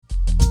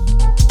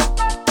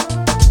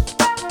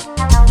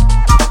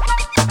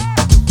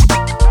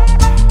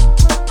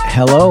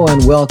Hello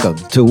and welcome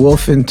to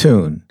Wolf in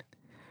Tune.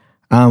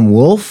 I'm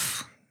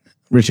Wolf,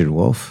 Richard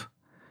Wolf,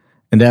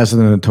 and as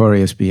the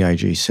notorious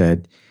B.I.G.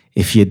 said,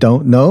 if you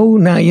don't know,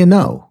 now you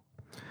know.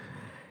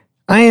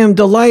 I am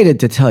delighted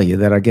to tell you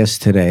that our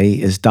guest today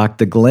is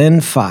Dr.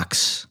 Glenn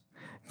Fox.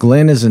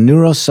 Glenn is a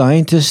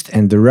neuroscientist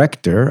and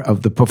director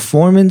of the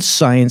Performance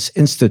Science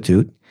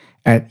Institute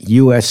at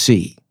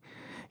USC.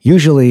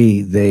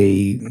 Usually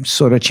they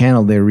sort of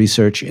channel their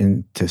research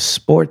into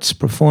sports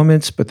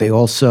performance, but they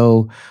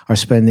also are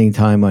spending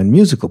time on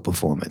musical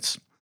performance.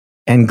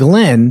 And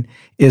Glenn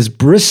is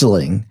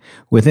bristling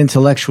with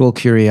intellectual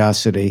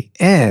curiosity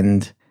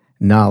and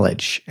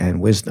knowledge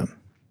and wisdom.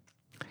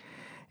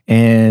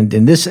 And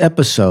in this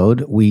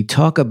episode, we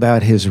talk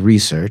about his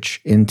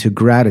research into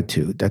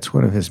gratitude. That's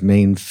one of his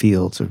main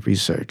fields of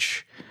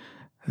research.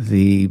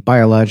 The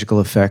biological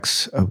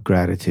effects of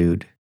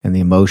gratitude and the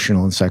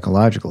emotional and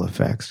psychological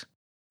effects,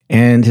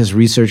 and his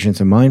research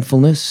into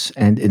mindfulness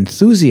and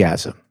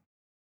enthusiasm.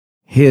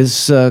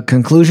 His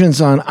conclusions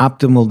on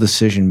optimal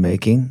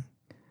decision-making,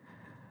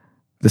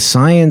 the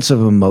science of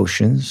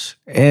emotions,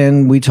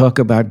 and we talk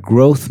about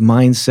growth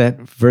mindset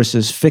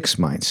versus fixed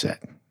mindset.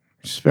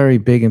 It's very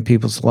big in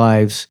people's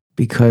lives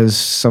because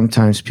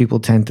sometimes people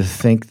tend to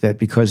think that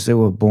because they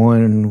were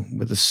born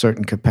with a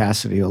certain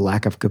capacity or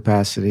lack of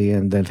capacity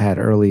and they've had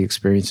early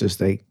experiences,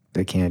 they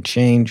can't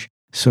change.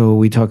 So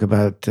we talk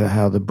about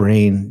how the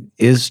brain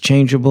is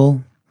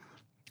changeable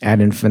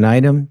ad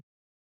infinitum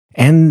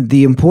and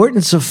the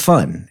importance of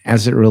fun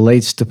as it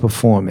relates to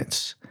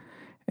performance.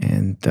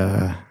 And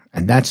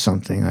that's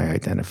something I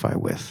identify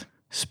with,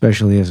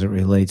 especially as it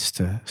relates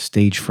to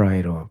stage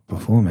fright or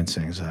performance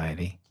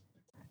anxiety.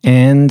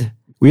 And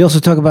we also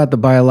talk about the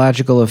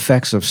biological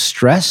effects of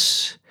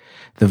stress,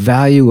 the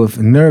value of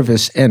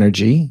nervous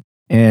energy,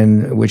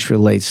 and which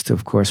relates to,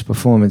 of course,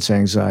 performance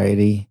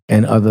anxiety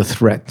and other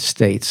threat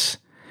states.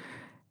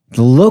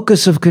 The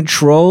locus of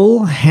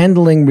control,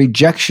 handling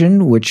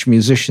rejection, which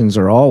musicians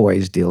are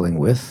always dealing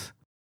with,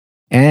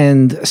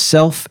 and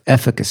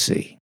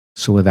self-efficacy.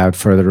 So without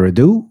further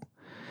ado,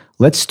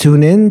 let's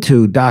tune in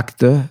to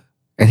Dr.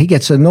 And he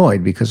gets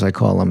annoyed because I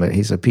call him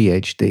he's a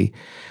PhD.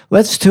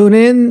 Let's tune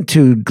in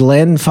to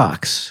Glenn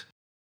Fox.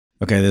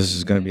 Okay, this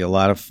is going to be a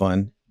lot of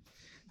fun.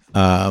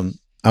 I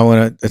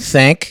want to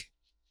thank.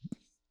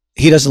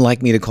 He doesn't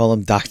like me to call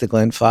him Dr.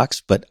 Glenn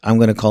Fox, but I'm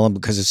going to call him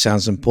because it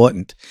sounds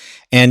important.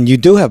 And you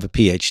do have a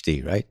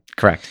PhD, right?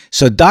 Correct.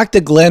 So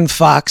Dr. Glenn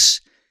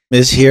Fox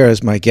is here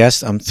as my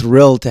guest. I'm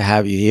thrilled to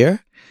have you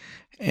here.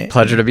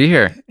 Pleasure to be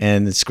here.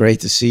 And it's great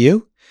to see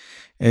you.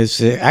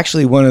 It's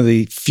actually one of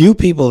the few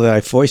people that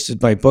I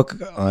foisted my book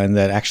on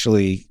that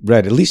actually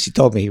read. At least he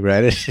told me he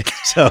read it.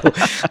 So,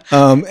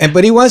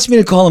 but he wants me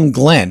to call him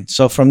Glenn.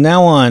 So from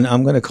now on,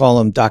 I'm going to call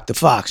him Dr.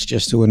 Fox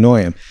just to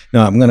annoy him.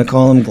 No, I'm going to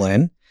call him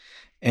Glenn.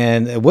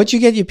 And what'd you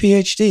get your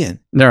PhD in?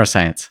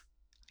 Neuroscience.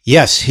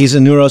 Yes, he's a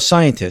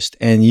neuroscientist.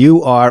 And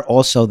you are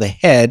also the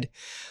head,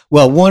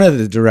 one of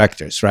the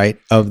directors, right,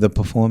 of the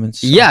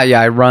performance? Yeah.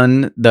 I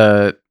run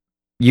the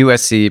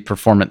USC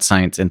Performance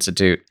Science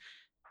Institute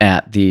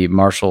at the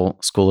Marshall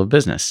School of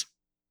Business.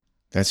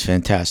 That's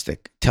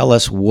fantastic. Tell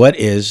us, what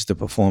is the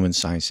Performance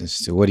Science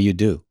Institute? What do you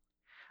do?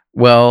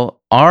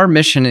 Well, our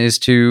mission is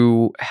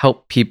to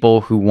help people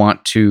who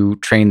want to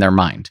train their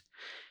mind.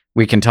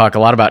 We can talk a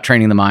lot about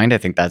training the mind. I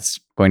think that's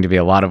going to be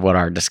a lot of what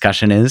our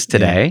discussion is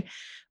today. Yeah.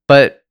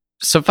 But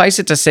suffice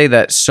it to say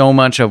that so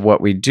much of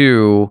what we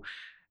do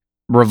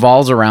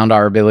revolves around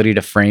our ability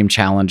to frame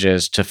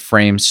challenges, to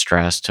frame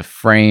stress, to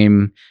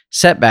frame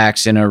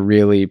setbacks in a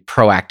really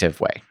proactive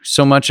way.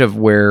 So much of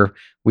where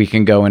we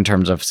can go in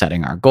terms of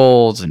setting our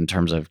goals, in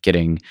terms of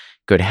getting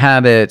good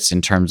habits,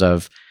 in terms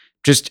of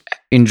just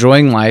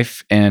enjoying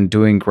life and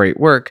doing great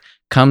work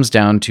comes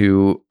down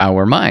to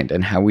our mind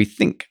and how we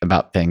think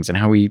about things and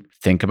how we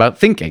think about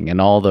thinking and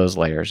all those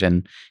layers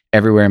and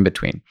everywhere in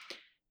between.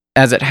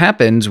 As it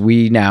happens,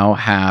 we now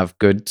have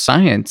good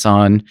science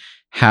on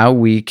how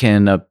we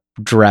can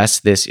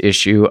address this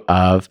issue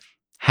of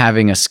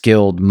having a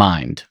skilled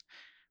mind.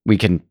 We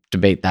can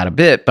debate that a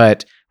bit,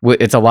 but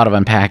it's a lot of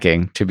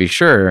unpacking to be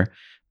sure.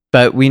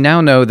 But we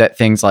now know that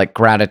things like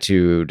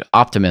gratitude,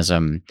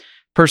 optimism,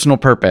 personal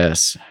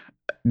purpose,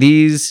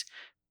 these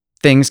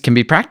things can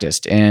be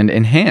practiced and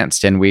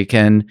enhanced, and we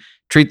can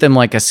treat them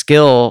like a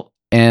skill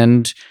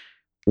and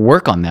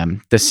work on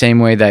them the same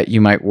way that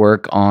you might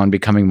work on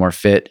becoming more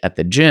fit at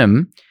the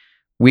gym.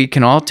 We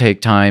can all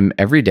take time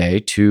every day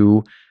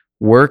to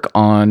work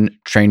on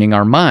training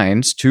our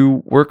minds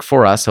to work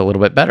for us a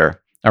little bit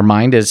better. Our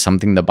mind is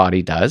something the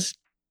body does.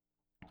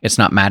 It's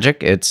not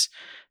magic. It's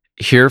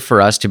here for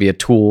us to be a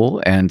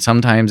tool, and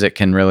sometimes it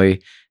can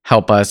really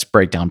help us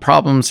break down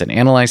problems and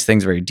analyze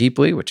things very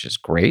deeply, which is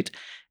great.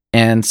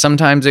 And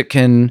sometimes it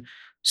can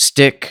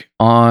stick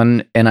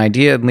on an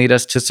idea and lead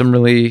us to some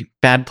really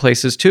bad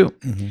places too.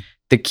 Mm-hmm.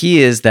 The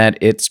key is that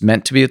it's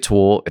meant to be a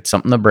tool. It's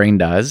something the brain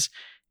does.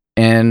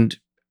 And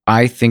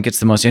I think it's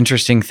the most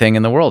interesting thing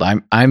in the world.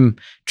 I'm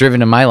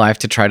driven in my life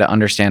to try to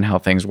understand how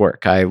things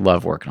work. I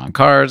love working on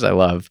cars. I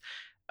love,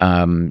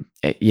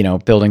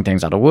 building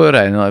things out of wood.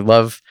 I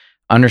love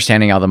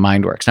understanding how the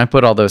mind works. And I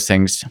put all those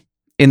things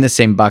in the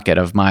same bucket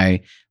of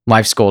my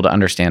life's goal to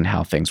understand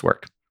how things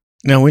work.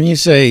 Now, when you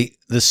say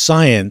the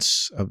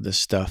science of this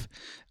stuff,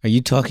 are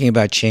you talking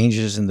about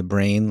changes in the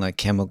brain, like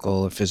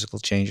chemical or physical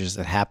changes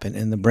that happen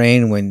in the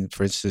brain when,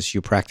 for instance,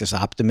 you practice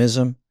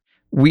optimism?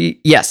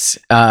 Yes.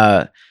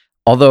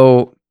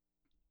 Although,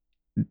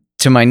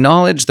 to my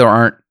knowledge, there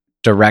aren't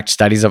direct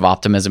studies of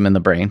optimism in the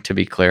brain, to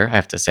be clear. I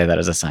have to say that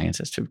as a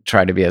scientist to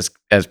try to be as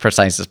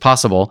precise as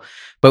possible.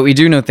 But we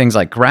do know things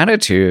like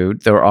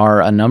gratitude. There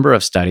are a number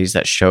of studies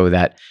that show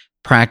that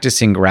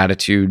practicing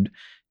gratitude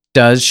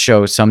does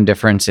show some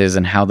differences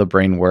in how the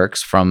brain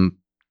works from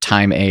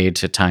time A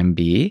to time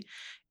B.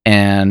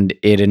 And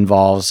it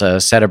involves a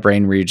set of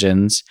brain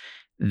regions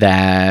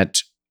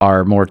that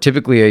are more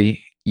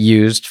typically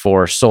used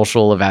for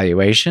social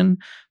evaluation,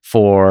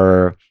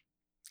 for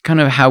kind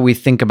of how we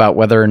think about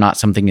whether or not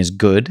something is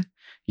good,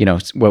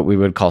 what we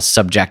would call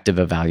subjective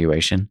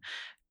evaluation,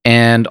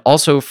 and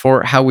also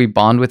for how we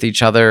bond with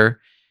each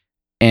other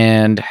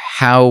and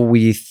how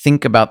we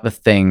think about the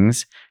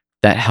things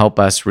that help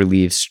us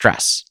relieve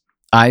stress.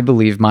 I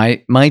believe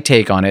my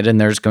take on it,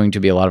 and there's going to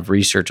be a lot of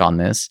research on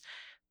this,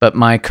 but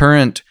my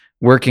current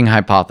working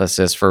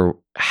hypothesis for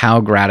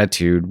how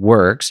gratitude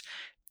works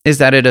is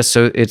that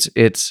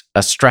it's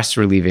a stress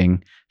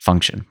relieving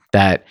function,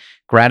 that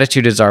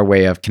gratitude is our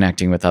way of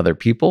connecting with other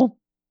people.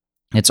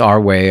 It's our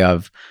way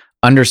of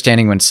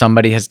understanding when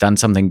somebody has done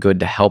something good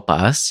to help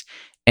us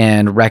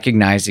and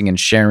recognizing and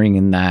sharing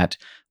in that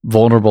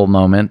vulnerable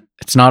moment.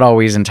 It's not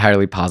always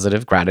entirely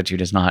positive.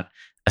 Gratitude is not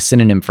a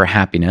synonym for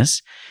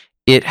happiness.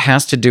 It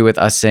has to do with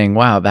us saying,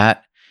 wow,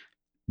 that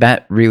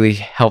really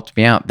helped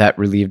me out. That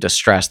relieved a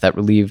stress, that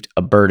relieved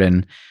a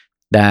burden,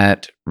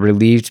 that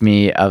relieved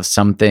me of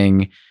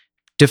something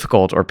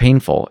difficult or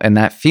painful. And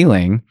that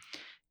feeling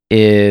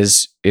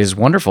is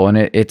wonderful. And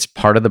it's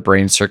part of the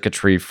brain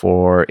circuitry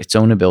for its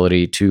own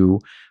ability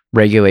to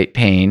regulate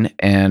pain.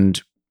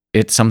 And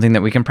it's something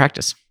that we can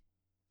practice.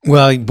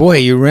 Well, boy,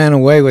 you ran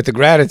away with the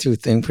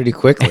gratitude thing pretty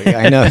quickly.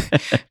 I know.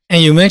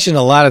 And you mentioned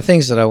a lot of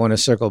things that I want to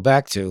circle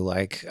back to,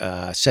 like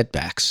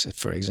setbacks,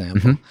 for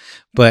example. Mm-hmm.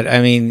 But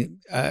I mean,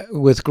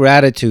 with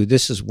gratitude,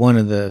 this is one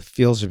of the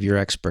fields of your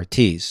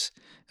expertise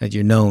that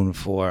you're known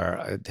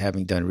for,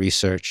 having done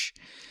research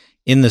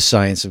in the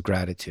science of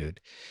gratitude.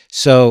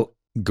 So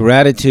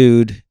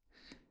gratitude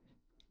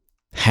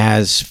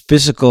has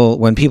physical,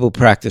 when people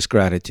practice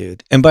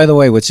gratitude. And by the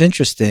way, what's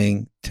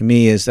interesting to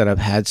me is that I've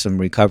had some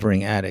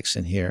recovering addicts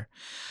in here,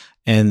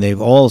 and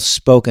they've all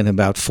spoken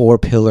about 4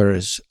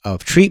 pillars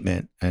of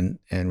treatment and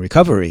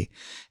recovery.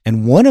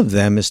 And one of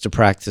them is to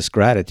practice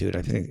gratitude.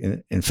 I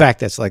think, in fact,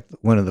 that's like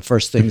one of the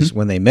first things mm-hmm.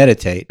 when they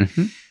meditate.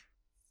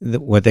 Mm-hmm.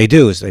 What they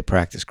do is they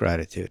practice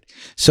gratitude.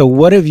 So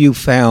what have you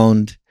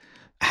found?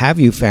 Have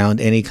you found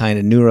any kind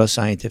of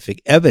neuroscientific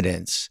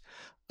evidence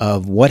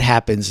of what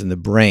happens in the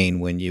brain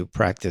when you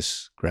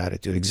practice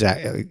gratitude,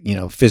 exactly,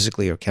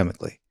 physically or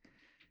chemically?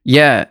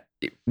 Yeah,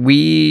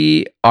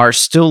 we are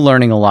still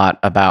learning a lot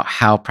about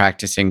how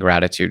practicing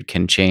gratitude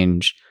can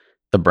change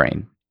the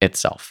brain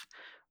itself.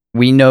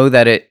 We know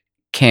that it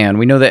can.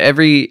 We know that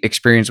every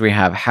experience we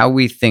have, how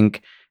we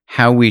think,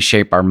 how we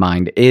shape our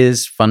mind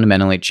is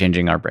fundamentally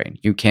changing our brain.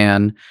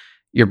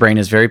 Your brain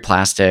is very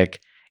plastic.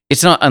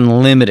 It's not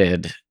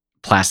unlimited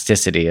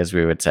plasticity, as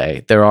we would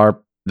say. There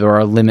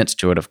are limits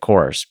to it, of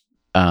course.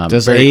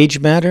 Does age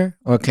matter,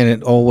 or can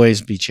it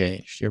always be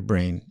changed, your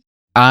brain?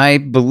 I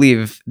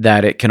believe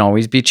that it can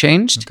always be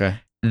changed. Okay.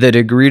 The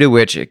degree to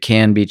which it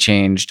can be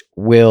changed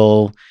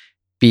will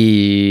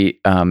be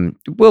a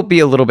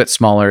little bit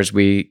smaller as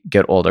we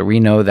get older. We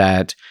know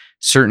that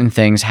certain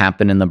things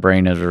happen in the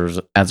brain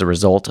as a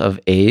result of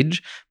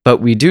age, but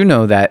we do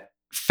know that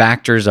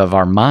factors of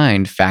our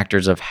mind,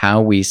 factors of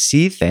how we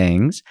see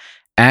things,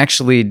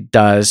 actually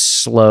does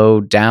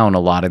slow down a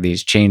lot of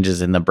these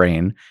changes in the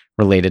brain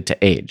related to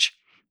age.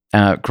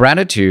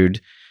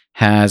 Gratitude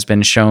has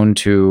been shown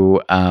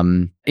to,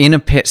 in a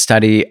PIT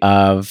study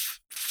of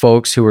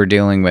folks who were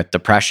dealing with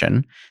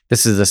depression.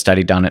 This is a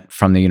study done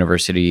from the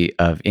University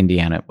of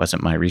Indiana. It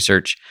wasn't my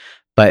research,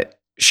 but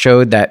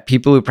showed that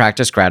people who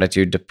practice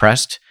gratitude,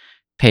 depressed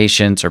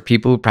patients or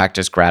people who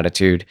practice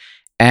gratitude,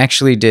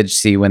 actually did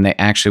see when they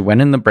actually went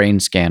in the brain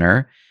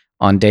scanner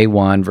on day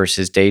 1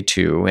 versus day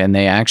 2, and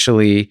they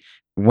actually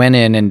went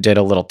in and did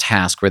a little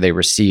task where they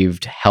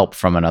received help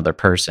from another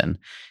person.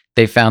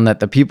 They found that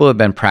the people who had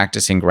been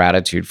practicing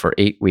gratitude for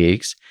 8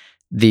 weeks,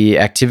 the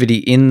activity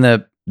in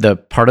the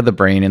part of the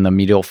brain in the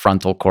medial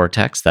frontal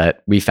cortex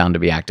that we found to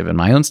be active in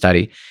my own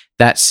study,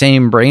 that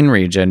same brain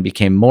region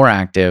became more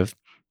active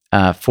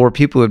for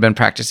people who had been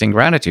practicing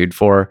gratitude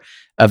for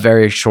a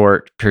very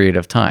short period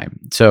of time.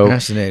 So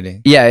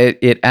fascinating. Yeah,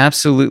 it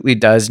absolutely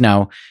does.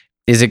 Now,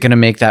 is it going to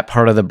make that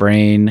part of the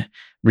brain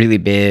really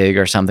big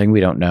or something? We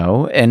don't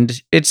know. And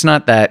it's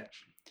not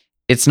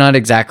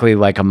exactly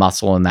like a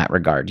muscle in that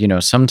regard.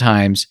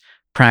 Sometimes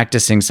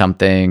practicing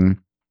something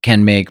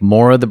can make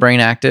more of the brain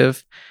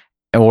active,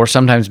 or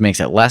sometimes makes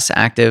it less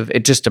active.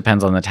 It just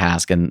depends on the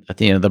task. And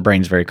the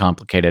brain's very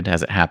complicated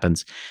as it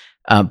happens.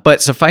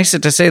 But suffice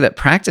it to say that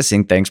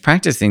practicing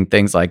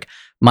things like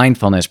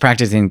mindfulness,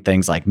 practicing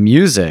things like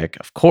music,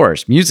 of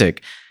course,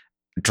 music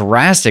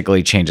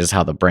drastically changes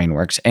how the brain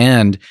works,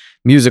 and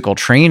musical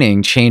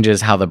training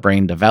changes how the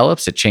brain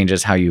develops. It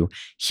changes how you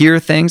hear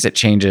things. It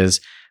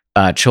changes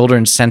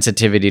children's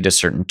sensitivity to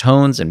certain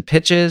tones and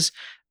pitches.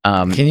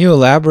 Can you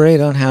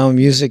elaborate on how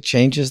music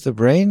changes the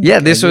brain? Yeah,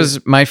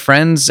 my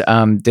friends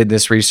did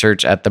this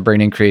research at the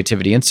Brain and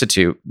Creativity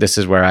Institute. This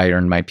is where I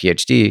earned my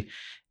PhD,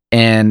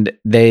 and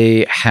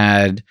they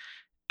have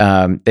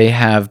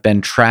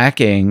been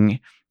tracking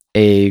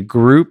a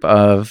group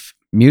of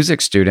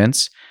music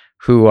students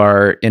who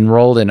are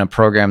enrolled in a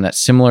program that's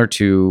similar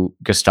to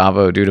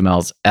Gustavo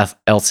Dudamel's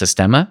El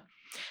Sistema.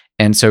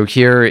 And so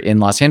here in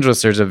Los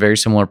Angeles, there's a very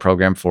similar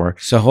program for...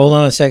 So hold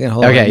on a second.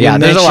 Hold on. Yeah,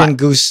 there's a lot.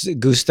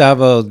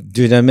 Gustavo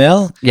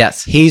Dudamel.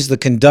 Yes. He's the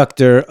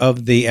conductor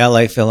of the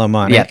LA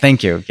Philharmonic. Yeah,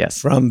 thank you. Yes.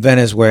 From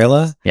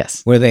Venezuela.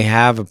 Yes. Where they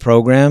have a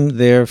program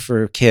there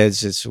for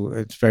kids. It's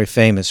very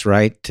famous,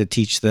 right? To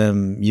teach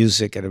them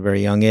music at a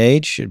very young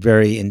age,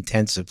 very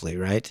intensively,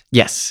 right?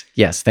 Yes.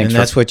 Thanks. And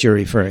that's what you're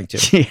referring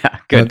to. Yeah,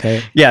 good.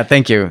 Okay. Yeah,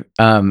 thank you.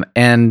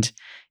 And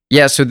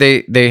yeah, so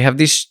they have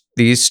these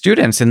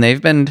students,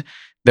 and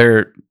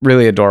they're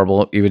really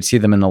adorable. You would see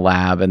them in the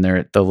lab, and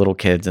they're the little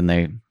kids, and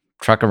they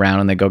truck around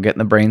and they go get in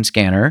the brain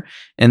scanner,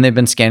 and they've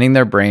been scanning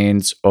their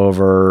brains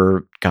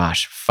over,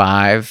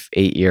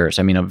 5-8 years.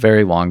 I mean, a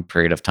very long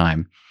period of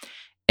time.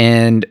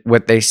 And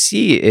what they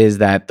see is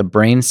that the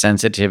brain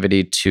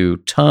sensitivity to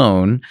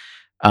tone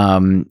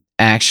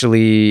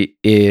actually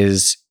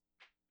is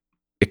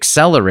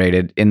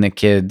accelerated in the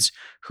kids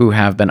who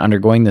have been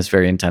undergoing this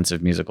very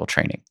intensive musical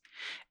training.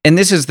 And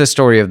this is the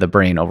story of the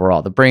brain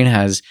overall. The brain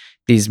has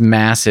these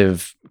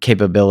massive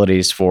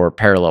capabilities for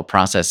parallel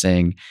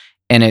processing,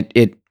 and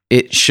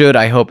it should,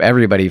 I hope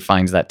everybody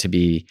finds that to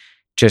be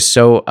just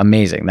so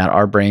amazing, that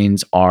our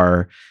brains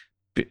are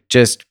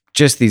just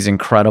these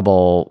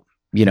incredible,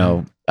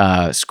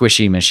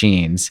 squishy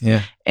machines.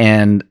 Yeah.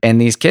 And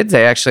these kids,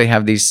 they actually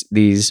have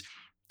these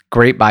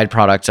great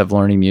byproducts of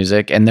learning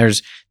music. And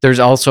there's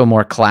also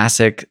more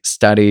classic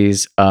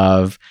studies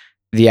of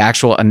the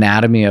actual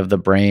anatomy of the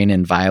brain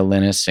in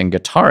violinists and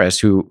guitarists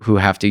who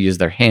have to use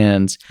their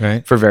hands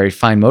for very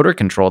fine motor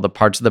control. The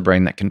parts of the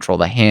brain that control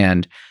the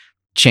hand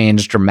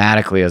change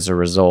dramatically as a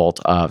result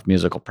of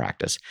musical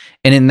practice.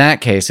 And in that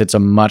case, it's a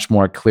much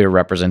more clear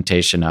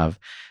representation of,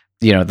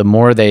 the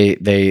more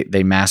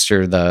they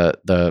master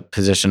the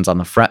positions on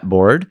the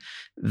fretboard,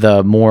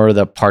 the more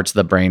the parts of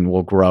the brain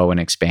will grow and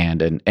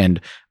expand,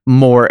 and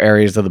more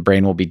areas of the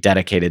brain will be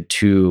dedicated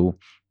to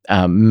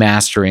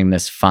mastering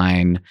this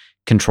fine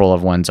control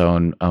of one's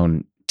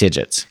own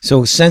digits.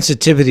 So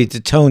sensitivity to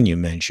tone you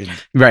mentioned.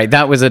 Right.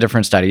 That was a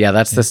different study. Yeah,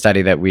 that's the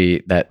study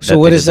that So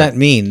what does that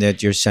mean,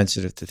 that you're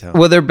sensitive to tone?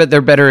 Well, they're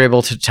better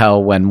able to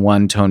tell when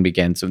one tone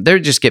begins. So they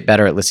just get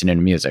better at listening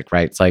to music,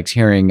 right? It's like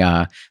hearing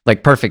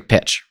like perfect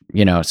pitch,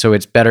 so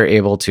it's better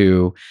able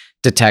to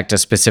detect a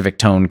specific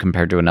tone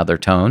compared to another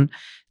tone.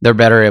 They're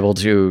better able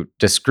to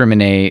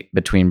discriminate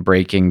between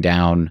breaking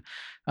down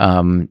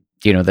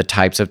the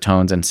types of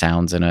tones and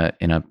sounds in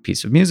a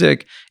piece of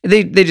music.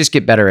 They just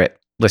get better at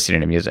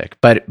listening to music.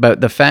 But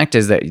the fact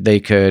is that they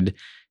could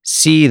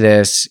see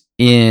this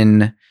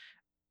in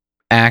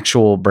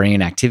actual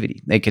brain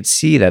activity. They could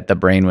see that the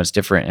brain was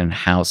different and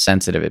how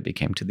sensitive it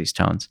became to these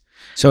tones.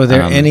 So are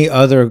there any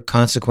other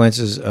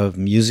consequences of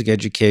music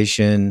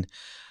education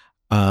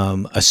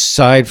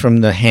aside from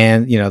the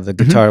hand, the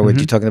guitar, what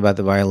you're talking about,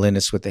 the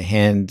violinist with the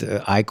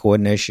hand-eye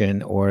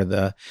coordination or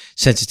the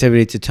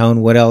sensitivity to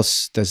tone? What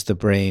else does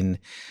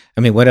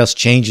what else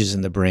changes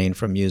in the brain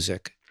from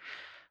music?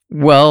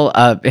 Well,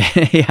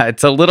 yeah,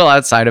 it's a little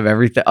outside of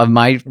everything, of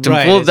my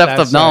full depth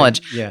of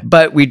knowledge. Yeah.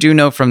 But we do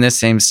know from this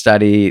same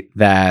study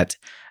that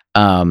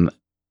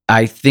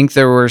I think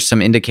there were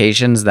some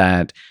indications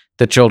that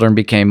the children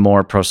became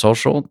more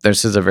prosocial.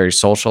 This is a very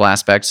social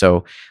aspect.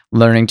 So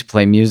learning to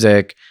play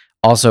music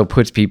also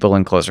puts people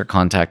in closer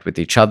contact with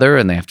each other,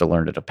 and they have to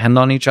learn to depend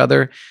on each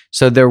other.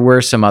 So there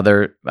were some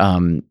other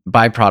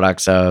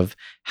byproducts of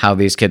how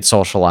these kids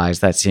socialize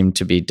that seemed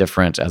to be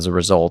different as a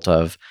result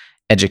of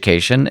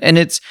education. And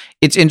it's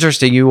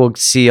interesting. You will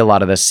see a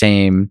lot of the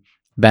same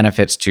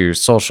benefits to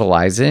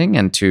socializing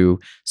and to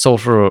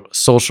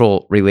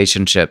social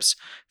relationships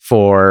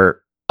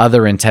for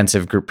other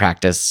intensive group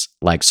practice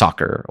like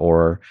soccer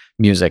or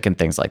music and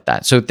things like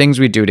that. So things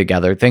we do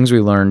together, things we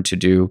learn to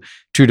do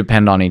to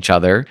depend on each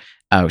other.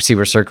 See,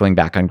 we're circling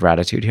back on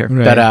gratitude here.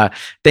 Right. But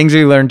things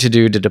we learn to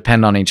do to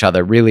depend on each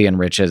other really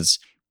enriches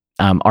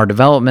our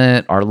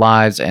development, our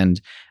lives.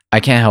 And I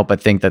can't help but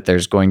think that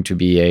there's going to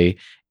be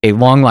a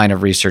long line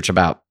of research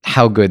about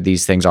how good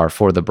these things are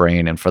for the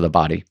brain and for the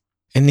body.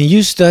 And then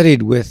you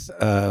studied with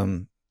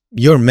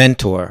your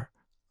mentor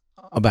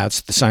about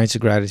the science of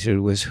gratitude.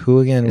 Was who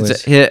again?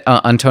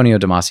 Antonio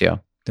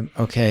Damasio.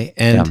 Okay.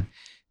 And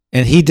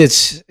he did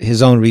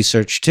his own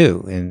research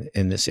too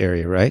in this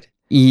area, right?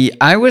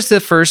 I was the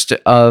first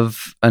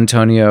of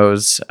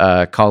Antonio's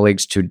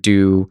colleagues to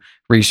do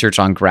research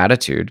on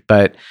gratitude,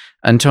 but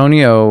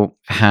Antonio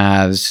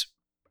has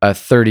a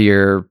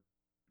 30,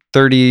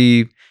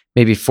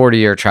 maybe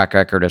 40-year track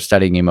record of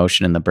studying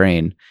emotion in the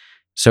brain.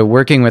 So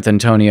working with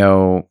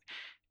Antonio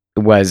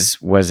was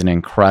an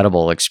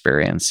incredible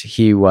experience.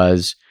 He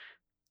was,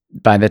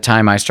 by the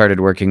time I started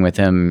working with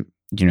him,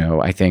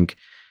 I think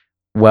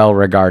well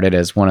regarded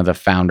as one of the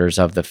founders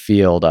of the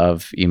field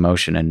of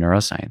emotion and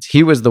neuroscience.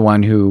 He was the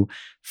one who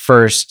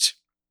first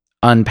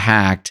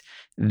unpacked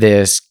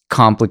this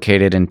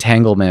complicated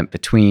entanglement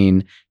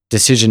between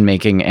decision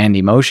making and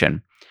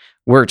emotion.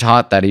 We're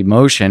taught that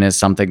emotion is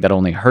something that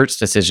only hurts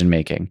decision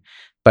making.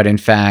 But in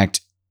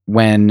fact,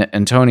 when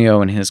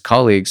Antonio and his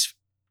colleagues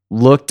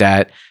looked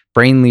at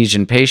brain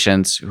lesion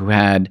patients who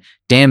had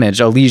damage,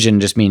 a lesion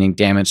just meaning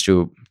damage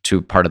to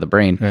part of the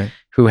brain, Right.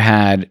 who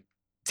had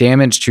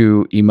damage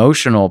to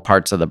emotional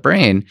parts of the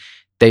brain,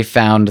 they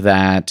found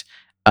that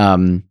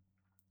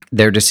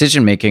their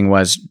decision making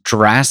was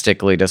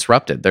drastically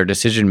disrupted. Their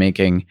decision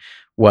making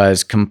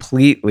was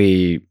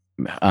completely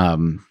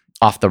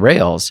off the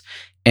rails.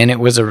 And it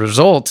was a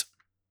result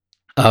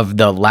of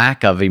the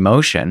lack of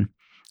emotion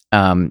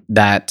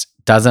that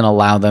doesn't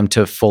allow them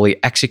to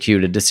fully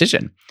execute a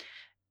decision.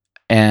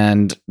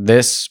 And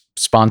this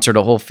sponsored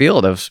a whole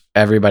field of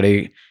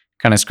everybody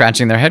kind of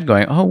scratching their head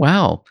going, oh,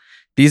 wow,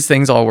 these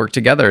things all work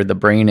together. The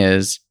brain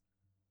is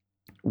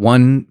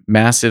one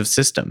massive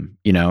system,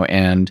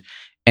 and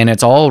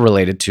it's all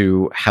related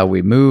to how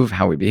we move,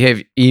 how we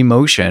behave.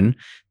 Emotion,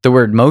 the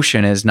word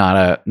motion is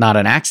not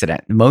an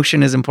accident.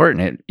 Motion is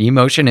important.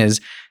 Emotion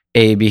is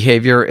a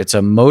behavior. It's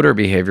a motor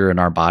behavior in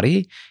our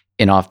body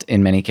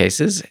in many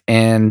cases.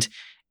 And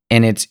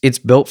it's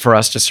built for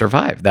us to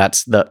survive.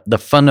 That's the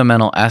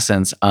fundamental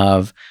essence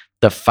of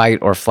the fight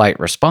or flight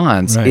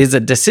response. Right. Is a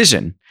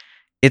decision.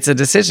 It's a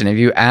decision. If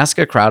you ask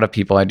a crowd of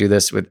people, I do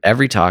this with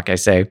every talk, I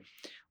say,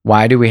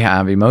 why do we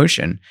have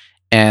emotion?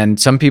 And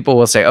some people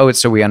will say, oh, it's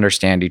so we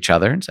understand each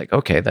other. It's like,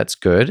 okay, that's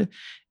good.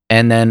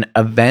 And then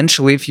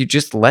eventually, if you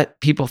just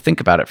let people think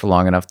about it for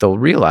long enough, they'll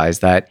realize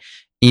that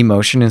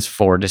emotion is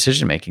for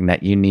decision making,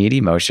 that you need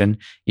emotion.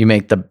 You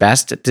make the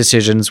best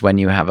decisions when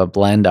you have a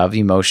blend of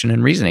emotion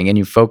and reasoning, and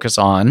you focus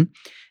on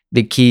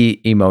the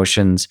key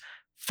emotions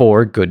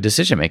for good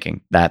decision making.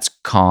 That's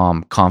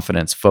calm,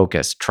 confidence,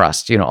 focus,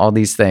 trust, all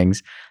these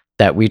things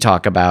that we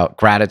talk about,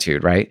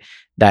 gratitude, right?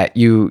 That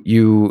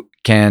you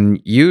can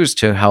use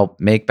to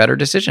help make better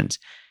decisions,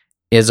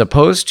 as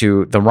opposed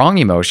to the wrong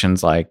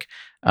emotions like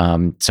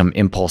some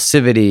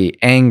impulsivity,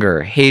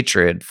 anger,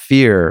 hatred,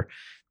 fear.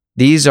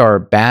 These are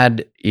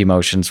bad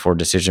emotions for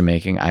decision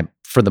making,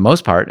 for the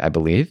most part, I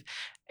believe.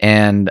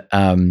 And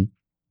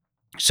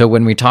so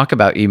when we talk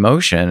about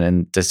emotion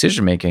and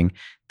decision making,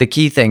 the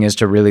key thing is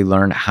to really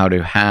learn how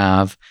to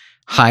have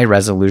high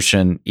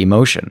resolution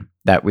emotion,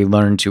 that we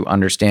learn to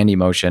understand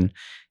emotion.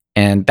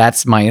 And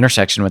that's my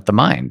intersection with the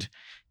mind,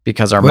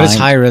 because our mind. What does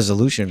high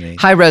resolution mean?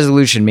 High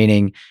resolution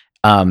meaning,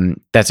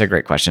 that's a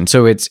great question.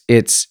 So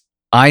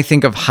I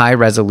think of high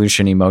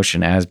resolution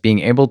emotion as being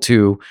able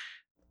to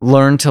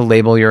learn to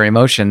label your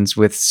emotions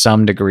with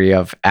some degree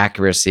of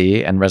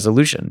accuracy and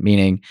resolution,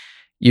 meaning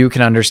you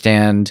can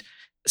understand.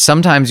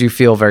 Sometimes you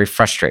feel very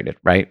frustrated,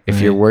 right?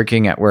 If you're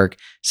working at work,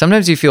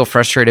 sometimes you feel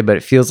frustrated, but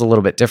it feels a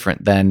little bit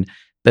different than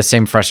the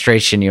same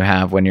frustration you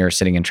have when you're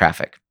sitting in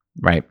traffic,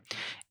 right?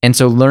 And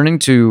so learning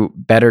to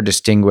better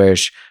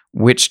distinguish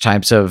which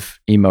types of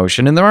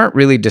emotion, and there aren't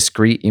really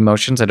discrete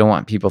emotions. I don't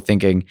want people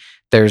thinking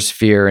there's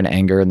fear and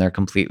anger and they're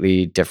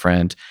completely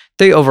different.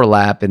 They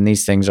overlap, and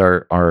these things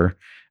are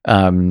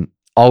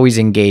always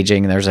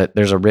engaging. There's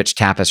a rich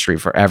tapestry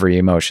for every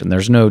emotion.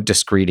 There's no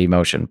discrete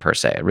emotion per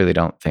se. I really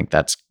don't think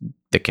that's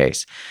the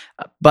case.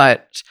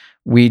 But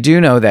we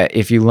do know that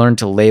if you learn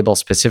to label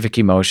specific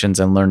emotions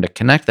and learn to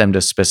connect them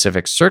to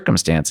specific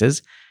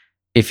circumstances,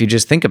 if you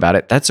just think about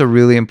it, that's a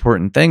really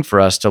important thing for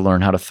us to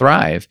learn how to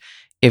thrive.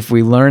 If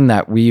we learn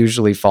that we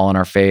usually fall on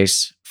our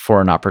face for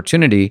an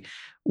opportunity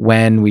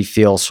when we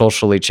feel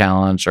socially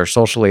challenged or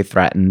socially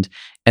threatened,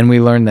 and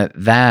we learn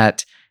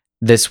that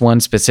this one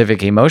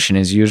specific emotion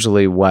is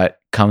usually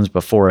what comes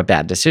before a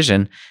bad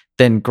decision,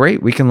 then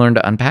great, we can learn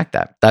to unpack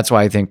that. That's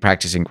why I think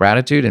practicing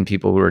gratitude and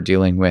people who are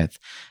dealing with,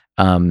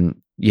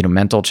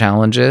 mental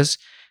challenges,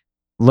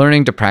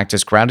 learning to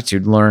practice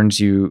gratitude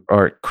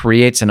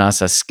creates in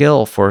us a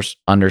skill for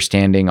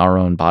understanding our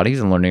own bodies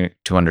and learning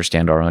to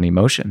understand our own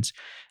emotions.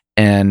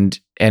 And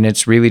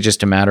it's really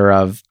just a matter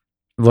of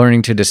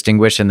learning to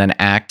distinguish and then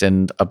act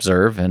and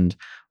observe and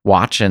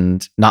watch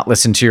and not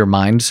listen to your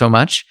mind so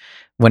much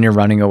when you're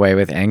running away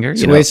with anger.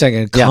 So wait a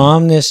second.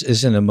 Calmness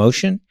is an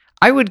emotion?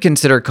 I would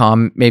consider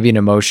calm maybe an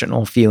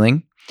emotional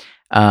feeling.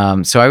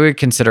 So I would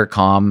consider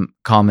calm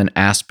an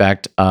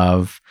aspect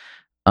of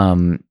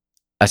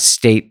a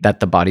state that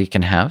the body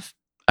can have.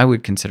 I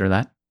would consider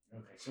that.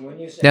 Okay. So when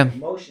you say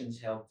emotions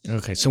help.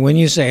 Okay. So when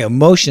you say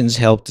emotions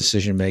help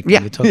decision making,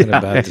 you're talking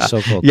about the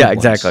so-called. Yeah,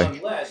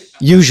 exactly.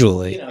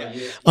 Usually,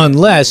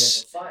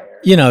 unless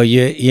you're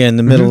in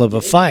the middle of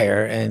a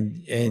fire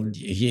and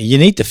you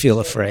need to feel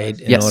afraid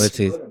in order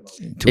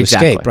to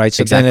escape, right?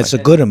 So then it's a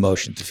good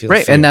emotion to feel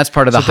right, fear. and that's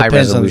part of the So it high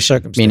depends on the resolution,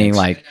 circumstance. meaning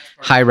like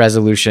high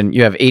resolution.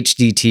 You have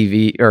HD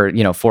TV or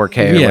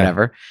 4K or Yeah.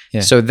 whatever.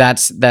 Yeah. So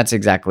that's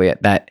exactly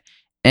it. That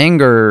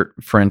anger,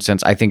 for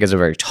instance, I think is a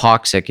very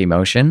toxic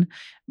emotion,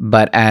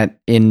 but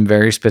in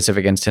very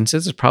specific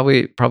instances, it's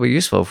probably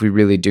useful if we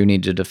really do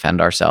need to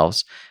defend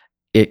ourselves.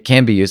 It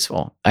can be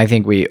useful. I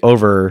think we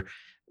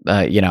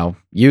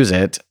use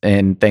it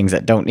in things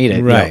that don't need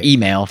it. Right.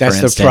 Email, for That's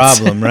instance. the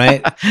problem,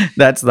 right?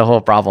 That's the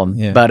whole problem.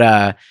 Yeah.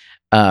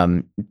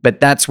 But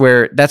that's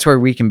where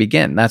we can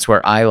begin. That's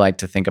where I like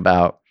to think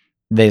about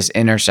this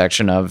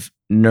intersection of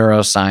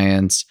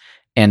neuroscience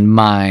and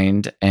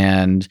mind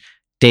and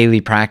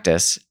daily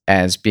practice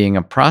as being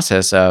a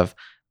process of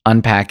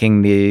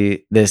unpacking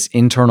this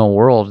internal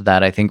world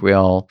that I think we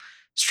all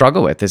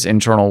struggle with. This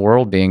internal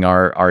world being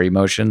our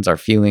emotions, our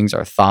feelings,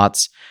 our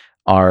thoughts,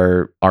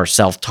 our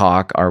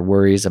self-talk, our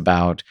worries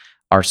about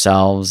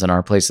ourselves and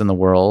our place in the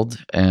world,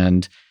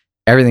 and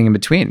everything in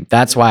between.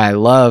 That's why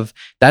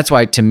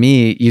to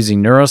me,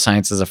 using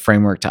neuroscience as a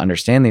framework to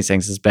understand these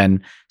things has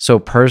been so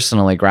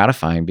personally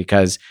gratifying,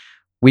 because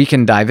we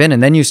can dive in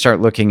and then you start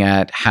looking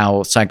at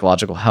how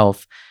psychological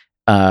health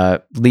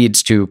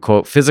leads to,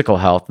 quote, physical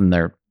health.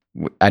 And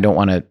I don't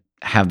want to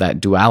have that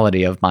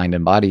duality of mind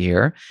and body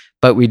here,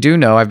 but we do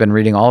know, I've been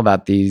reading all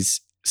about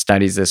these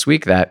studies this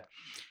week, that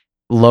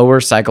lower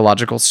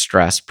psychological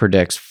stress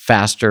predicts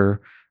faster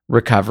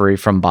recovery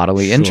from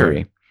bodily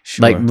injury.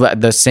 Sure. Like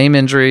the same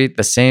injury,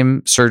 the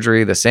same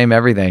surgery, the same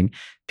everything,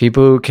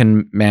 people who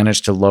can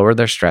manage to lower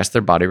their stress,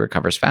 their body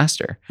recovers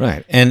faster.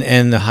 Right.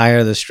 And the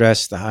higher the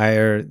stress,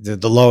 the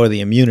lower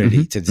the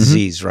immunity to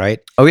disease, right?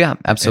 Oh yeah,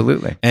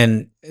 absolutely.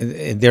 And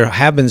there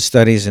have been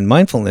studies in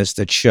mindfulness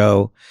that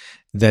show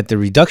that the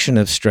reduction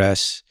of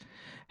stress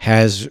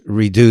has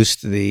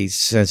reduced the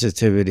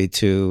sensitivity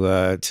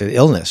to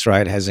illness,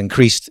 right? Has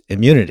increased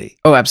immunity.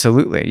 Oh,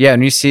 absolutely. Yeah,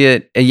 and you see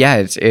it.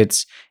 Yeah,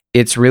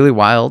 it's really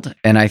wild.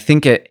 And I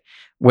think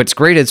what's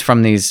great is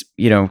from these,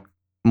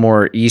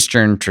 more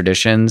Eastern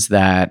traditions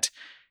that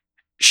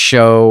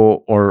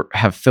show or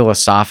have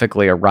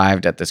philosophically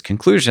arrived at this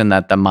conclusion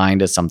that the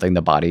mind is something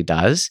the body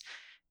does.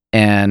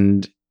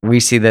 And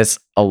we see this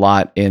a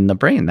lot in the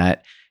brain,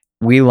 that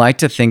we like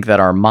to think that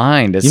our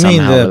mind is somehow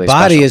really special. You mean the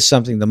body is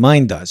something the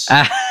mind does?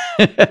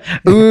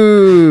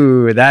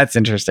 Ooh, that's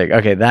interesting.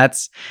 Okay,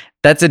 that's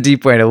a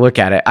deep way to look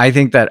at it. I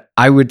think that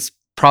I would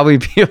probably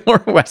be a more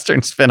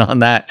Western spin on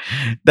that.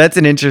 That's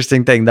an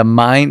interesting thing.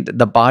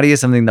 The body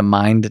is something the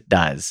mind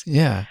does.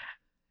 Yeah.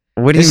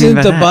 What do you mean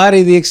by Isn't that? the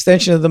body the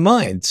extension of the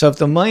mind? So if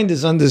the mind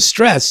is under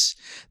stress,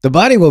 the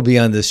body will be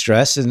under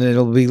stress, and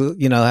it'll be,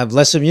 have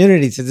less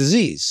immunity to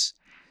disease.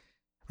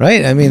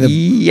 Right? I mean,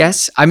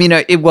 yes. I mean,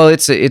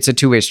 it's a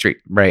two-way street,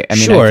 right? I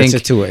mean, sure, I think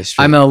it's a two-way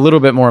street. I'm a little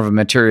bit more of a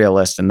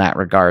materialist in that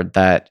regard.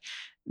 That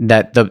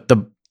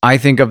I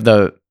think of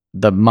the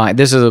mind.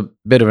 This is a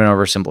bit of an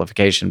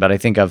oversimplification, but I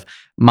think of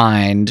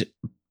mind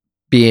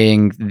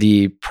being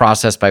the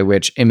process by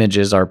which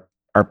images are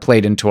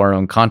played into our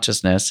own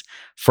consciousness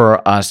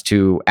for us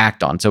to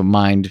act on. So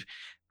mind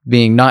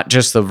being not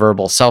just the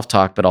verbal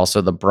self-talk, but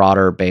also the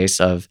broader base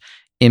of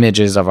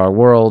images of our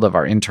world, of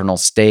our internal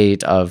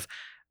state, of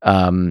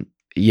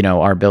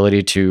our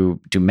ability to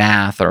do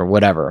math or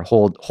whatever,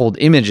 hold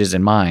images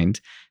in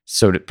mind.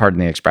 So pardon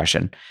the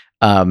expression.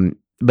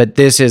 But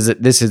this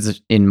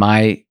is in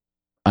my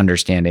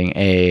understanding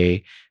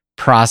a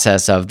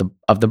process of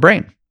the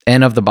brain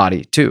and of the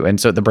body too.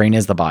 And so the brain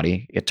is the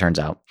body, it turns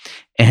out.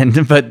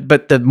 And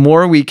but the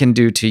more we can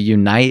do to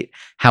unite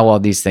how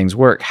all these things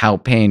work, how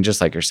pain,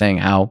 just like you're saying,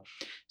 how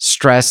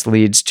stress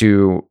leads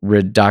to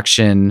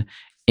reduction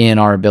in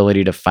our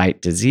ability to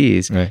fight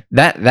disease. Right.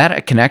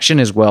 That connection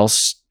is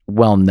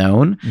well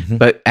known,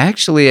 but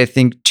actually I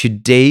think to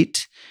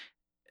date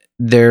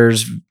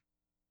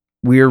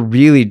we're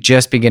really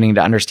just beginning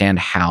to understand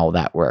how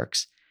that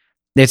works.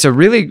 It's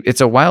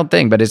a wild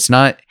thing, but it's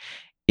not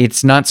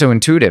so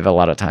intuitive a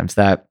lot of times.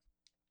 That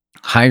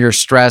higher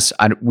stress,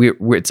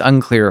 it's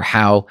unclear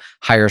how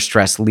higher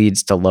stress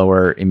leads to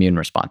lower immune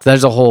response.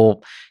 There's a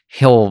whole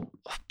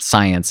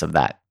science of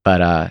that,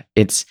 but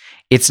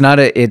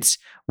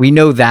we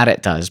know that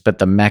it does, but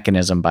the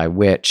mechanism by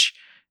which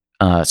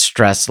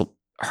stress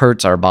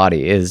hurts our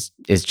body is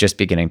just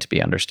beginning to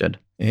be understood.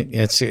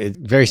 It's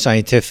very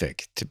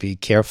scientific to be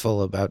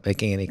careful about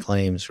making any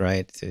claims,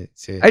 right?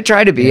 I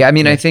try to be. Yeah, I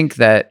mean, yeah. I think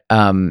that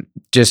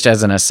just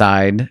as an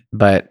aside,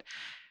 but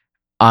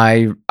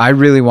I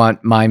really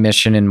want my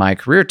mission in my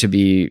career to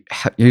be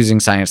using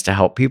science to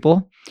help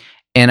people.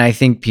 And I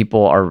think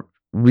people are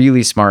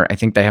really smart. I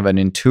think they have an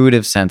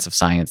intuitive sense of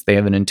science. They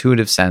have an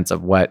intuitive sense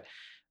of what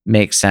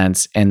makes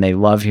sense, and they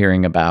love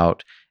hearing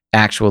about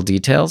actual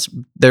details.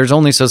 There's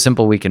only so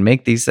simple we can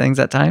make these things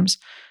at times,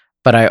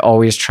 but I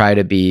always try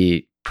to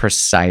be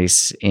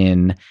precise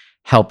in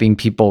helping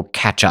people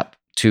catch up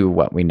to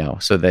what we know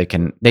so they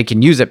can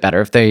use it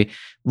better. If they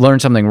learn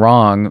something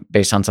wrong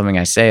based on something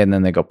I say and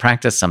then they go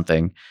practice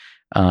something,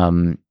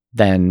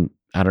 then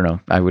I don't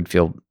know, I wouldn't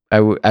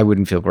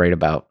feel great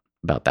about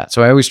about that.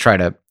 So I always try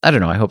to, I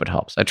don't know, I hope it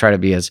helps. I try to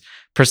be as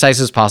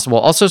precise as possible.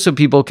 Also, so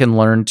people can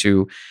learn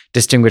to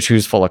distinguish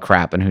who's full of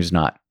crap and who's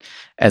not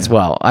as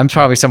well. I'm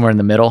probably somewhere in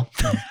the middle.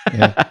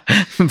 Yeah.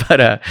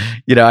 But,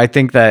 I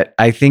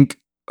think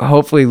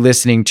hopefully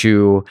listening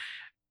to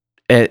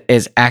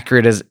as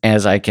accurate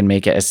as I can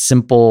make it, as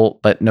simple,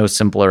 but no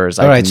simpler as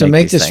I can make. All right, so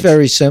make this things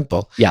very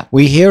simple. Yeah.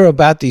 We hear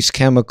about these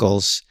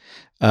chemicals,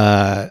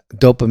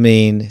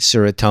 dopamine,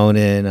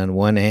 serotonin on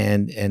one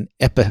hand, and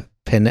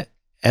epinephrine.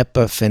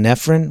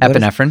 Epinephrine.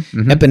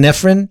 Mm-hmm.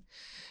 Epinephrine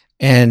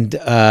and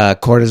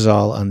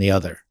cortisol on the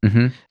other.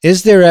 Mm-hmm.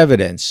 Is there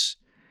evidence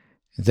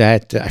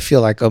that, I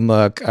feel like I'm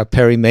a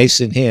Perry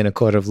Mason here in a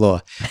court of law.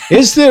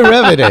 Is there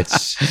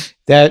evidence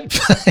that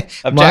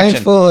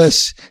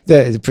mindfulness,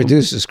 the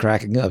producer's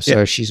cracking up,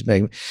 so she's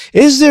making,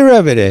 is there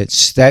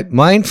evidence that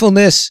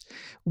mindfulness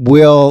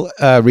will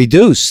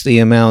reduce the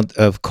amount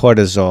of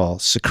cortisol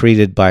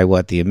secreted by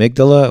the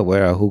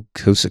amygdala,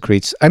 who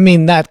secretes,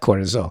 not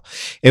cortisol.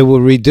 It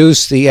will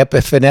reduce the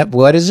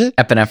what is it?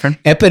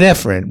 Epinephrine.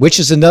 Epinephrine, which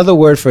is another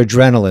word for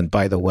adrenaline,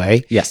 by the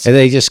way. Yes. And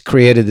they just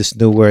created this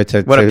new word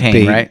to What a pain,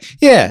 be, right?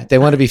 Yeah, they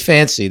want to be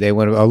fancy. They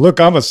want to, look,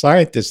 I'm a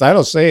scientist. I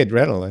don't say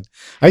adrenaline.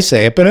 I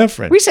say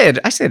epinephrine.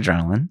 I say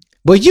adrenaline.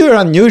 Well, you're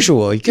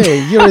unusual.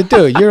 You're a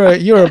dude.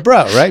 You're a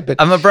bro, right?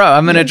 But I'm a bro.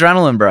 I'm an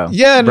adrenaline bro.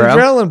 Yeah, an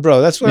adrenaline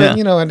bro. That's what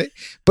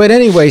But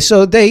anyway,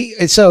 so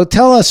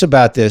tell us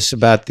about this.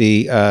 About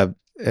the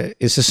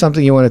is this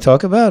something you want to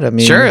talk about?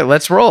 Sure.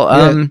 Let's roll.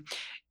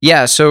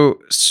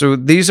 So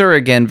these are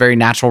again very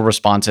natural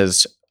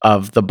responses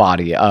of the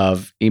body,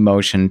 of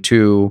emotion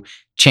to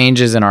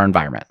changes in our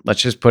environment.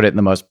 Let's just put it in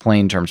the most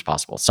plain terms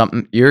possible.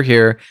 Something, you're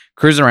here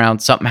cruising around,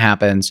 something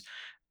happens.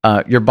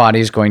 Your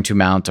body is going to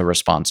mount a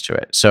response to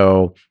it.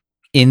 So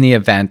in the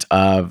event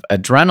of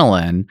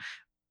adrenaline,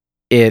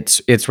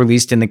 it's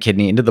released in the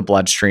kidney into the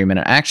bloodstream, and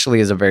it actually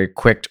is a very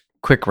quick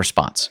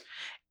response.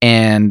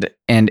 And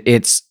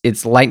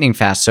it's lightning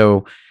fast.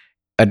 So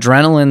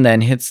adrenaline then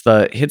hits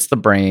the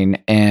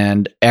brain,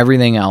 and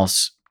everything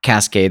else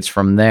cascades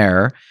from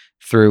there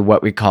through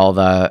what we call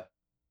the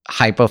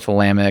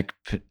hypothalamic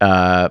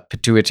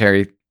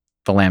pituitary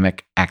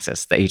thalamic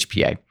axis, the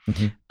HPA.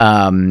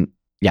 Mm-hmm.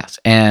 Yes.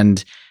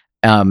 And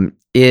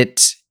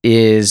it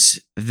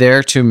is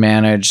there to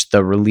manage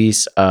the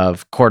release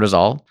of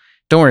cortisol.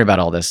 Don't worry about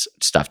all this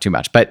stuff too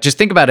much, but just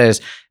think about it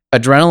as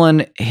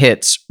adrenaline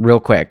hits real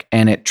quick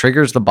and it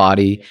triggers the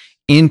body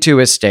into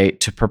a state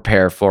to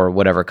prepare for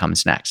whatever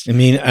comes next.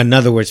 In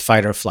other words,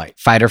 fight or flight.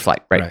 Fight or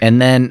flight, right?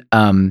 And then,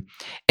 and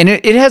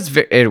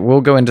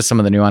we'll go into some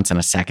of the nuance in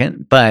a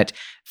second, but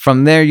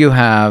from there you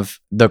have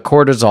the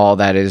cortisol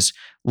that is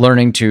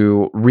learning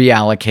to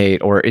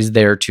reallocate, or is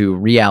there to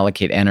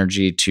reallocate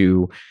energy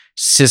to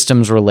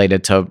systems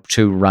related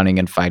to running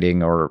and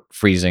fighting or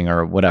freezing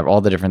or whatever,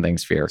 all the different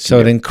things fear. So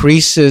it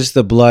increases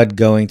the blood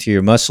going to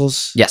your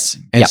muscles? Yes.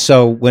 And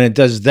so when it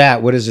does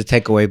that, what does it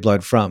take away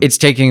blood from? It's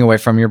taking away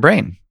from your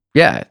brain.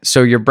 Yeah.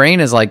 So your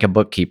brain is like a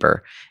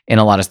bookkeeper in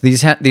a lot of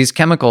these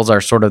chemicals are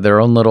sort of their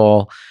own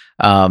little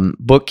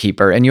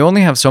bookkeeper, and you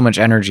only have so much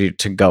energy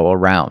to go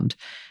around.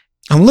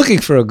 I'm looking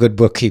for a good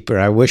bookkeeper.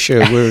 I wish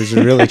it was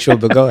really true,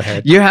 but go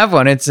ahead. You have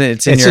one. It's in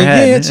your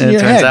head. Yeah, it's in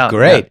your head.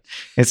 Great. Yeah,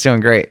 it's doing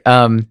great.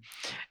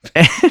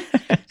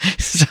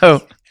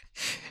 So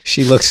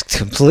she looks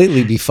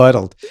completely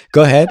befuddled.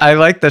 Go ahead. I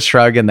like the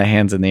shrug and the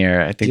hands in the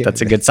air. I think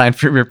that's a good sign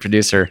from your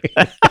producer.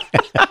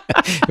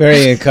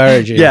 Very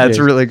encouraging. Yeah, it's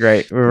really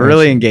great. We're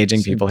really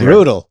engaging people here.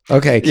 Brutal.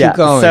 Okay, keep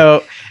going.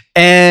 So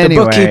anyway,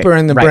 the bookkeeper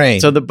in the brain.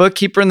 So the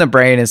bookkeeper in the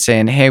brain is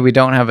saying, hey, we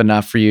don't have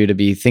enough for you to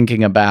be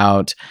thinking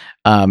about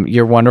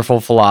your wonderful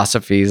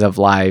philosophies of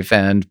life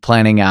and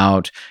planning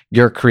out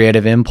your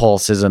creative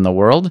impulses in the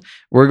world.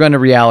 We're going to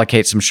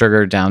reallocate some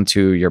sugar down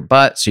to your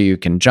butt so you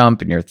can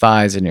jump, and your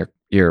thighs and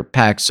your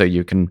pecs so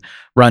you can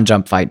run,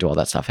 jump, fight, do all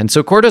that stuff. And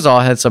so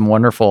cortisol has some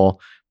wonderful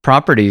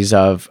properties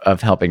of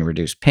helping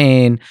reduce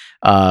pain,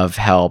 of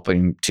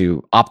helping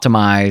to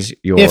optimize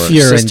your if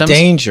you're systems. In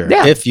danger,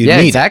 if you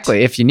need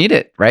exactly. If you need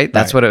it, right?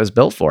 That's what it was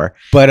built for.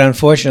 But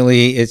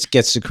unfortunately, it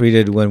gets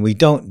secreted when we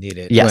don't need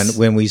it. Yes.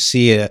 When we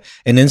see an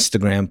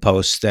Instagram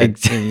post that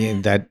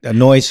that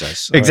annoys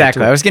us.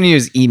 Exactly. I was going to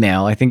use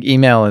email. I think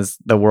email is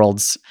the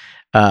world's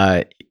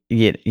lion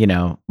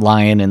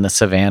in the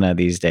savannah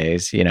these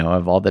days,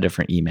 of all the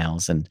different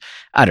emails. And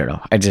I don't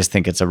know. I just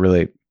think it's a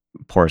really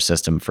poor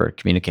system for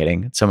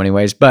communicating in so many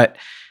ways. But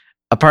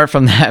apart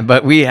from that,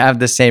 but we have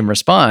the same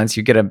response.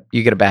 You get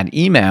a bad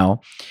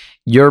email,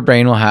 your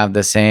brain will have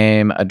the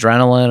same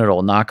adrenaline.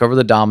 It'll knock over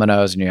the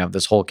dominoes, and you have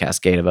this whole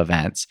cascade of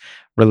events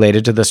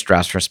related to the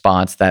stress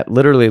response that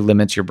literally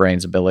limits your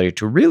brain's ability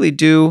to really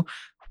do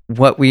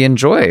what we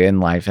enjoy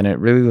in life. And it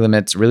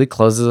really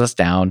closes us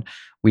down.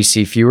 We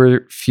see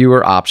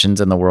fewer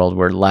options in the world.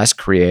 We're less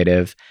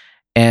creative.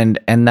 And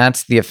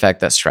that's the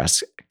effect that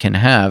stress can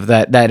have,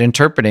 that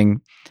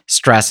interpreting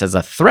stress as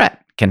a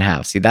threat can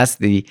have. See, that's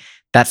the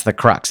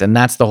crux. And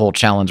that's the whole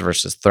challenge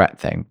versus threat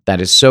thing.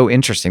 That is so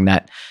interesting,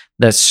 that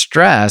the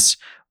stress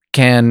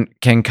can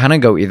kind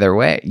of go either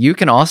way. You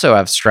can also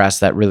have stress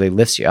that really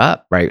lifts you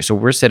up, right? So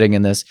we're sitting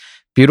in this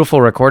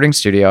beautiful recording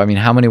studio. I mean,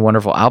 how many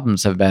wonderful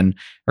albums have been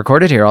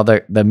recorded here? All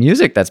the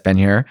music that's been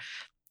here.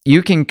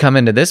 You can come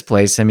into this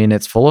place. I mean,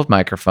 it's full of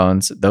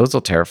microphones. Those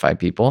will terrify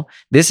people.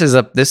 This is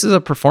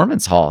a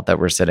performance hall that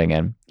we're sitting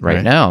in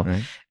right now.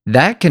 Right.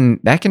 That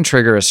can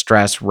trigger a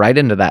stress right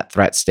into that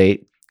threat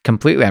state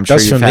completely. I'm sure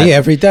That's for me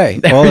every day,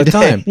 all the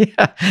time.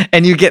 Yeah.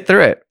 And you get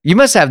through it. You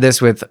must have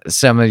this with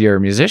some of your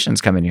musicians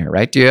coming here,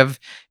 right? Do you have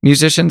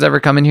musicians ever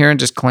come in here and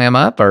just clam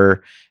up,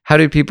 or how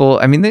do people?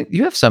 I mean,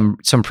 you have some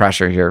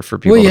pressure here for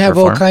people. Well, you to have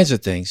perform. all kinds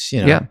of things,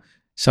 Yeah.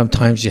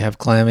 Sometimes you have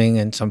clamming,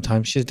 and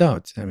sometimes you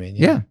don't. I mean,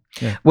 Yeah.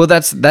 Well,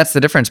 that's the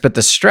difference. But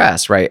the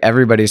stress, right?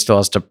 Everybody still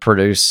has to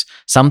produce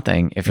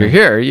something. If you're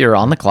here, you're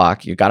on the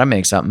clock. You got to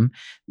make something.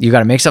 You got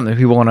to make something that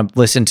people want to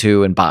listen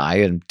to and buy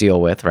and deal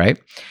with, right?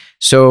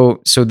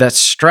 So that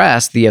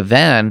stress, the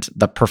event,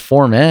 the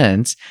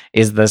performance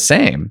is the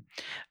same,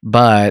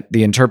 but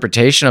the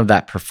interpretation of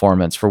that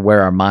performance for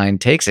where our mind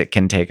takes it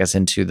can take us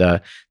into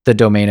the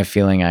domain of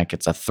feeling like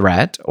it's a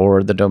threat,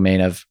 or the domain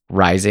of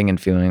rising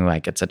and feeling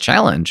like it's a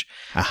challenge.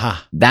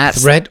 Aha.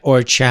 That's Threat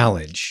or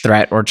challenge.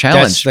 threat or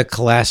challenge. That's the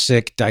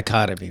classic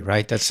dichotomy,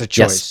 right? That's the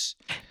choice.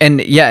 And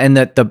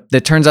that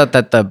it turns out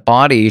that the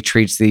body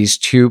treats these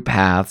two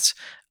paths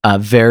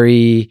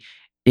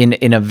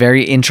in a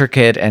very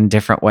intricate and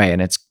different way,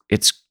 and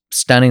it's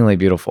stunningly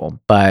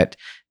beautiful. But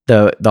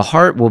the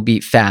heart will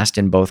beat fast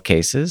in both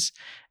cases,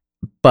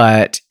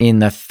 but in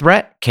the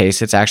threat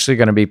case, it's actually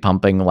going to be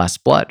pumping less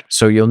blood.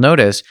 So you'll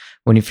notice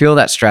when you feel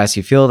that stress,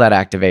 you feel that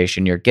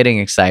activation, you're getting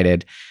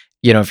excited.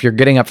 If you're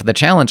getting up for the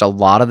challenge, a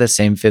lot of the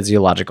same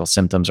physiological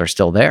symptoms are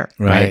still there,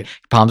 right?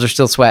 Palms are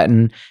still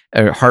sweating,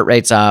 heart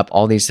rate's up,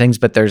 all these things,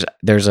 but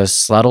there's a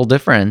subtle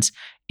difference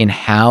in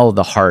how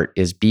the heart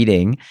is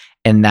beating.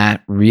 And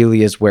that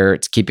really is where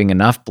it's keeping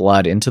enough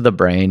blood into the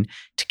brain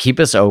to keep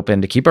us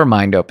open, to keep our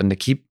mind open, to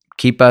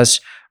keep us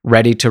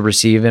ready to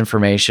receive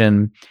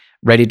information,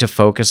 ready to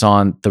focus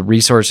on the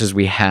resources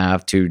we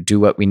have to do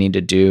what we need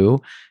to do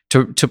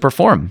to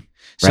perform.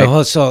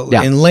 Right? So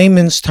in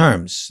layman's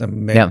terms, I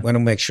want to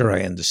make sure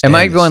I understand. Am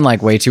I going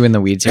like way too in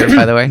the weeds here,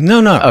 by the way? No.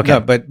 Okay. No,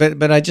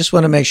 but I just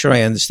want to make sure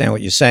I understand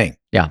what you're saying.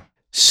 Yeah.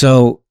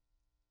 So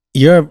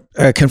you're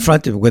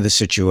confronted with a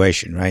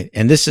situation, right?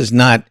 And this is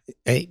not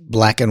a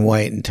black and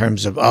white in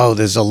terms of,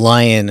 there's a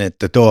lion at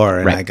the door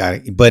and I got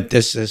it. But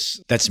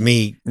that's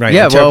me, right?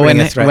 Yeah, well,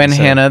 when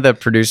Hannah, the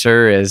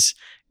producer, is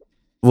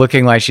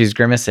looking like she's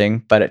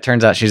grimacing, but it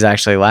turns out she's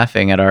actually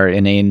laughing at our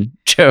inane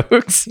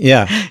jokes.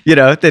 Yeah.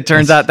 It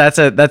turns out that's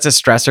a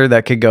stressor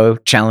that could go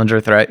challenge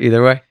or threat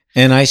either way.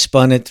 And I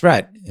spun it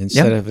threat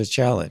instead of a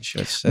challenge.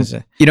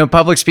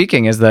 Public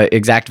speaking is the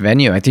exact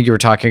venue. I think you were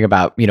talking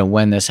about,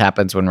 when this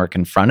happens, when we're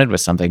confronted with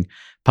something.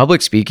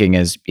 Public speaking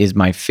is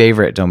my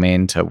favorite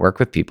domain to work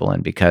with people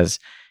in, because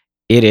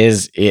it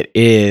is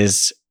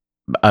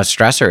a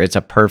stressor. It's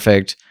a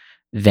perfect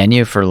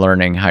venue for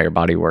learning how your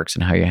body works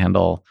and how you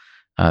handle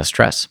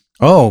stress.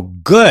 Oh,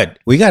 good.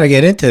 We got to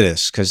get into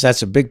this, because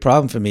that's a big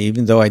problem for me,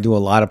 even though I do a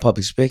lot of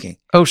public speaking.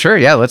 Oh, sure.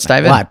 Yeah, let's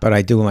dive in. A lot, but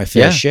I do my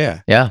fair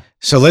share. Yeah.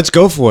 So let's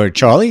go for it,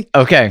 Charlie.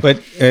 Okay.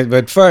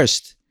 But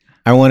first,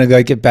 I want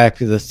to get back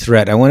to the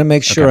threat. I want to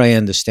make sure I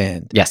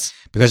understand. Yes.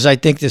 Because I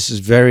think this is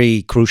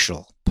very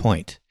crucial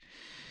point.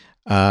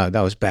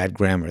 That was bad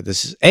grammar.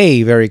 This is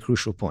a very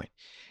crucial point,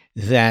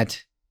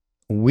 that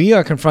we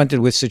are confronted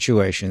with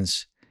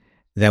situations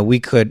that we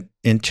could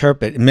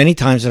interpret many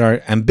times that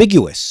are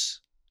ambiguous,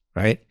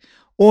 right?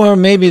 Or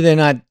maybe they're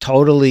not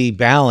totally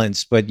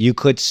balanced, but you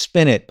could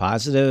spin it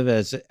positive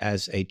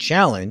as a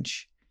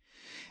challenge.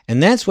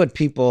 And that's what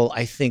people,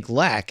 I think,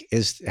 lack,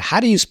 is how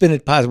do you spin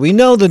it positive? We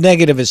know the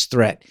negative is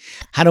threat.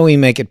 How do we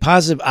make it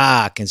positive?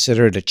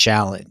 Consider it a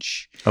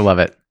challenge. I love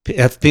it.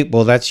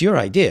 Well, that's your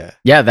idea.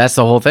 Yeah, that's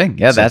the whole thing.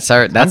 Yeah,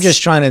 I'm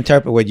just trying to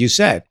interpret what you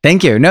said.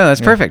 Thank you. No, that's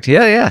perfect.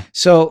 Yeah.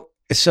 So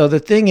the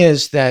thing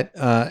is that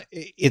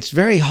it's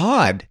very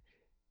hard,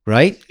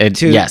 right?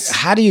 Yes.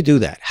 How do you do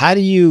that? How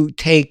do you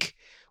take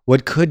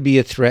what could be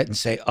a threat and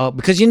say,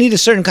 because you need a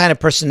certain kind of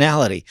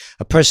personality,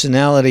 a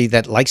personality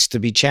that likes to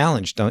be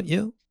challenged, don't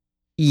you?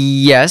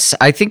 Yes,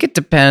 I think it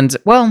depends.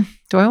 Well,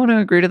 do I want to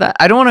agree to that?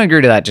 I don't want to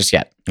agree to that just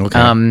yet. Okay.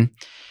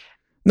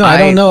 No, I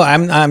don't know.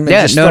 I'm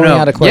just throwing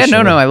out a question.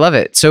 Yeah, no, I love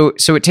it. So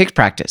it takes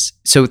practice.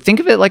 So think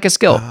of it like a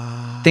skill.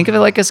 Think of it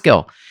like a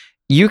skill.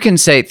 You can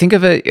think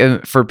of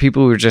it for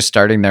people who are just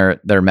starting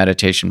their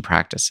meditation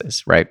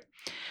practices, right?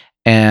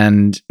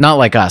 And not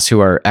like us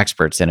who are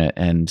experts in it.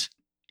 And,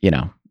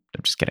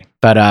 I'm just kidding.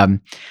 But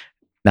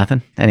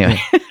nothing. Anyway.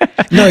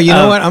 No, you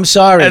know what? I'm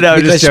sorry. No,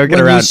 just joking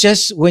around.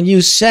 When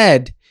you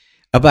said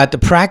about the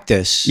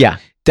practice,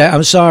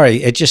 I'm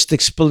sorry. It just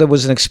there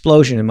was an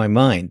explosion in my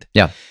mind.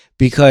 Yeah.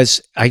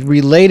 Because I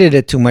related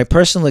it to my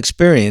personal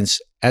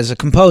experience as a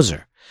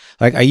composer.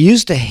 Like, I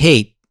used to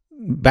hate,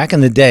 back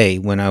in the day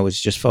when I was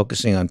just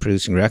focusing on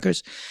producing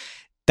records,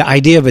 the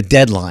idea of a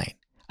deadline.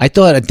 I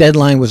thought a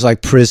deadline was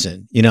like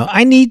prison.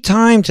 I need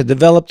time to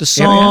develop the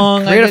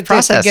song. Creative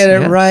process. To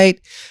get it right.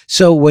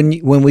 So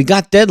when we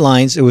got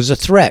deadlines, it was a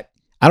threat.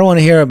 I don't want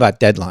to hear about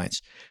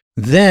deadlines.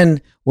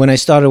 Then when I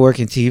started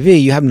working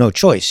TV, you have no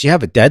choice. You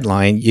have a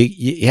deadline.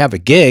 You have a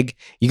gig.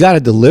 You got to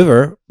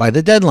deliver by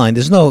the deadline.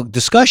 There's no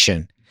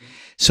discussion.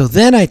 So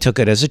then I took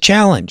it as a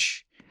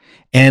challenge.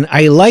 And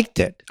I liked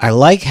it. I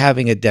like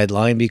having a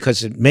deadline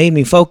because it made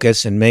me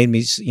focus and made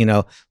me,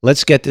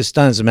 let's get this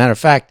done. As a matter of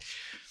fact,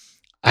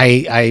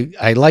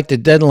 I liked the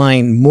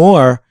deadline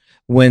more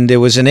when there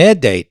was an air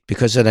date,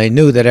 because then I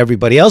knew that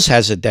everybody else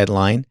has a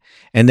deadline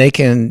and they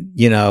can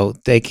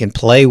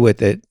play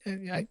with it.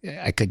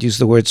 I could use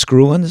the word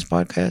screw on this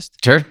podcast.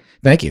 Sure.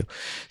 Thank you.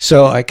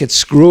 So I could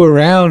screw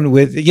around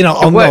with, they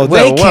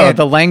can't.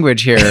 The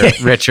language here,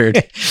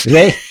 Richard.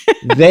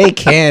 they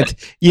can't,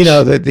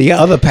 the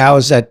other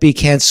powers that be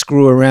can't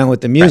screw around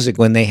with the music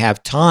when they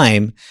have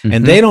time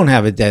and they don't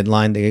have a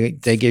deadline.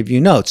 They give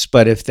you notes,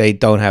 but if they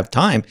don't have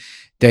time,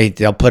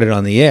 they'll put it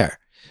on the air.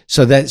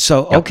 So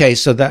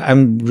that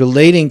I'm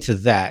relating to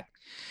that.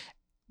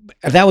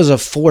 That was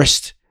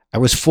I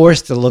was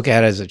forced to look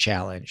at it as a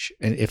challenge.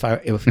 And if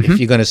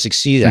you're going to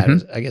succeed at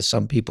it, I guess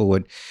some people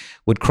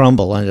would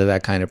crumble under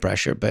that kind of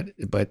pressure. But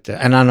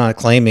and I'm not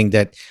claiming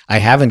that I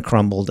haven't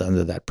crumbled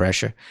under that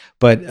pressure.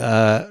 But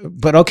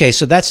okay,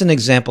 so that's an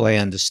example I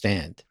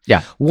understand.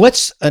 Yeah.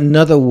 What's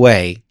another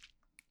way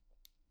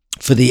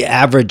for the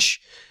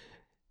average,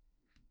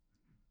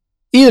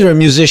 either a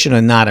musician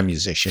or not a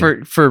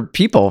musician, for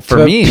people,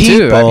 for me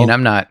too? I mean,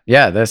 I'm not.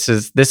 Yeah, this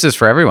is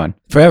for everyone.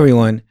 For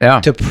everyone, yeah.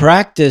 To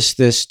practice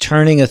this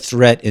turning a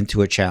threat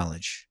into a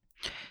challenge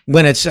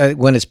when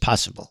it's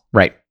possible.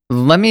 Right.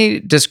 Let me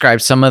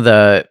describe some of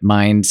the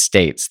mind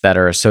states that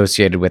are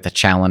associated with a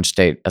challenge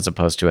state as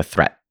opposed to a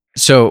threat.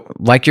 So,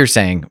 like you're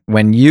saying,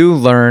 when you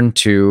learn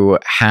to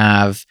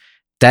have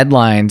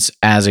deadlines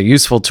as a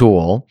useful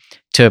tool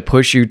to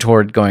push you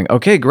toward going,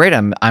 okay, great,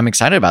 I'm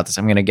excited about this,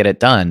 I'm going to get it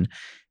done.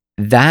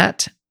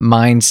 That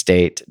mind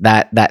state,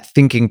 that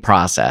thinking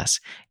process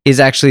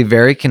is actually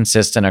very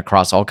consistent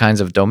across all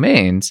kinds of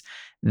domains,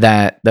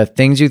 that the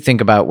things you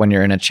think about when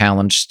you're in a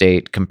challenge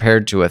state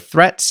compared to a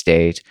threat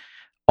state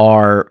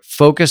are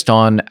focused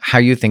on how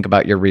you think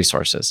about your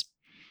resources.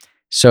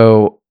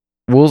 So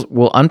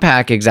we'll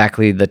unpack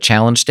exactly the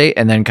challenge state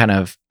and then kind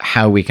of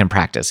how we can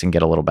practice and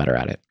get a little better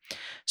at it.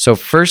 So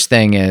first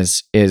thing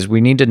is we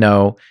need to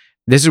know,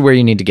 this is where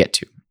you need to get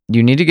to.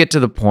 You need to get to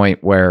the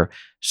point where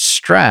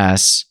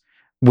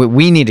what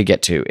we need to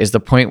get to is the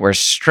point where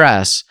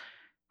stress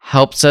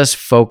helps us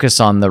focus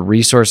on the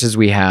resources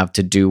we have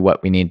to do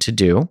what we need to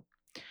do.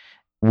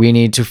 We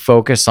need to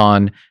focus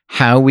on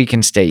how we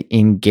can stay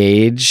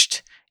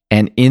engaged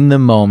and in the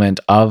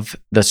moment of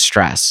the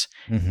stress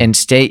and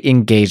stay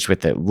engaged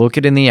with it. Look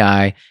it in the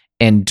eye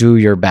and do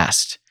your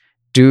best.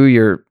 Do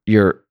your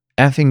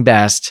effing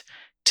best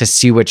to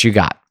see what you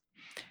got,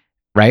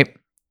 right?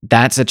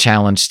 That's a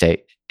challenge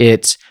state.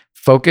 It's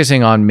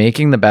focusing on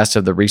making the best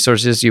of the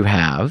resources you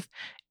have.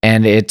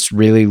 And it's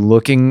really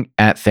looking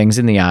at things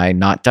in the eye,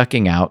 not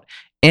ducking out.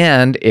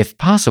 And if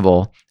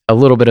possible, a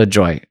little bit of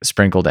joy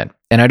sprinkled in.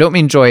 And I don't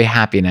mean joy,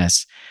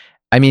 happiness.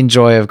 I mean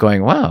joy of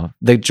going, wow,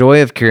 the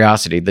joy of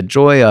curiosity, the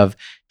joy of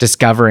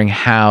discovering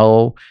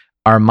how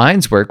our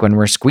minds work when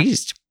we're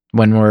squeezed,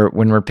 when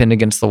we're pinned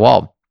against the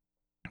wall.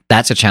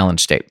 That's a challenge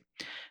state.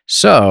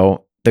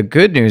 So the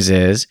good news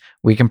is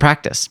we can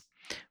practice.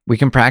 We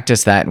can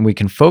practice that and we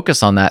can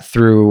focus on that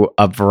through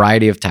a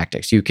variety of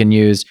tactics. You can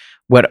use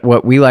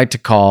what we like to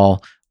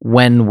call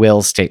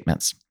when-will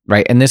statements,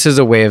 right? And this is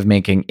a way of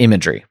making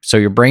imagery. So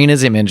your brain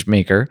is image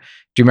maker.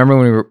 Do you remember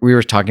when we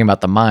were talking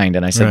about the mind?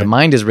 And I said the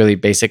mind is really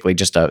basically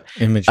just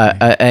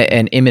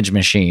an image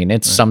machine.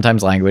 It's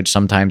sometimes language,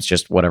 sometimes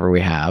just whatever we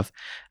have.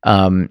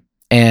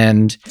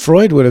 And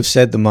Freud would have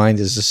said the mind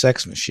is a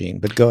sex machine,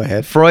 but go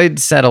ahead. Freud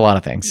said a lot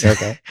of things.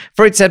 Okay.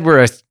 Freud said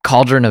we're a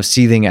cauldron of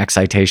seething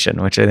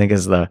excitation, which I think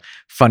is the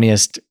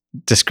funniest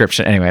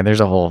description. Anyway, there's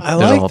a whole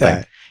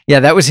thing.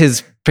 Yeah, that was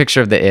his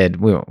picture of the id.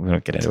 We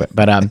won't get into it,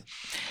 but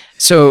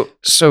so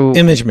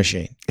image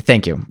machine.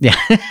 Thank you. Yeah.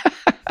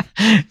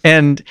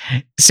 And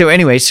so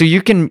anyway, so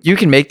you can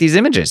make these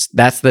images.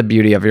 That's the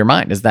beauty of your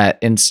mind, is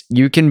that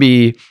you can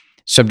be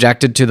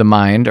subjected to the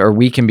mind, or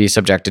we can be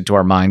subjected to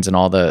our minds and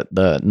all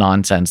the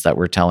nonsense that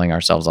we're telling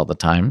ourselves all the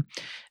time.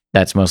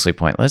 That's mostly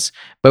pointless.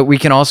 But we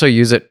can also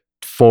use it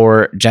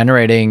for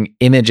generating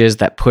images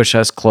that push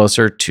us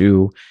closer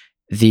to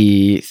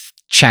the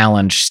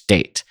challenge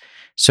state.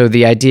 So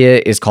the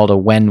idea is called a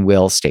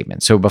when-will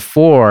statement. So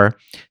before,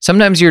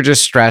 sometimes you're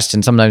just stressed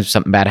and sometimes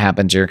something bad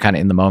happens, you're kind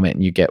of in the moment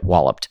and you get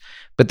walloped.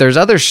 But there's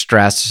other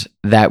stress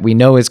that we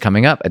know is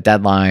coming up: a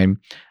deadline,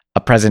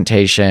 a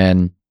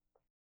presentation,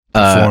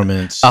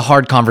 performance, a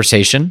hard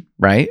conversation,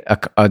 right?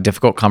 A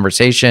difficult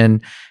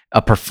conversation,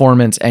 a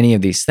performance, any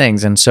of these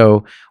things. And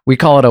so we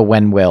call it a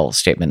when-will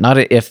statement, not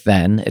an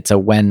if-then. It's a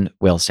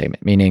when-will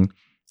statement, meaning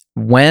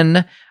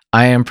when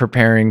I am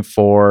preparing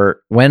to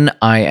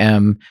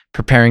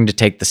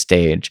take the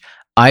stage,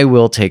 I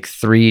will take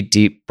 3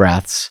 deep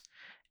breaths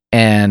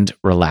and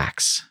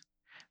relax,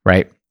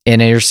 right?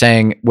 And you're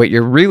saying what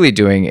you're really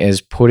doing is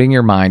putting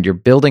your mind, you're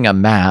building a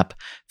map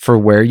for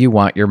where you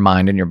want your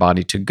mind and your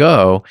body to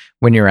go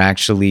when you're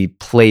actually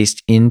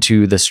placed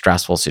into the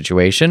stressful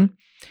situation.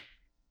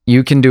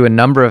 You can do a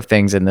number of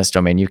things in this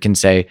domain. You can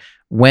say,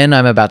 when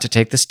I'm about to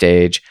take the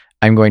stage,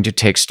 I'm going to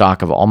take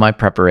stock of all my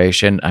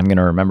preparation. I'm going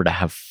to remember to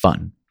have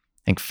fun.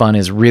 I think fun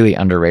is really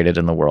underrated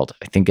in the world.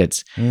 I think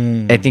it's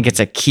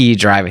a key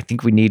drive. I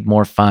think we need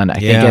more fun. I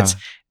think it's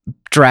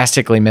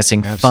drastically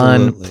missing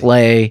fun,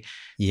 play.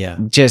 Yeah.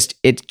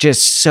 It's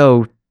just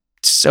so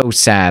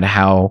sad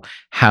how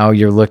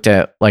you're looked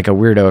at like a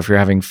weirdo if you're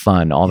having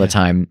fun all the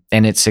time.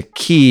 And it's a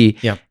key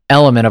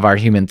element of our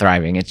human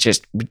thriving. It's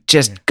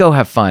just go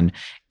have fun.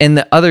 And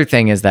the other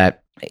thing is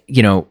that,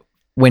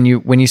 when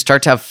you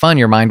start to have fun,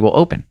 your mind will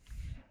open.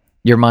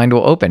 Your mind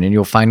will open and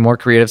you'll find more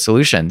creative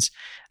solutions.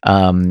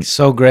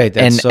 So great.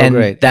 That's so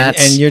great.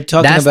 And you're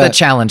talking that's about the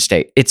challenge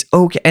state. It's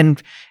okay.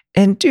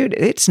 And dude,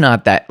 it's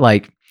not that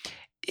like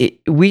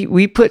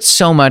we put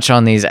so much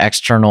on these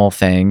external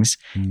things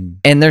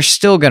and they're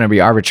still going to be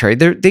arbitrary.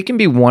 They can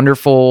be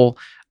wonderful.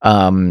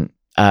 Take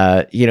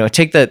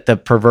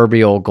the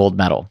proverbial gold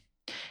medal.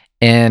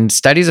 And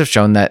studies have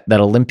shown that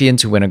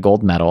Olympians who win a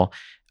gold medal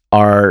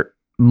are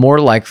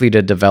more likely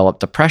to develop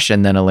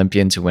depression than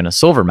Olympians who win a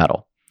silver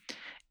medal.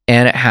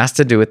 And it has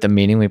to do with the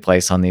meaning we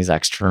place on these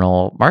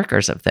external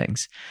markers of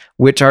things,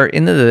 which are at the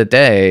end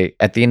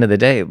of the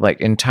day,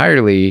 like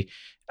entirely,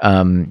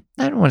 I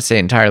don't want to say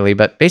entirely,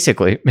 but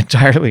basically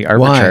entirely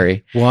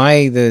arbitrary.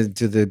 Why do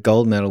the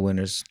gold medal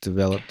winners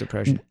develop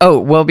depression? Oh,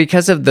 well,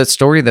 because of the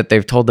story that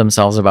they've told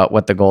themselves about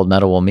what the gold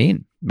medal will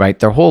mean, right?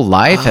 Their whole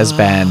life has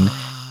been,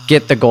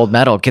 get the gold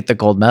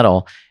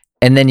medal.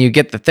 And then you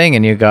get the thing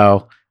and you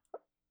go,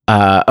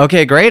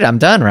 okay, great, I'm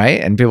done,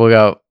 right? And people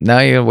go, no,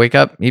 you wake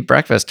up, eat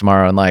breakfast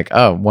tomorrow, and like,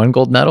 oh, one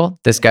gold medal?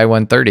 This guy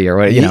won 30 or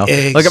what,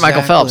 Exactly. Look at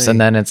Michael Phelps. And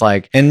then it's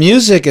like... And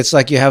music, it's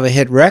like you have a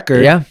hit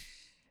record. Yeah.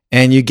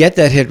 And you get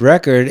that hit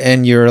record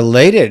and you're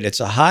elated. It's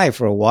a high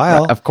for a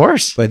while. Of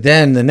course. But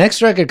then the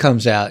next record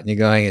comes out and you're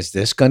going, is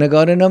this going to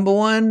go to number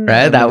one?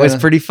 Right. That was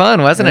pretty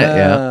fun, wasn't it?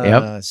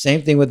 Yeah. Yep.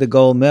 Same thing with the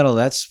gold medal.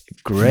 That's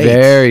great.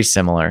 Very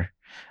similar.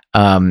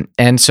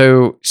 And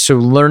so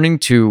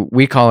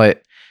we call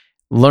it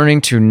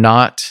learning to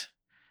not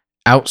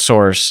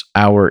outsource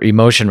our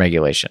emotion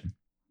regulation,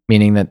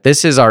 meaning that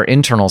this is our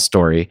internal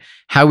story,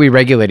 how we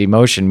regulate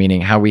emotion,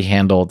 meaning how we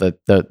handle the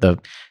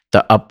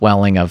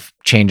upwelling of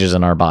changes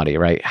in our body,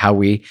 right? How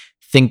we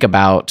think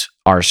about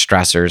our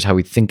stressors, how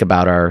we think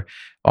about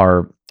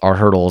our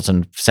hurdles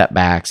and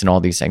setbacks and all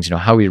these things,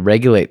 how we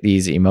regulate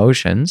these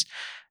emotions,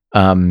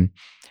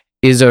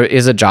 is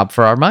a job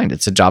for our mind.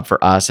 It's a job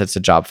for us. It's a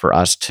job for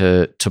us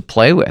to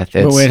play with.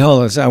 Wait,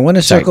 hold on. So I want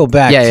to circle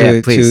back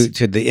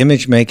to the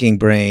image making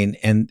brain,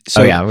 and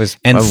so it was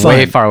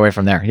way far away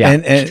from there. Yeah,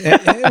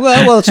 and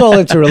well, it's all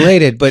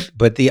interrelated,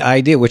 but the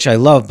idea, which I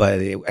love,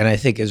 and I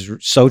think is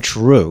so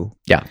true.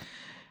 Yeah,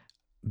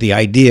 the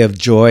idea of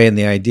joy and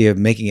the idea of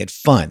making it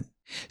fun.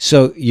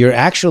 So you're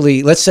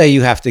actually, let's say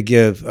you have to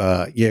give,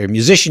 you're a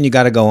musician, you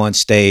got to go on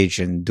stage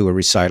and do a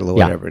recital or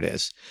whatever it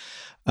is.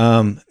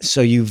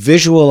 So are you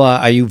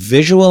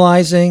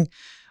visualizing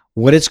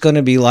what it's going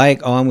to be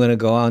like? Oh, I'm going to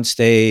go on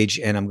stage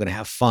and I'm going to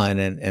have fun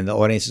and the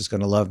audience is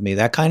going to love me.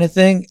 That kind of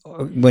thing.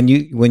 When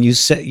you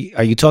say,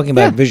 are you talking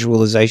about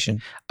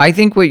visualization? I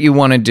think what you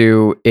want to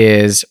do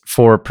is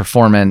for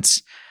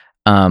performance,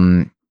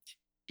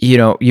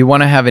 you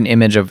want to have an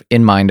image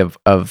in mind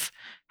of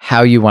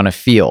how you want to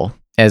feel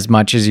as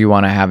much as you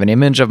want to have an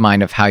image of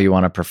mind of how you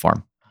want to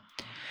perform.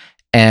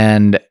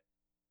 And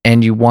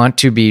you want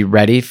to be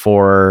ready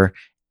for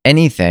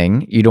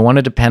anything. You don't want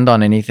to depend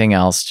on anything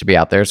else to be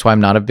out there. That's why I'm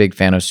not a big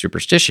fan of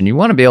superstition. You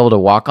want to be able to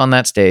walk on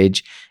that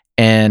stage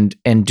and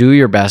do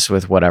your best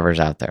with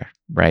whatever's out there,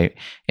 right?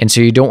 And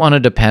so you don't want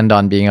to depend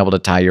on being able to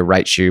tie your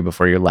right shoe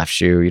before your left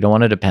shoe. You don't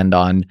want to depend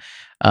on,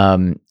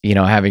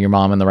 having your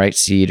mom in the right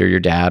seat or your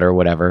dad or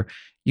whatever.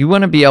 You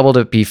want to be able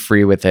to be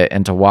free with it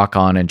and to walk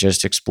on and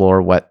just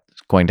explore what's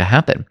going to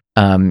happen.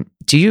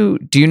 Do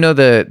you know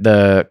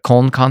the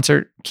Köln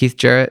concert, Keith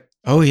Jarrett?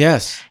 Oh,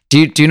 yes.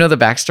 Do you know the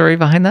backstory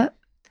behind that?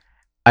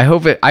 I've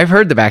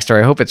heard the backstory.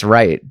 I hope it's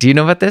right. Do you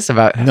know about this?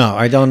 No,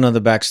 I don't know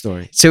the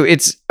backstory. So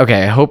it's,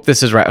 okay, I hope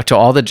this is right. To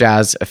all the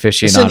jazz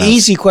aficionados. It's an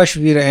easy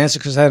question for you to answer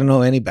because I don't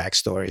know any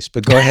backstories,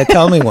 but go ahead,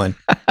 tell me one.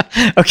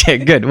 Okay,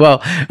 good. Well,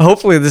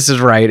 hopefully this is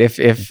right.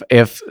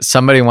 If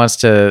somebody wants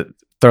to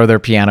throw their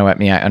piano at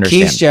me, I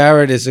understand. Keith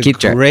Jarrett is a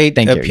great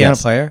piano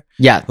player.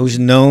 Yeah. Who's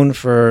known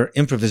for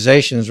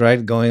improvisations,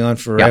 right? Going on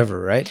forever,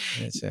 right?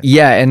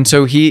 Yeah. And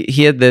so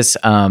he had this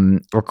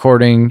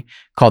recording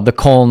called the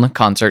Köln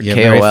concert,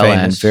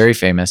 K-O-L-N, very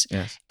famous.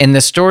 Yes. And the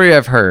story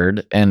I've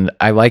heard, and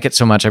I like it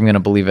so much, I'm going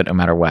to believe it no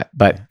matter what,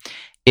 but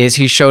is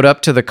he showed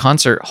up to the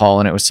concert hall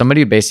and it was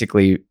somebody who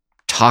basically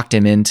talked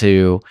him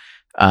into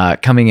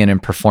coming in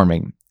and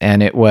performing.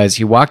 And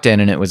he walked in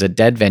and it was a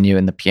dead venue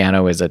and the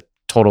piano is a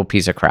total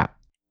piece of crap.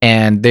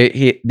 And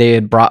they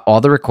had brought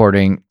all the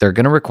recording. They're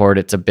going to record.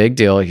 It's a big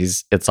deal.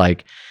 It's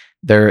like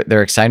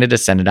they're excited to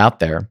send it out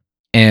there.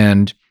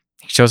 And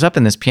he shows up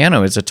and this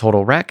piano is a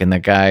total wreck. And the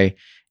guy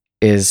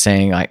is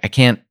saying, like, I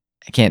can't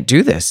can't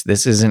do this.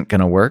 This isn't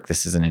going to work.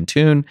 This isn't in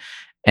tune.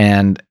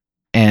 And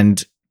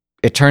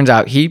it turns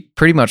out he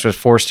pretty much was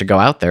forced to go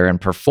out there and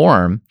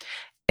perform.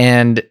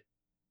 And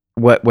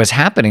what was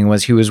happening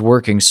was he was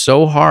working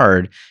so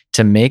hard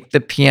to make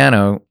the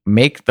piano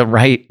make the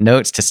right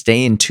notes to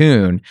stay in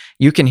tune.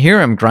 You can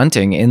hear him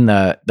grunting in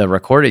the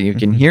recording. You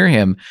can hear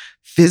him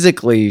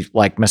physically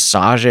like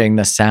massaging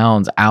the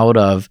sounds out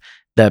of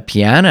the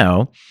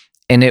piano.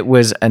 And it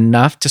was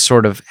enough to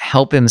sort of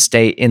help him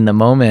stay in the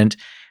moment.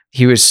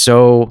 He was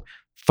so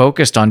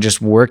focused on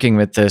just working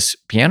with this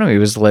piano, he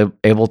was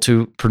able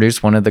to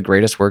produce one of the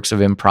greatest works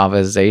of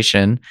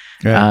improvisation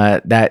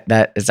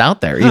that is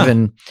out there.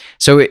 Even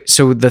so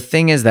the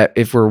thing is that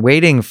if we're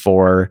waiting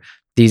for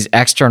these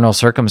external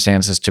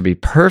circumstances to be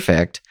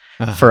perfect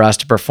for us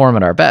to perform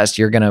at our best,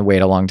 you're going to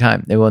wait a long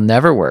time. It will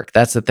never work.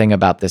 That's the thing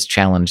about this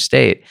challenge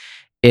state,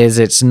 is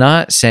it's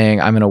not saying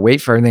I'm going to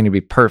wait for everything to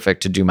be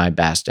perfect to do my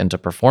best and to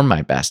perform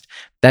my best.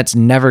 That's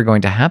never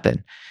going to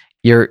happen.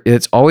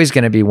 It's always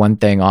going to be one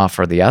thing off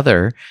or the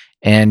other.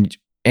 And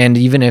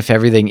even if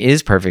everything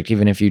is perfect,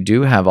 even if you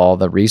do have all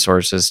the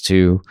resources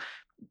to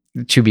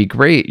be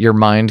great, your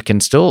mind can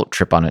still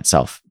trip on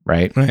itself,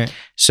 right?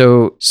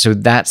 So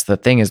that's the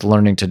thing, is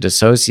learning to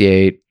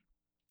dissociate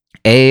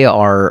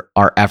our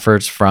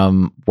efforts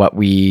from what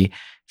we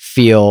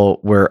feel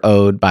we're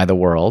owed by the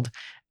world,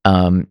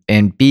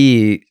 and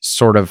B,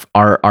 sort of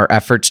our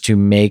efforts to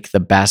make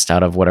the best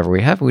out of whatever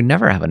we have. We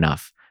never have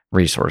enough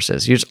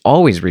resources. You're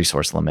always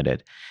resource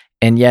limited.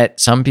 And yet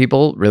some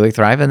people really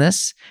thrive in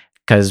this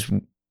because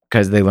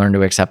they learn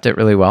to accept it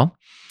really well.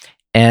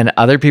 And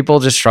other people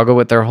just struggle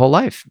with their whole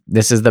life.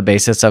 This is the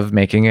basis of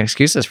making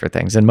excuses for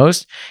things. And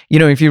most,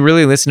 if you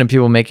really listen to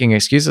people making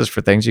excuses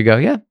for things, you go,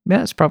 yeah,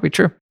 it's probably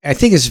true. I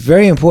think it's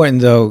very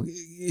important, though,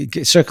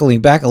 circling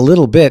back a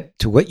little bit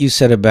to what you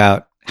said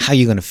about how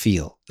you're going to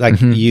feel.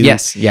 Like you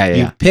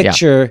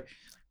picture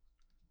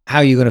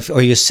how you're going to feel,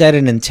 or you set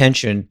an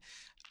intention.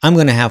 I'm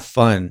going to have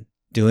fun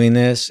doing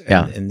this,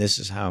 and this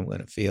is how I'm going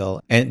to feel.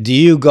 And do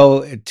you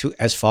go to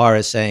as far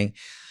as saying,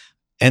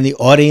 and the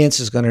audience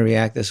is going to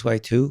react this way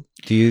too?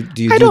 Do you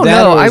do that? I don't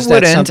know. I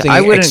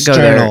wouldn't go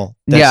there.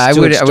 I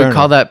would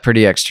call that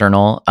pretty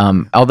external.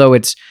 Although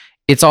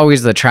it's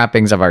always the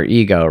trappings of our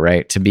ego,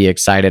 right? To be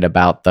excited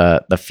about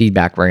the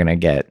feedback we're going to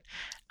get.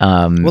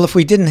 Well, if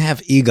we didn't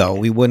have ego,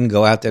 we wouldn't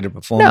go out there to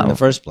perform in the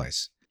first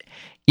place.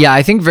 Yeah,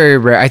 I think very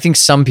rare. I think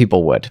some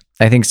people would.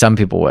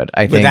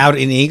 Without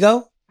an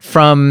ego?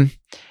 From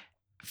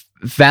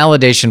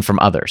validation from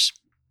others.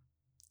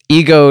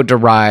 Ego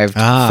derived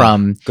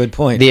from good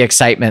point. The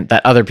excitement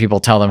that other people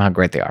tell them how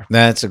great they are.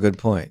 That's a good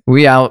point.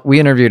 We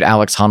interviewed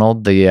Alex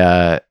Honnold,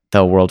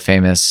 the world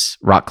famous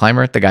rock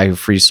climber, the guy who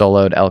free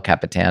soloed El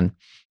Capitan.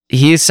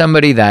 He's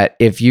somebody that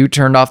if you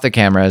turned off the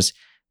cameras,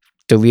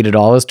 deleted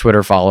all his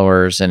Twitter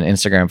followers and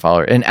Instagram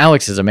followers, and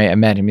Alex is amazing. I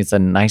met him. He's the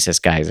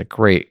nicest guy. He's a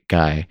great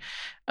guy.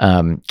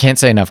 Can't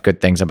say enough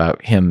good things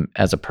about him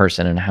as a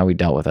person and how he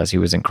dealt with us. He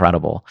was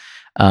incredible.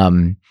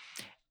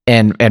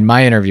 And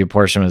my interview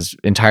portion was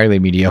entirely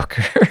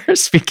mediocre.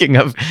 Speaking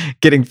of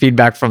getting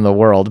feedback from the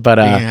world, but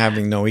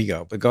having no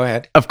ego. But go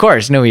ahead. Of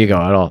course, no ego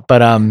at all.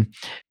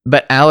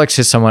 But Alex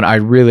is someone I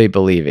really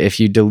believe if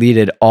you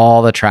deleted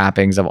all the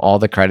trappings of all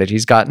the credit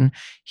he's gotten,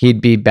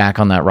 he'd be back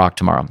on that rock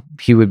tomorrow.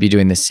 He would be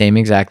doing the same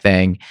exact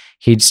thing.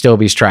 He'd still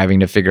be striving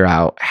to figure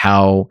out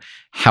how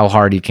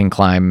hard he can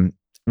climb,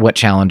 what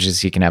challenges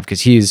he can have,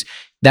 because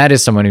that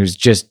is someone who's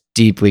just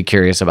deeply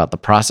curious about the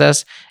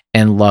process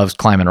and loves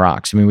climbing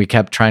rocks. I mean, we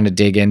kept trying to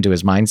dig into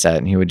his mindset,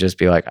 and he would just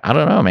be like, I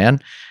don't know, man.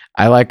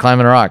 I like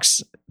climbing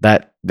rocks.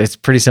 That's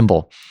pretty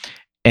simple.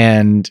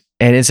 And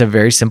it's a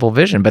very simple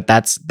vision, but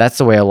that's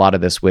the way a lot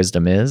of this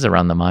wisdom is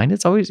around the mind.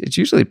 It's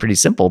usually pretty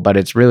simple, but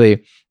it's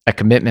really a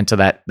commitment to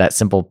that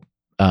simple,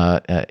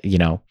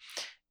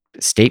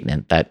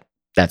 statement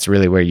that's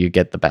really where you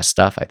get the best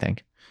stuff, I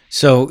think.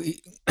 So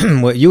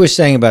what you were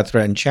saying about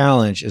threat and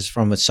challenge is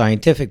from a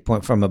scientific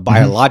point, from a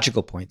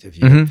biological point of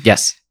view. Mm-hmm.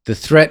 Yes. The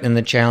threat and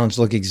the challenge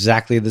look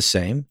exactly the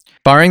same,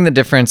 barring the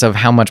difference of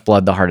how much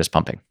blood the heart is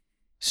pumping.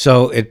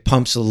 So it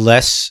pumps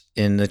less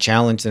in the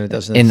challenge than it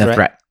does in the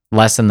threat.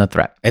 Less in the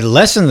threat. It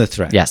lessen the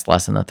threat. Yes,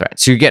 less in the threat.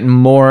 So you're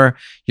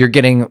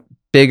getting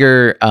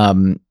bigger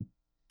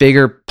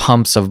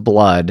pumps of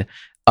blood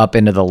up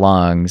into the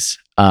lungs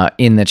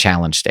in the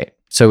challenge state.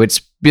 So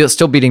it's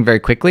still beating very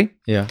quickly.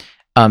 Yeah.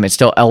 It's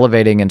still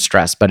elevating in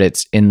stress, but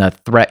it's in the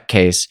threat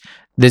case.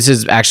 This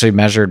is actually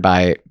measured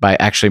by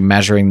actually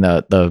measuring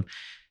the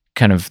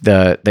kind of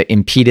the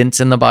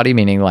impedance in the body,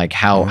 meaning like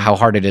how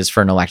hard it is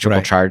for an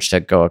electrical charge to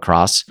go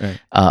across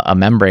a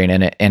membrane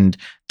in it. And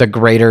the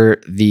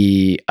greater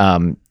the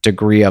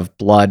degree of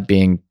blood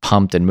being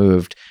pumped and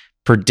moved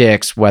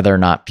predicts whether or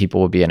not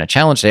people will be in a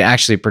challenge. It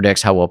actually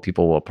predicts how well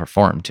people will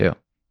perform too.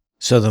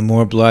 So the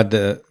more blood,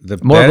 the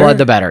more better? blood,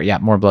 the better. Yeah,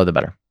 more blood, the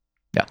better.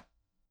 Yeah.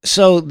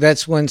 So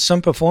that's when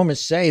some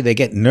performers say they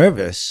get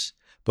nervous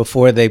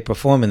before they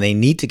perform, and they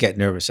need to get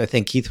nervous. I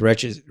think Keith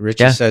Richards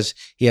says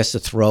he has to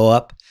throw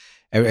up.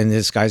 And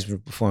this guy's been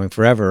performing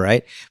forever,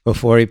 right?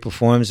 Before he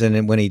performs, and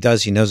then when he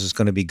does, he knows it's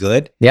going to be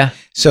good. Yeah.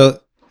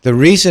 So the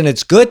reason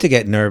it's good to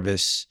get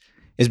nervous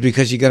is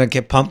because you're going to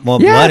get pumped more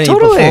Yeah, blood and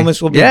totally. your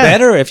performance will be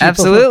better if you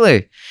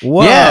absolutely.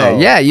 Whoa.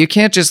 Yeah. You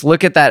can't just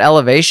look at that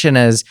elevation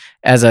as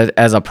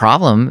a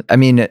problem. I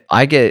mean,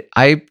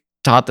 I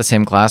taught the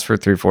same class for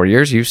 3-4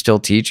 years. You still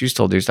teach, you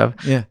still do stuff.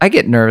 Yeah. I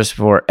get nervous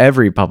for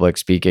every public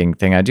speaking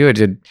thing I do. I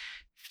did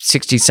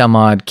 60 some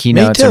odd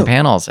keynotes too. and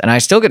panels, and I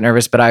still get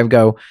nervous, but I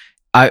go,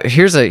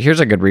 here's a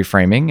good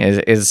reframing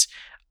is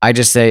I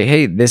just say,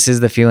 hey, this is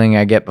the feeling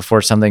I get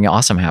before something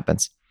awesome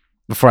happens,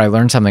 before I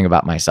learn something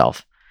about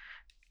myself.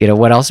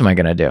 What else am I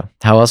going to do?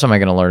 How else am I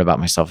going to learn about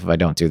myself if I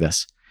don't do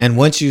this? And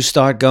once you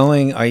start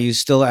going, are you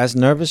still as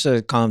nervous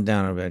or calm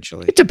down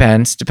eventually? It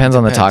depends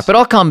on the talk, but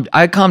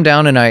I calm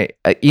down, and I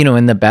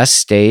in the best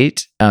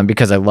state,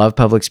 because I love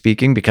public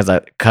speaking, because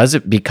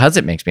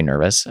it makes me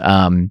nervous.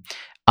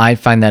 I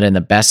find that in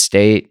the best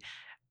state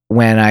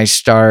when I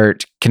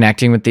start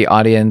connecting with the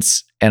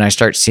audience and I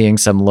start seeing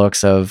some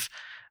looks of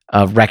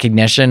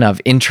recognition,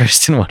 of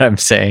interest in what I'm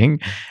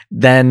saying,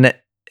 then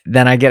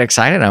I get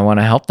excited. I want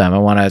to help them. I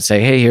want to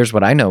say, hey, here's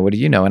what I know. What do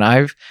you know? And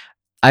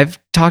I've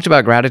talked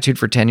about gratitude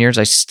for 10 years.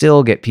 I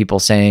still get people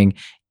saying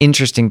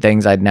interesting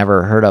things I'd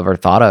never heard of or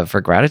thought of for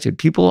gratitude.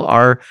 People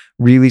are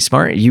really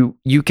smart.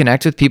 You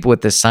connect with people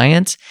with this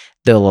science,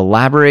 they'll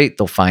elaborate,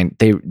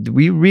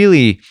 we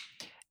really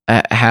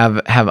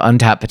have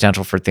untapped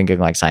potential for thinking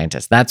like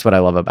scientists. That's what I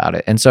love about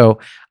it. And so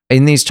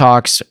in these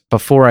talks,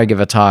 before I give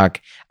a talk,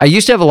 I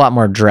used to have a lot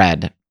more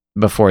dread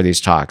before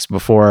these talks.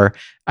 Before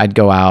I'd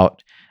go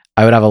out,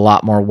 I would have a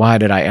lot more, why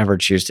did I ever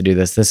choose to do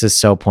this? This is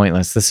so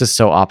pointless. This is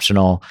so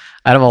optional.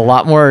 I'd have a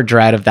lot more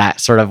dread of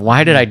that sort of,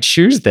 why did I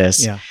choose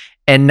this? Yeah.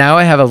 And now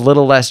I have a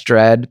little less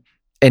dread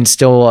and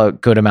still a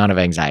good amount of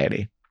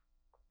anxiety.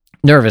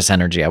 Nervous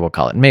energy, I will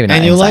call it. Maybe not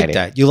And you anxiety. like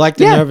that. You like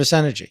the nervous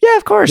energy. Yeah,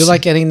 of course. You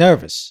like getting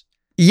nervous.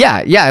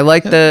 Yeah. I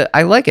like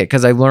it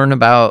because I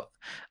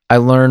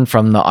learn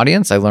from the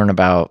audience. I learn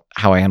about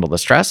how I handle the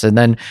stress.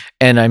 And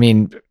I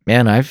mean,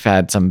 man, I've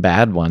had some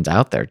bad ones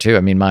out there too.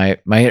 I mean,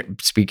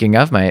 speaking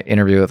of my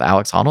interview with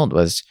Alex Honnold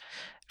was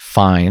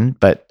fine,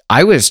 but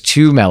I was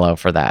too mellow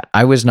for that.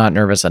 I was not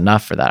nervous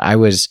enough for that. I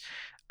was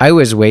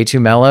way too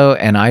mellow,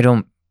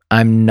 and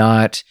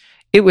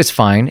it was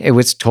fine. It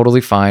was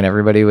totally fine.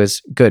 Everybody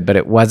was good, but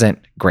it wasn't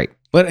great.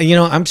 But,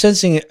 I'm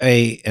sensing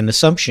an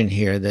assumption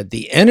here that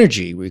the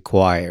energy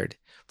required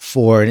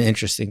for an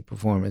interesting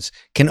performance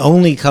can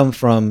only come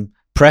from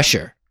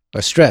pressure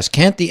or stress.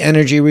 Can't the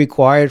energy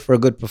required for a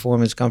good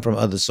performance come from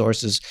other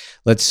sources?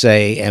 Let's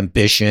say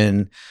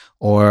ambition,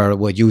 or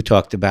what you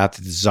talked about,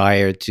 the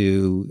desire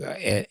to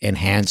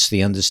enhance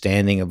the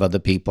understanding of other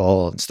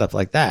people and stuff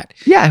like that.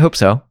 Yeah, I hope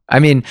so. I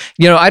mean,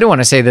 I don't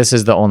want to say this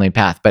is the only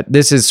path, but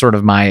this is sort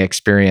of my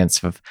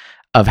experience of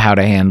how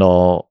to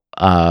handle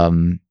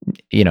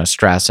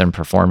stress and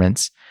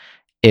performance,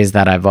 is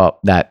that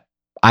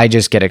I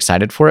just get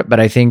excited for it. But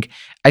I think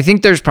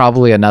there's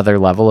probably another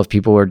level of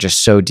people who are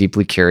just so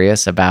deeply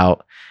curious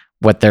about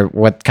what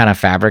kind of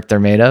fabric they're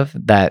made of,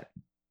 that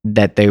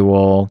they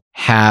will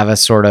have a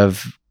sort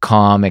of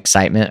calm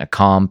excitement, a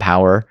calm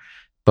power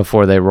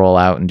before they roll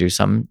out and do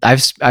something.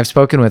 I've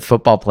spoken with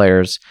football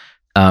players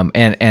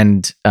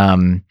and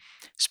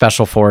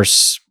special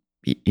force,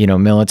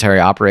 military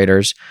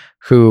operators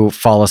who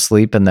fall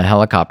asleep in the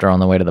helicopter on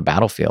the way to the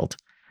battlefield.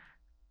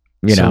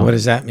 So what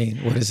does that mean?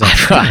 What is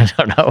that? I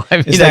don't know. I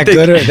mean, is that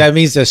good? Or that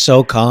means they're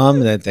so calm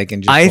that they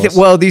can just.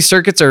 Well, these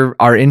circuits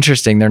are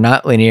interesting. They're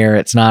not linear.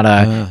 It's not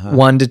a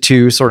 1 to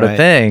 2 sort of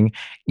thing.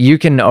 You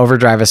can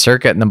overdrive a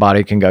circuit, and the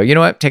body can go, you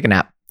know what? Take a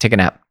nap.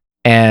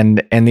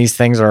 And these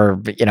things are,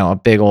 a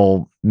big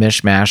old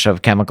mishmash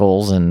of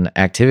chemicals and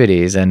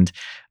activities. And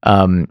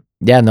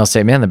and they'll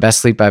say, man, the best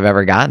sleep I've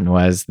ever gotten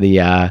was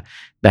the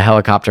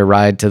helicopter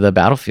ride to the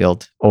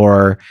battlefield.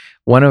 Or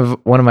one of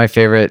my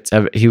favorites,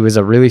 he was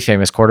a really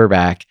famous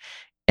quarterback,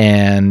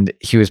 and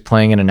he was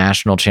playing in a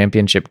national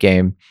championship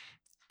game,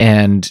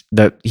 and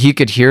he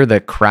could hear the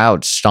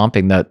crowd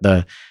stomping.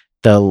 The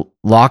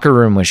locker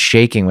room was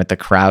shaking with the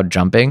crowd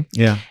jumping.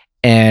 Yeah.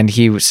 And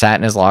he sat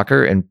in his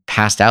locker and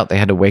passed out. They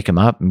had to wake him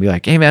up and be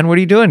like, hey man, what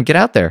are you doing? Get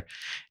out there.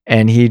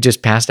 And he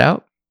just passed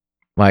out,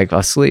 like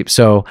asleep.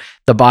 So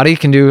the body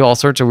can do all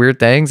sorts of weird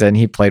things, and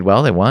he played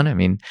well. They won. I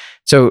mean,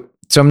 so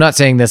I'm not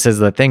saying this is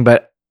the thing,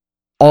 but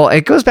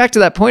it goes back to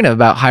that point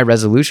about high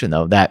resolution,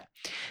 though, that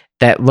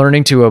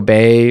learning to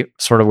obey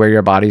sort of where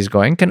your body's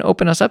going can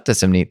open us up to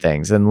some neat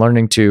things, and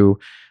learning to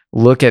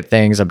look at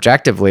things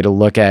objectively, to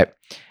look at,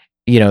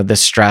 the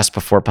stress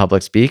before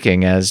public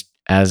speaking as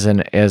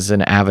an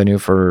avenue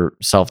for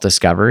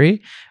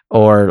self-discovery,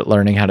 or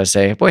learning how to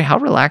say, boy, how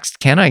relaxed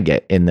can I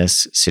get in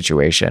this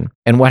situation?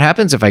 And what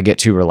happens if I get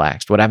too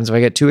relaxed? What happens if I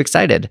get too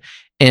excited?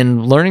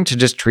 And learning to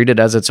just treat it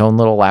as its own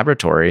little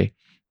laboratory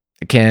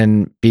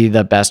can be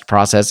the best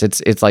process.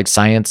 It's like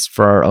science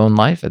for our own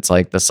life. It's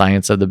like the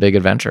science of the big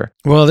adventure.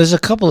 Well, there's a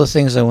couple of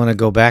things I want to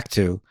go back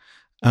to.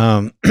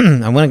 I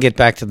want to get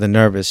back to the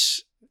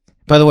nervous.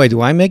 By the way,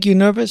 do I make you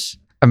nervous?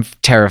 I'm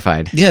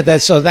terrified. Yeah,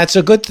 that's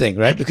a good thing,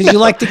 right? Because you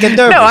like to get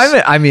nervous.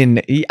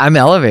 No, I'm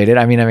elevated.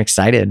 I mean, I'm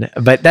excited,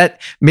 but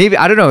that maybe,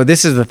 I don't know.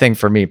 This is the thing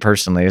for me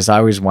personally, is I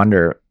always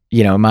wonder,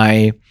 am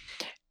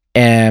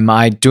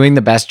I doing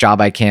the best job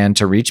I can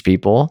to reach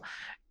people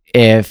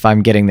if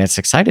I'm getting this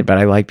excited? But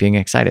I like being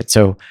excited.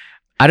 So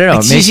I don't know.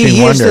 It makes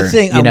me wonder,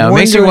 it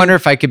makes me wonder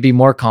if I could be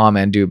more calm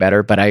and do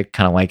better, but I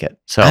kind of like it.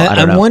 So I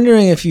don't know. I'm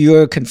wondering if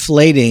you're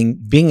conflating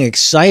being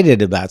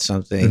excited about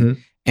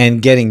something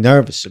and getting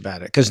nervous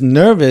about it, because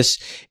nervous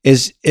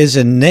is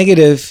a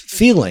negative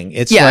feeling.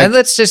 It's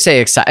let's just say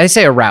excited. I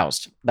say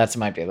aroused. That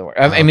might be the word.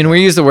 I mean,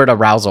 we use the word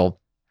arousal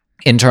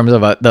in terms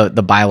of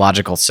the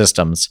biological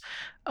systems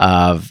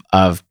of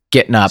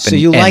getting up. So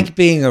you like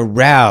being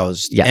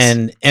aroused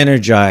and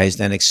energized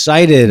and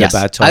excited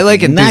about talking. I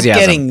like enthusiasm. Not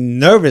getting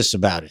nervous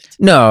about it.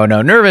 No,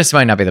 nervous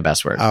might not be the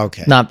best word.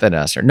 Okay. Not the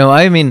best word. No,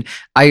 I mean,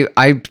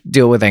 I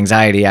deal with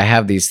anxiety. I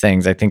have these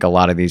things. I think a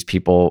lot of these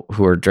people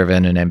who are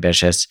driven and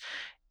ambitious,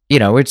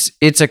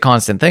 it's a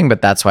constant thing,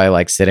 but that's why I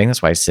like sitting.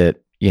 That's why I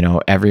sit,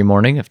 every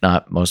morning, if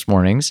not most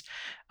mornings.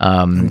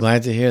 I'm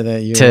glad to hear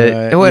that it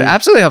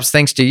absolutely helps.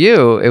 Thanks to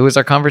you. It was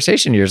our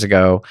conversation years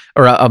ago,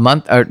 or a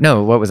month, or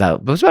no, what was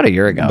that? It was about a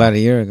year ago. About a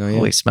year ago, yeah.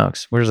 Holy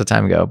smokes. Where's the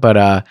time go?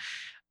 But,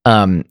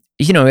 I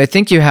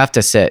think you have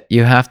to sit.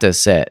 You have to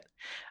sit.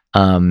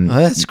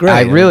 That's great.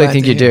 I really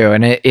think you do.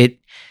 And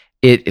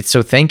it's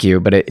so thank you,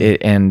 but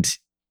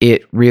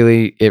it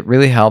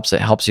really helps.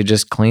 It helps you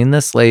just clean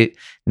the slate.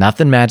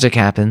 Nothing magic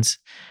happens.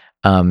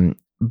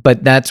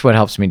 But that's what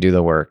helps me do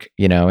the work,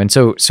 And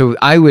so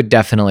I would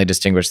definitely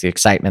distinguish the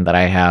excitement that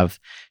I have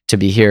to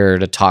be here,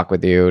 to talk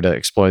with you, to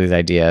explore these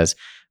ideas,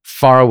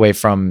 far away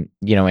from,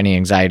 any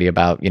anxiety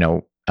about,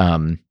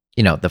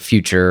 the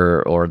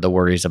future or the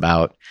worries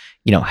about,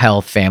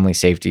 health, family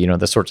safety,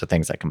 the sorts of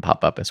things that can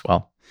pop up as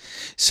well.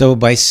 So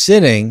by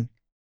sitting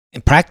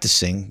and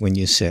practicing when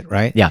you sit,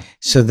 right? Yeah.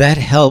 So that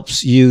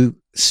helps you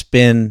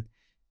spin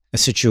a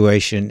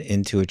situation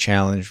into a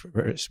challenge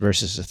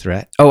versus a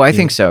threat. Oh, I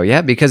think so.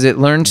 Yeah, because it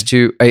learns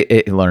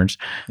it learns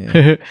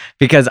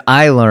because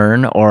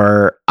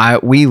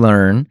we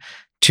learn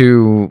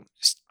to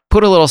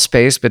put a little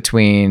space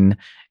between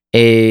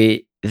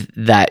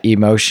that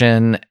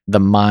emotion, the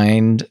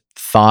mind,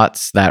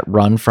 thoughts that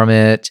run from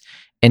it,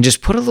 and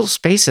just put a little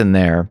space in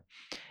there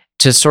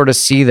to sort of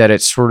see that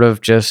it's sort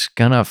of just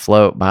gonna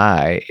float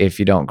by if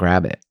you don't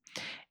grab it.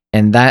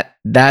 And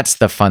that's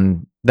the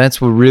fun.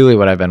 That's really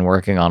what I've been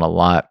working on a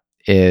lot,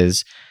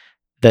 is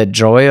the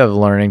joy of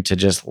learning to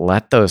just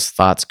let those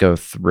thoughts go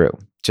through.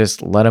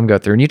 Just let them go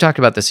through. And you talked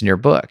about this in your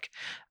book,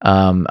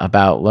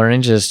 about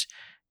learning just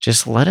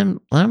let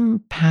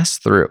them pass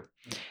through,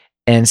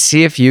 and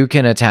see if you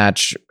can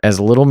attach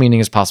as little meaning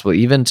as possible,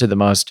 even to the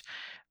most,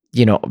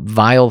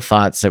 vile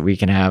thoughts that we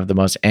can have, the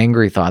most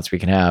angry thoughts we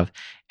can have,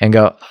 and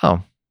go,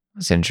 oh,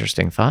 that's an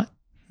interesting thought,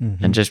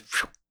 and just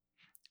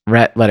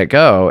let it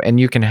go. And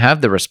you can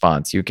have the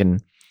response. You can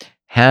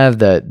have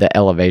the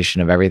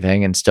elevation of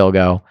everything and still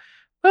go,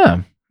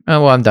 oh,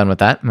 well, I'm done with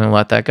that. I'm going to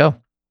let that go.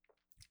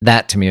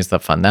 That to me is the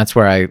fun. That's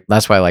why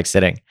I like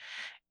sitting.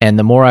 And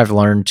the more I've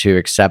learned to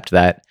accept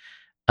that,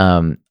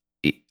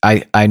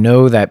 I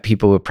know that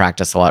people who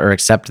practice a lot or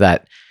accept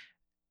that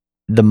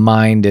the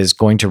mind is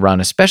going to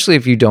run, especially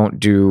if you don't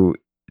do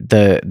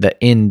the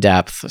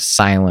in-depth,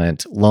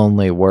 silent,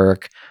 lonely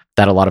work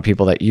that a lot of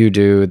people that you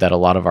do, that a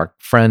lot of our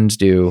friends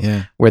do,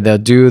 where they'll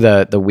do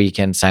the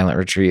weekend silent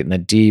retreat and the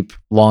deep,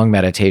 long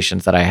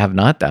meditations that I have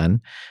not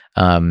done.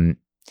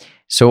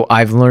 So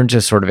I've learned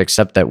to sort of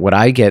accept that what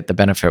I get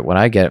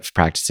from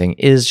practicing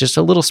is just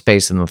a little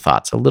space in the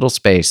thoughts, a little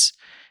space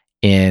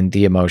in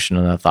the emotion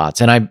and the thoughts.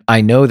 And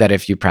I know that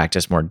if you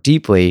practice more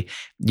deeply,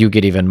 you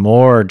get even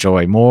more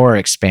joy, more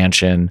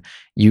expansion.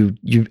 You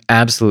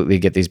absolutely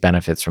get these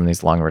benefits from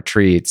these long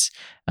retreats.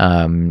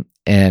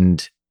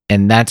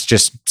 And that's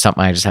just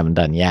something I just haven't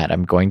done yet.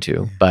 I'm going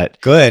to,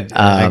 but good.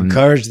 I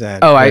encourage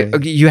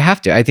that. You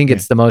have to. I think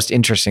it's the most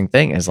interesting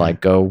thing is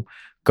like go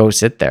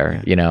sit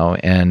there,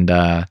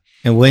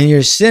 and when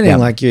you're sitting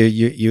like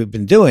you've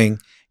been doing,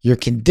 you're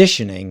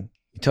conditioning.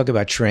 You talk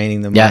about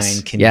training the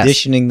mind,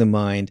 conditioning the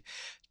mind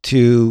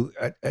to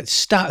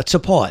stop, to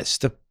pause,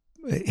 to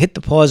hit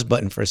the pause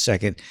button for a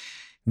second.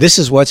 This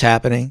is what's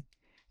happening,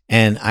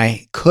 and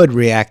I could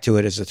react to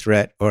it as a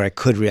threat, or I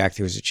could react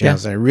to it as a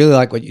challenge. And I really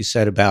like what you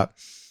said about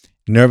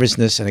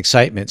nervousness and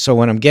excitement. So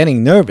when I'm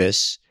getting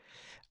nervous,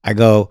 I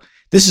go,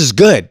 this is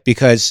good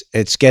because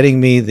it's getting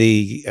me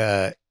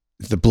the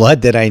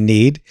blood that I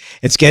need.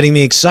 It's getting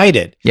me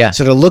excited. Yeah.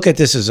 So to look at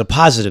this as a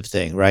positive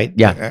thing, right?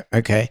 Yeah.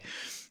 Okay.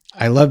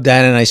 I love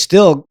that. And I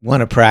still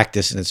want to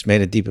practice, and it's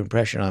made a deep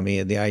impression on me,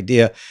 and the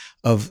idea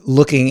of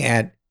looking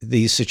at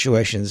these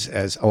situations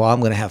as, oh,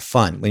 I'm going to have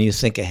fun when you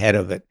think ahead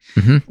of it,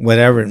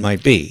 whatever it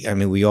might be. I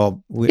mean,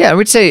 I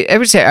would say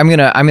I'm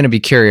going to be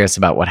curious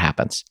about what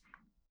happens.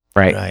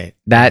 Right.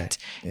 That,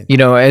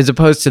 as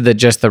opposed to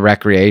just the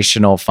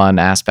recreational fun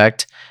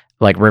aspect,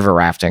 like river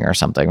rafting or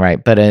something.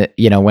 Right. But,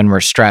 when we're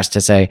stressed,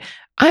 to say,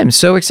 I'm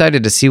so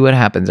excited to see what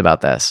happens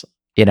about this.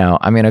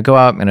 I'm going to go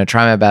out, I'm going to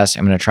try my best.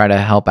 I'm going to try to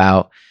help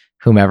out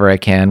whomever I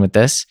can with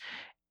this.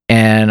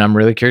 And I'm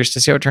really curious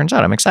to see how it turns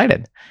out. I'm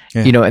excited.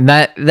 Yeah. And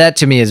that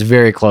to me is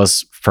very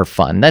close for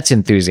fun. That's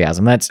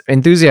enthusiasm.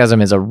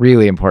 Enthusiasm is a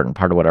really important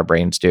part of what our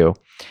brains do.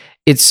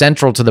 It's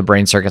central to the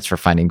brain circuits for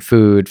finding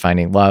food,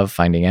 finding love,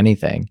 finding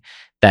anything.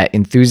 That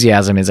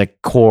enthusiasm is a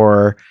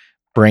core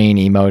brain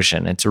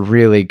emotion. It's a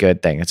really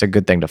good thing. It's a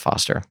good thing to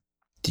foster.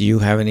 Do you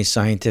have any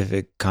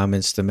scientific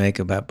comments to make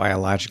about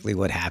biologically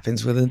what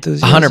happens with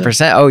enthusiasm?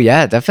 100%. Oh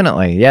yeah,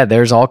 definitely. Yeah,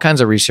 there's all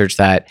kinds of research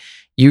that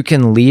you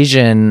can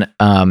lesion,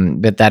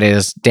 that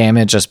is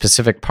damage a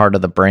specific part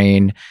of the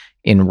brain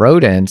in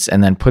rodents,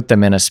 and then put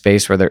them in a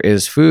space where there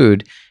is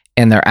food,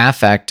 and their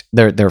affect,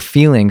 their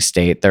feeling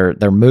state,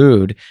 their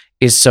mood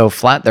is so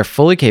flat. They're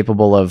fully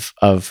capable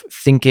of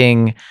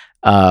thinking,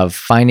 of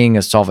finding,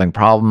 of solving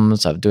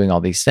problems, of doing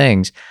all these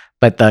things,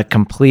 but the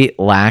complete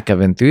lack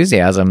of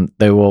enthusiasm,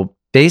 they will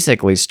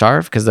basically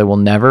starve because they will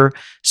never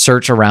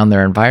search around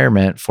their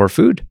environment for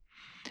food.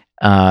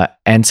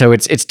 And so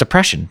it's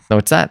depression. So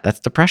that's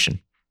depression.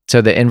 So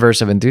the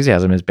inverse of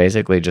enthusiasm is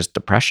basically just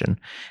depression.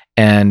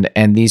 And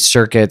these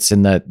circuits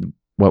in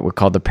what we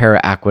call the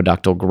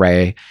para-aqueductal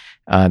gray,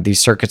 these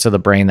circuits of the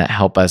brain that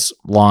help us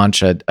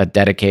launch a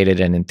dedicated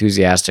and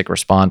enthusiastic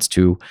response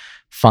to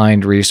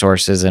find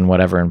resources in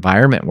whatever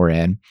environment we're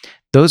in.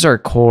 Those are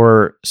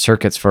core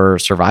circuits for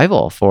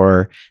survival,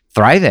 for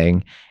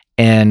thriving.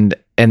 And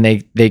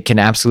they can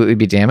absolutely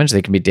be damaged.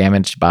 They can be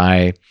damaged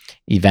by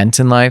events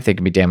in life. They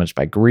can be damaged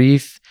by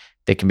grief.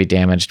 They can be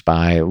damaged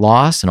by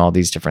loss and all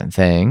these different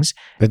things.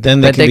 But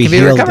then they can be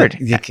healed. Recovered.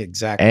 Yeah,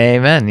 exactly.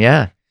 Amen.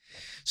 Yeah.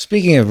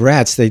 Speaking of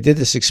rats, they did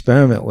this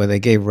experiment where they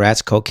gave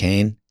rats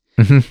cocaine,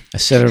 a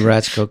set of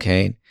rats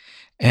cocaine,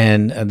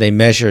 and they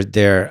measured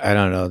their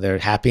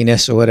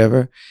happiness or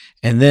whatever.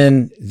 And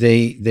then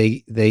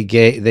they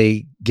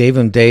gave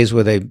them days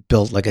where they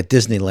built like a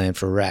Disneyland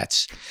for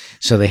rats.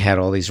 So they had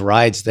all these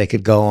rides they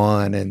could go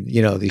on, and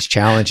these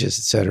challenges,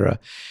 etc.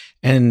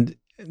 And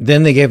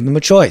then they gave them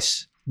a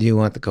choice. Do you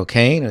want the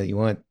cocaine, or you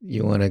want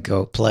to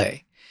go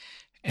play?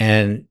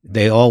 And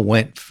they all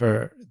went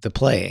for the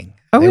playing.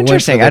 Oh,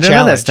 interesting. I didn't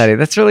know that study.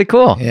 That's really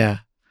cool. Yeah.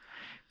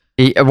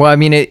 Well, I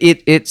mean,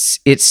 it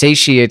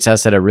satiates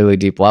us at a really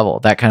deep level.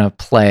 That kind of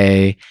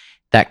play,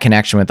 that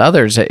connection with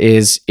others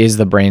is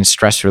the brain's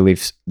stress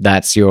relief.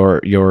 That's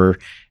your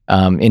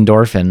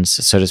endorphins,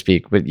 so to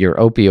speak, with your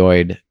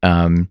opioid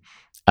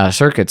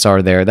circuits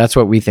are there. That's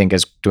what we think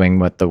is doing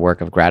what the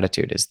work of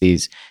gratitude is.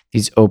 These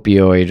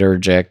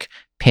opioidergic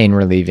pain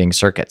relieving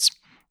circuits.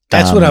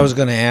 That's what I was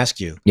going to ask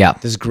you. Yeah.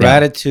 Does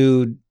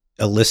gratitude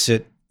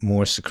elicit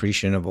more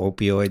secretion of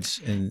opioids?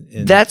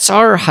 That's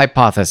our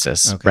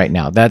hypothesis right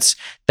now. That's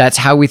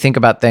how we think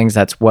about things.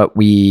 That's what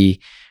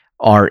we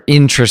are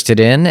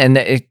interested in.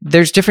 And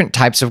there's different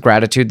types of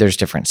gratitude. There's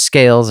different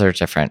scales. There's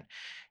different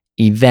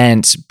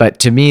events. But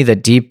to me, the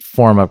deep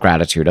form of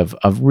gratitude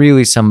of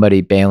really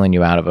somebody bailing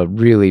you out of a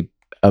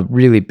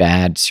really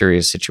bad,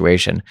 serious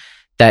situation,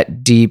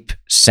 that deep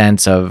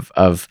sense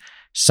of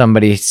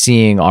somebody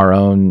seeing our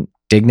own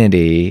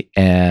dignity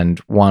and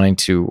wanting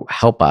to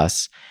help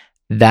us,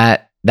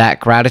 that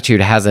gratitude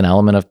has an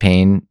element of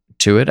pain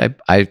to it.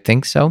 I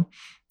think so,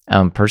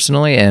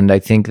 personally. And I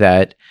think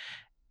that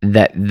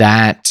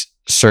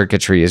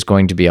circuitry is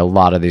going to be a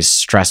lot of these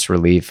stress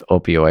relief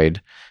opioid,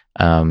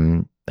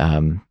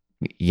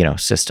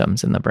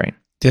 systems in the brain.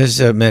 Does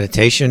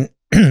meditation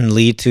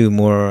lead to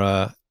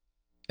more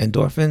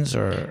endorphins,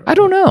 or? I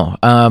don't know.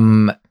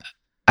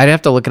 I'd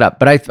have to look it up,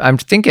 but I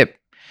think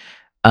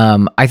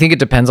it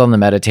depends on the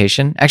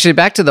meditation. Actually,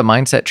 back to the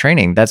mindset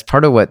training. That's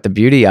part of what the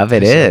beauty of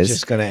it is. I was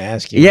just going to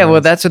ask you. Yeah,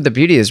 well, that's what the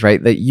beauty is,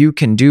 right? That you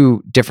can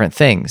do different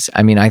things.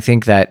 I mean, I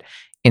think that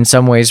in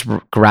some ways,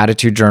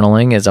 gratitude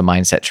journaling is a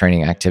mindset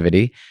training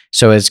activity.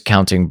 So is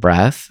counting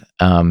breath.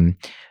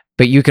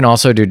 But you can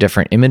also do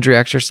different imagery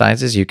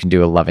exercises. You can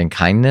do a loving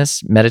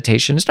kindness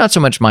meditation. It's not so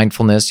much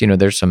mindfulness.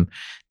 There's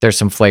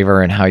some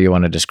flavor in how you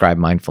want to describe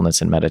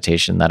mindfulness and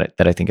meditation that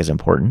I think is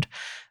important.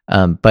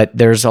 But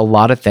there's a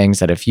lot of things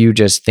that if you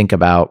just think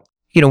about,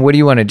 what do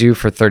you want to do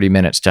for 30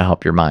 minutes to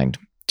help your mind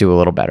do a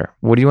little better?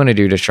 What do you want to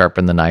do to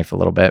sharpen the knife a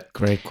little bit?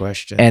 Great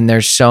question. And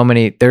there's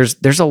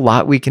a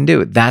lot we can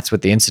do. That's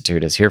what the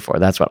Institute is here for.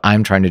 That's what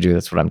I'm trying to do.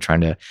 It's what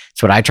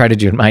I try to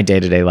do in my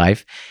day-to-day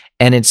life.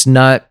 And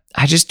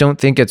I just don't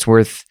think it's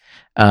worth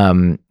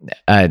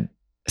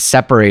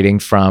separating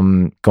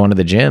from going to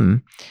the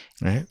gym.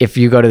 Right. If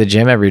you go to the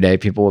gym every day,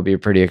 people will be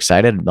pretty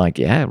excited, like,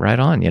 yeah, right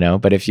on,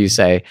 But if you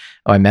say,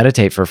 oh, I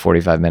meditate for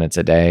 45 minutes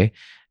a day,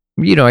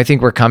 I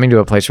think we're coming to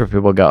a place where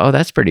people go, oh,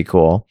 that's pretty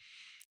cool.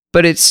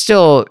 But it's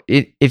still,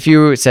 if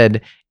you're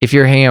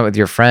hanging out with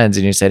your friends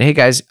and you said, hey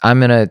guys, I'm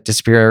going to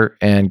disappear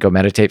and go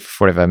meditate for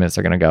 45 minutes,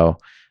 they're going to go,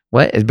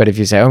 what? But if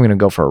you say, oh, I'm going to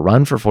go for a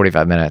run for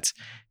 45 minutes,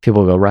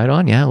 people go, right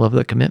on. Yeah, I love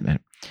the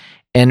commitment.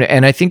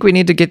 And I think we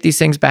need to get these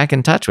things back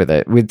in touch with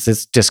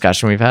this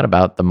discussion we've had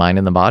about the mind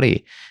and the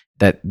body,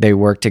 that they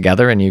work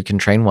together and you can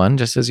train one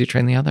just as you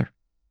train the other.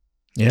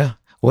 Yeah.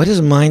 What is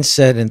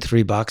mindset in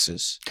 3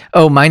 boxes?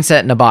 Oh,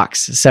 mindset in a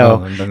box.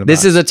 So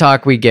this is a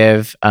talk we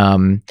give.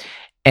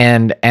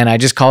 and I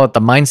just call it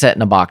the mindset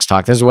in a box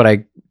talk. This is what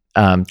I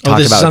talk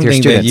this is about with your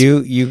something that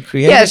students. you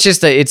created? Yeah,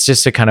 it's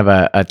just a kind of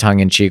a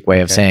tongue-in-cheek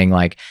way of saying,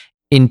 like,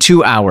 in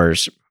 2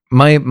 hours,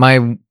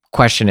 my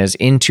question is,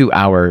 in 2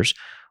 hours,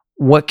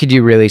 what could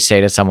you really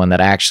say to someone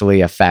that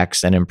actually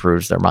affects and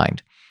improves their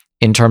mind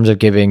in terms of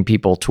giving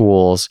people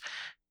tools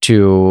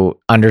to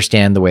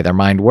understand the way their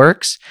mind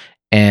works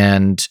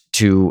and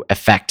to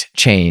affect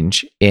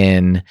change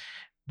in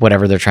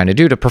whatever they're trying to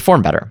do to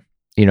perform better?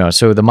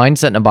 So the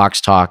mindset in a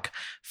box talk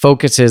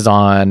focuses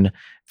on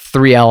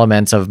 3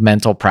 elements of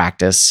mental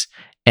practice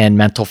and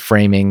mental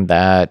framing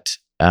that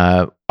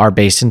are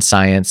based in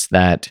science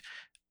that,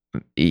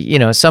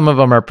 some of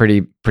them are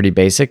pretty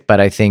basic, but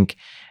I think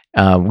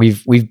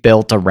we've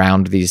built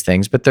around these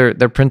things, but they're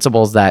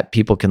principles that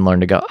people can learn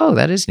to go, oh,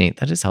 that is neat.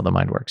 That is how the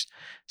mind works.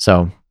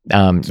 So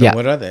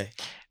what are they?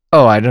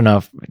 Oh, I don't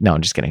know. No,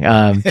 I'm just kidding.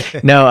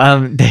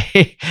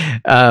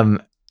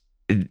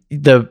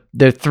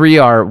 The 3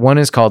 are, one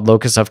is called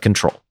locus of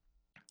control.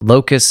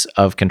 Locus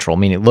of control,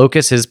 meaning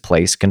locus is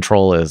place,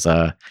 control is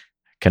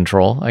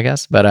control, I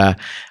guess. But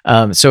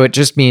so it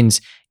just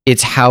means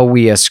it's how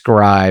we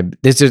ascribe.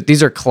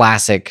 These are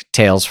classic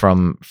tales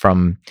from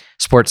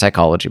sports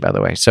psychology, by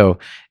the way. So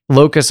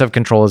locus of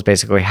control is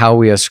basically how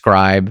we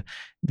ascribe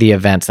the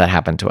events that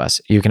happen to us.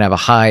 You can have a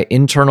high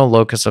internal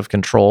locus of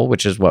control,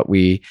 which is what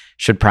we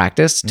should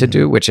practice to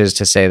do, which is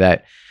to say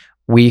that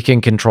we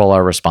can control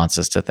our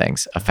responses to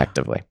things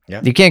effectively.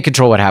 Yeah. You can't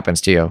control what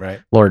happens to you,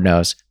 Right. Lord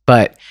knows,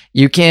 but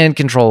you can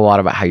control a lot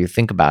about how you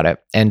think about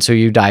it. And so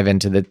you dive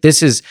into that.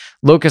 This is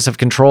locus of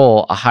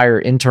control. A higher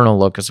internal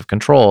locus of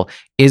control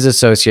is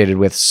associated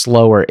with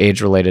slower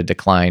age-related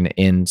decline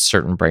in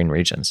certain brain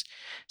regions.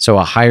 So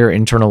a higher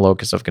internal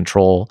locus of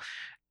control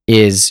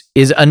is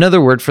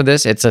another word for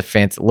this. It's a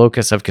fancy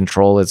locus of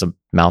control is a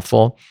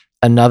mouthful.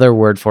 Another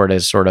word for it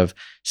is sort of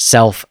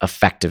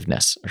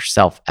self-effectiveness or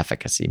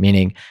self-efficacy,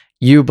 meaning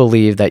you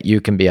believe that you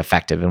can be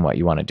effective in what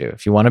you want to do.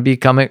 If you want to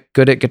become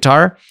good at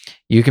guitar,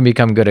 you can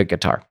become good at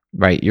guitar,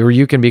 right?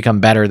 You can become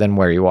better than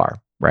where you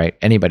are, right?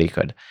 Anybody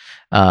could.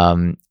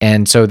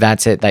 And so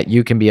that's it, that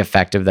you can be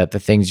effective, that the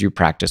things you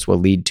practice will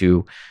lead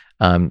to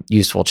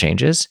useful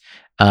changes.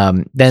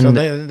 Then So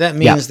that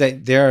means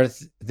that there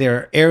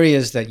are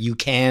areas that you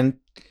can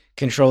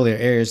control, there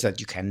are areas that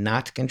you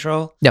cannot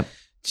control. Yep.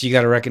 So you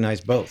got to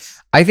recognize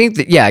both. I think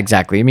that, yeah,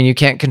 exactly. I mean, you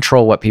can't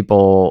control what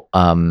people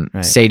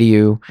say to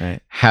you. Right.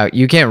 How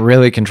you can't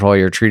really control how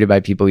you're treated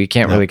by people. You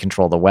can't No. really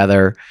control the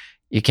weather.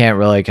 You can't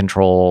really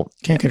control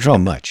Can't control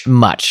much.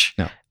 much.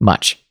 No.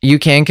 Much. You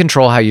can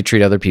control how you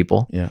treat other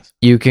people. Yes.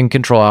 You can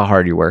control how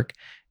hard you work.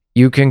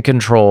 You can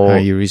control How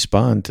you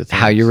respond to things.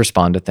 how you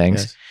respond to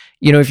things.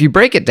 Yes. If you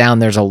break it down,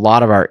 there's a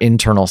lot of our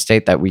internal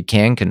state that we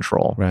can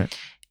control. Right.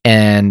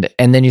 And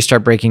then you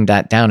start breaking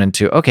that down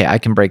into, okay, I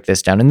can break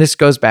this down. And this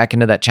goes back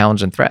into that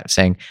challenge and threat,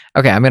 saying,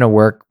 okay, I'm going to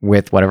work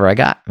with whatever I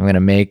got. I'm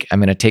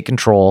going to take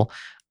control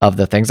of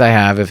the things I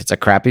have. If it's a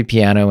crappy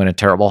piano in a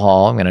terrible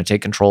hall, I'm going to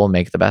take control and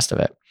make the best of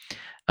it.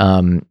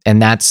 And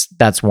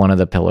that's one of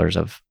the pillars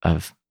of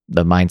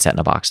the mindset in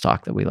a box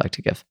talk that we like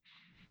to give.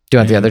 Do you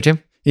want the other two?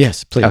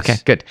 Yes, please. Okay,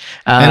 good.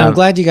 And I'm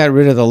glad you got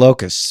rid of the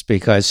locusts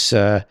because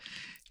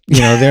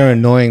they're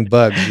annoying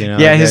bugs. yeah,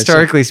 There's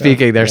historically some-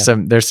 speaking, yeah.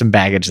 there's some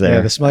baggage there.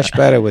 Yeah, that's much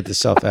better with the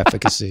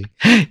self-efficacy.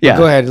 Yeah. But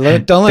go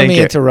ahead. Don't let Thank me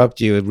you. interrupt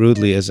you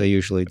rudely as I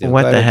usually do.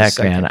 What Go the ahead with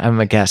heck, man? I'm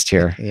a guest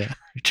here, Yeah.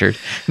 Richard.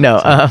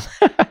 No,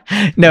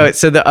 no.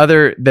 So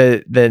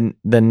the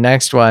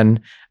next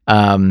one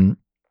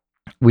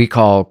we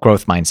call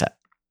growth mindset,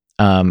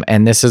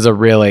 and this is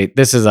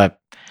a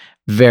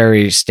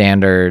very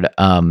standard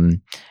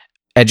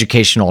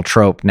educational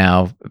trope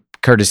now,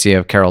 courtesy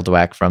of Carol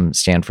Dweck from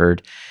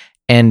Stanford,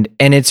 and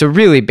it's a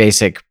really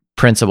basic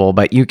principle,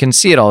 but you can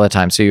see it all the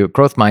time. So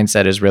growth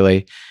mindset is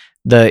really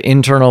the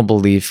internal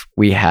belief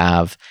we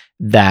have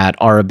that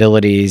our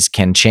abilities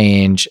can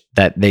change,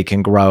 that they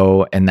can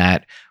grow, and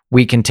that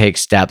we can take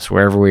steps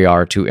wherever we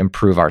are to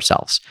improve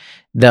ourselves.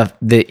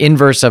 The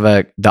inverse of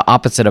the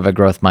opposite of a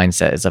growth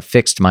mindset is a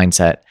fixed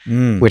mindset,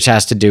 which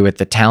has to do with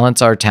the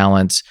talents are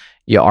talents.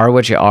 You are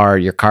what you are.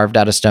 You're carved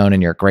out of stone,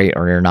 and you're great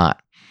or you're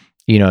not.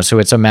 So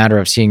it's a matter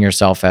of seeing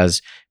yourself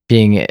as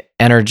being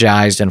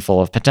energized and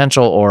full of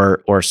potential,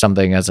 or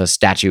something as a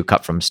statue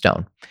cut from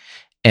stone.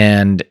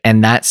 And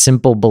that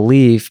simple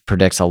belief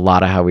predicts a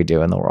lot of how we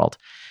do in the world.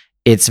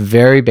 It's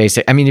very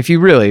basic. I mean, if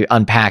you really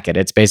unpack it,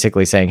 it's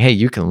basically saying, hey,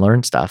 you can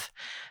learn stuff.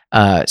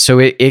 So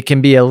it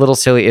can be a little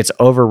silly. It's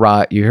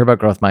overwrought. You hear about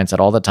growth mindset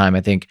all the time.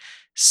 I think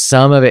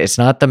some of it's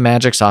not the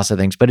magic sauce of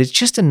things, but it's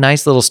just a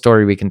nice little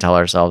story we can tell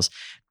ourselves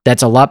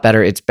that's a lot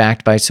better. It's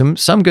backed by some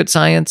good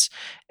science,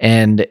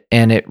 and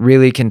it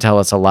really can tell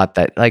us a lot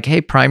that, like, hey,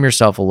 prime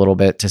yourself a little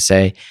bit to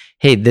say,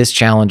 hey, this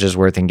challenge is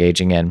worth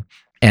engaging in,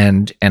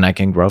 and I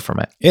can grow from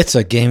it. It's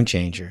a game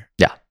changer.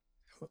 Yeah.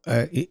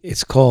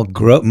 It's called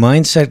growth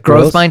mindset.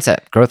 Growth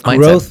mindset. Growth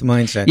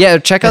mindset. Yeah,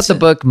 check out the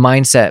book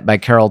Mindset by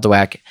Carol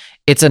Dweck.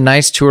 It's a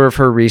nice tour of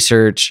her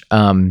research.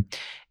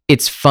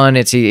 it's fun.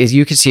 It's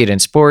you can see it in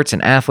sports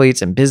and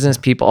athletes and business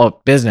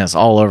people. Business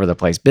all over the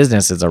place.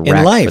 Business is a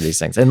wreck life. for these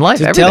things. In life,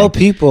 To everything. tell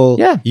people,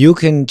 Yeah. you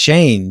can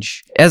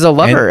change. As a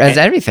lover, And- as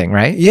anything,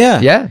 right?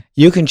 Yeah. Yeah.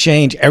 You can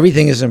change.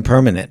 Everything is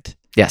impermanent,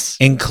 Yes.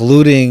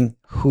 including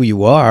who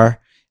you are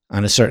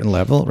on a certain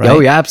level, right? Oh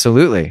yeah,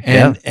 absolutely.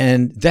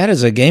 And that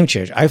is a game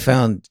changer. I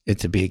found it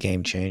to be a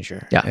game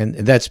changer. Yeah. And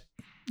that's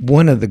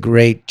one of the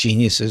great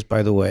geniuses,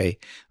 by the way,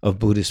 of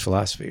Buddhist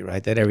philosophy,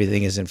 right? That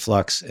everything is in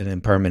flux and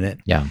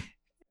impermanent. Yeah.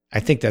 I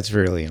think that's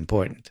really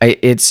important.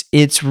 It's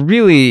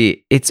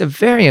a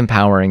very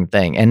empowering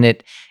thing, and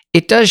it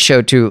does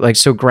show too. Like,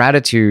 so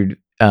gratitude,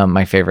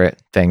 my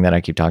favorite thing that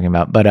I keep talking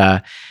about.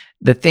 But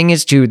the thing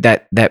is too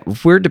that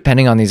if we're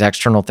depending on these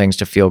external things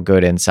to feel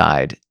good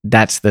inside,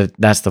 that's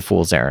the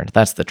fool's errand.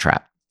 That's the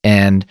trap.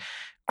 And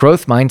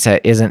growth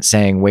mindset isn't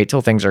saying wait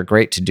till things are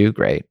great to do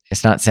great.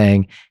 It's not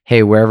saying,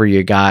 hey, wherever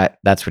you got,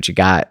 that's what you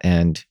got,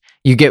 and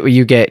you get what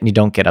you get, and you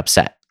don't get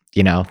upset.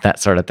 That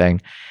sort of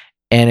thing.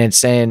 And it's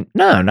saying,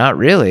 no, not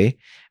really.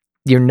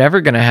 You're never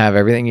going to have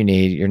everything you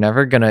need.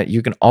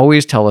 You can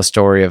always tell a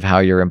story of how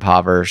you're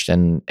impoverished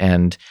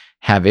and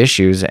have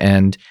issues.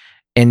 And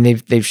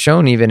they've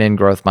shown, even in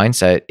growth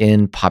mindset,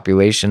 in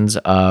populations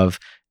of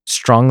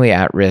strongly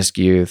at-risk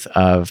youth,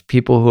 of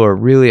people who are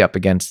really up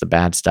against the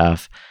bad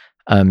stuff,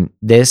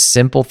 this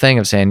simple thing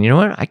of saying, you know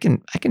what, I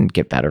can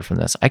get better from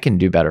this. I can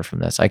do better from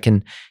this. I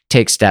can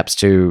take steps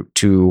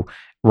to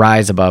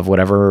rise above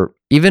whatever,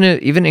 even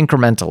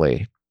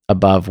incrementally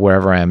above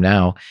wherever I am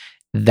now.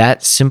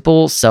 That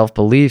simple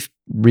self-belief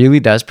really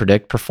does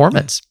predict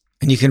performance.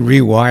 And you can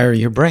rewire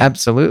your brain.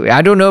 Absolutely.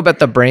 I don't know about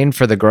the brain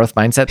for the growth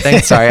mindset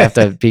thing. Sorry, I have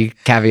to be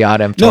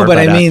caveat emptor. No, but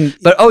I mean,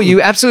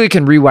 you absolutely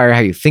can rewire how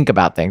you think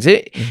about things.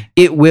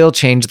 It will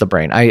change the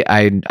brain.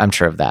 I'm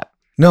sure of that.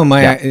 no,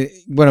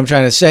 what I'm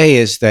trying to say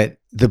is that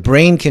the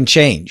brain can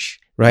change,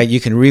 right?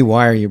 You can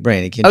rewire your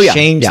brain. It can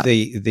change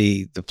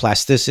the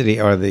plasticity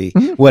or the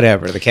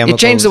whatever, the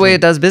chemicals. It changed the way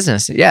it does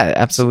business. Yeah,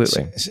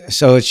 absolutely.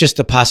 So it's just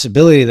a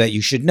possibility that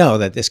you should know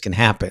that this can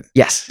happen.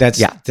 Yes.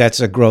 That's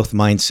a growth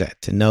mindset,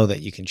 to know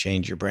that you can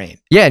change your brain.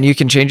 Yeah, and you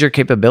can change your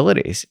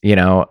capabilities.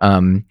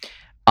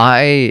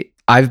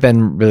 I've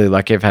been really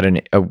lucky. I've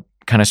had a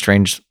kind of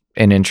strange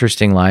and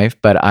interesting life,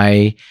 but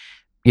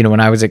when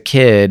I was a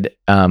kid,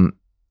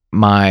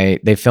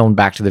 they filmed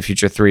Back to the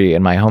Future 3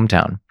 in my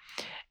hometown,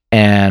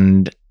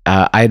 and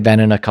I had been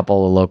in a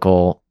couple of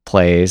local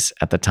plays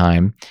at the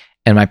time,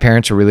 and my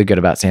parents were really good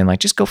about saying, like,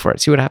 just go for it,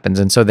 see what happens.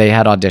 And so they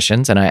had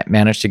auditions, and I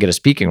managed to get a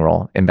speaking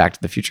role in Back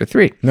to the Future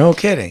 3. No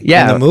kidding.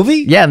 Yeah. In the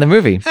movie? Yeah, in the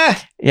movie.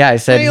 Yeah, I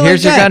said, How you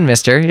here's like your that? gun,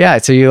 mister. Yeah,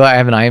 so I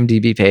have an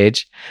IMDb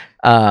page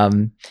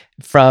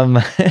from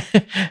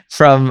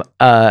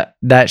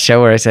that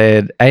show where I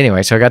said,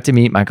 anyway, so I got to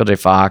meet Michael J.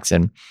 Fox,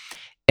 and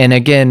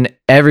again,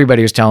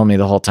 everybody was telling me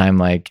the whole time,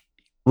 like,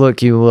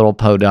 look, you little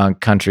podunk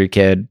country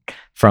kid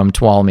from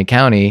Tuolumne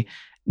County,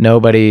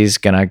 nobody's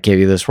gonna give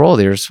you this role.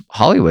 There's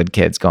Hollywood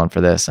kids going for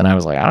this. And I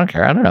was like, I don't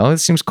care. I don't know. It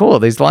seems cool.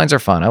 These lines are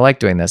fun. I like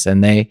doing this.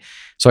 And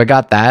so I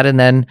got that. And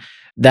then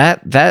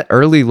that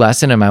early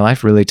lesson in my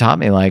life really taught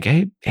me, like,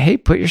 hey,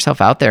 put yourself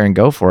out there and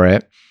go for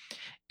it.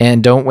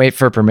 And don't wait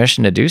for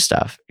permission to do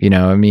stuff.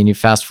 You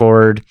fast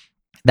forward,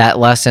 that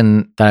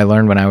lesson that I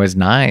learned when I was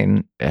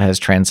 9 has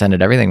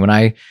transcended everything. When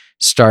I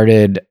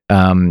started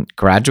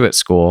graduate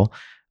school,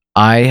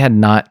 I had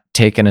not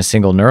taken a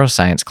single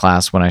neuroscience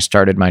class when I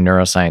started my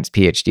neuroscience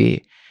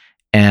PhD.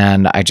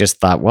 And I just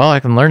thought, well, I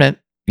can learn it.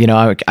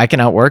 I can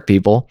outwork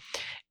people.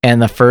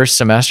 And the first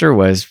semester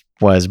was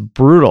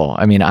brutal.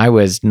 I mean, I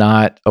was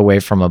not away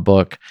from a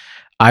book.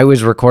 I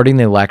was recording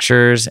the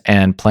lectures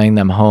and playing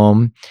them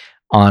home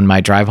on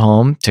my drive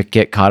home to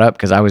get caught up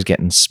because I was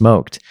getting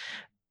smoked.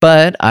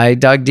 But I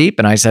dug deep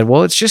and I said,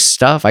 well, it's just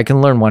stuff. I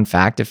can learn one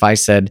fact. If I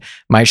said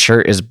my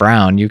shirt is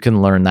brown, you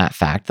can learn that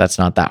fact. That's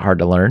not that hard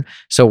to learn.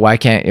 So why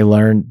can't you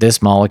learn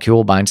this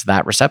molecule binds to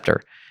that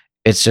receptor?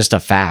 It's just a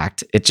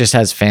fact. It just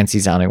has fancy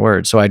sounding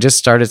words. So I just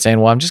started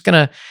saying, well, I'm just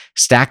going to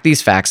stack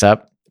these facts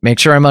up, make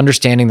sure I'm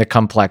understanding the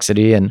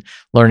complexity and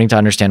learning to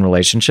understand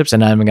relationships.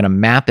 And I'm going to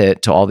map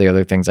it to all the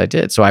other things I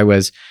did. So I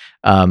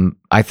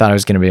thought I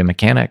was going to be a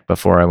mechanic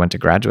before I went to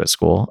graduate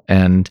school.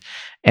 And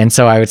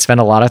so I would spend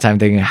a lot of time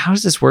thinking, how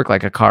does this work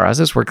like a car? How does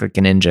this work like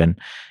an engine?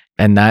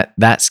 And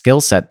that skill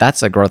set,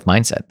 that's a growth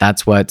mindset.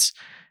 That's what's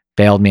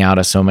bailed me out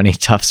of so many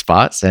tough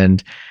spots.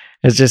 And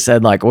it's just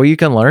said, like, well, you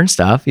can learn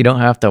stuff. You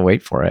don't have to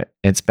wait for it.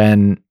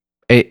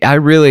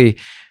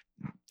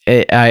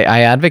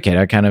 I advocate,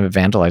 I kind of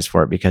evangelize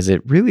for it because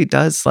it really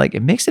does, like,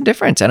 it makes a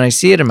difference. And I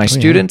see it in my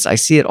students. I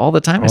see it all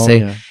the time. I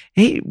say,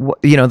 hey,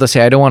 they'll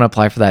say, I don't want to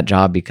apply for that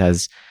job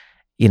because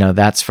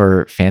that's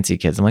for fancy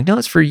kids. I'm like, no,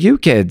 it's for you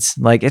kids.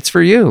 Like, it's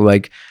for you.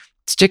 Like,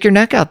 stick your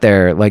neck out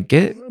there. Like,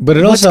 but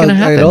it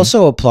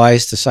also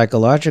applies to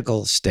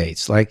psychological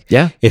states. Like,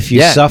 if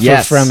you suffer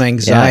from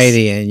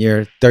anxiety and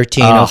you're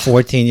 13 or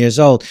 14 years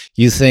old,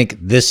 you think,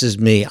 this is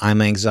me.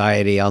 I'm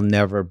anxiety. I'll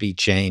never be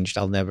changed.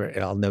 I'll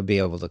never be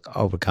able to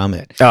overcome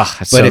it.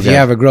 But if you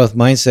have a growth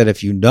mindset,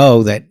 if you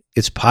know that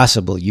it's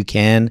possible. You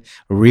can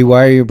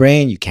rewire your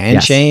brain. You can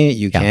Yes. change it.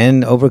 You Yeah.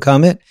 can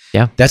overcome it.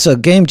 Yeah. That's a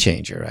game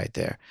changer right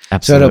there.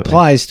 Absolutely. So it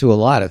applies to a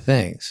lot of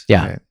things.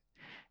 Yeah. right?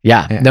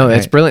 Yeah, Yeah, no,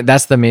 it's right. brilliant.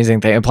 That's the amazing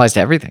thing. It applies to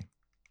everything,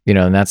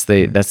 and that's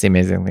the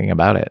amazing thing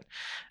about it.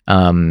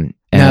 Now,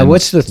 And-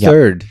 what's the yeah.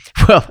 third?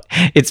 Well,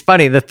 it's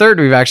funny. The third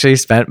we've actually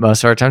spent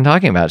most of our time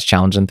talking about is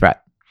challenge and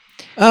threat.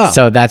 Oh,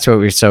 So that's what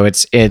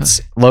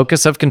it's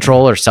locus of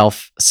control or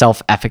self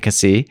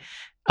efficacy,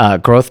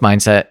 growth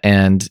mindset,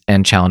 and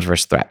challenge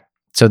versus threat.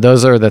 So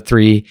those are the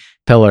three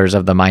pillars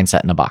of the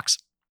mindset in a box.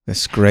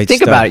 that's great. Think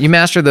stuff. about it. You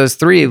master those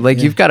three, like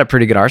Yeah. you've got a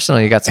pretty good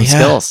arsenal. You got some Yeah.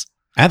 skills.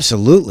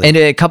 Absolutely.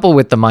 And coupled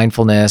with the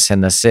mindfulness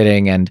and the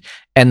sitting and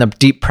the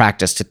deep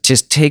practice to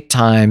just take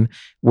time,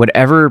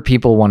 whatever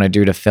people want to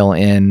do to fill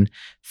in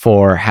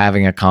for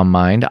having a calm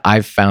mind,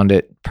 I've found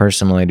it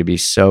personally to be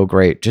so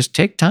great. Just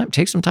take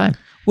some time.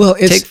 well,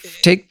 it's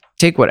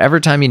Take whatever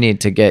time you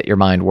need to get your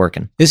mind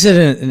working. is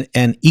it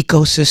an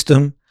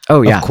ecosystem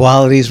Oh yeah. of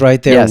qualities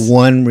right there? Yes.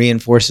 One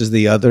reinforces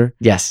the other.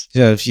 Yes.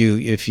 So if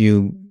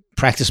you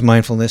practice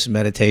mindfulness and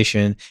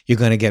meditation, you're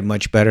going to get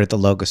much better at the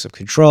locus of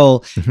control.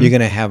 Mhm. You're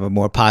going to have a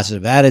more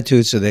positive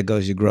attitude. So there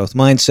goes your growth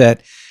mindset.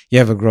 You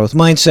have a growth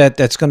mindset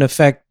that's going to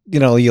affect,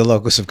 your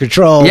locus of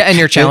control. Yeah, and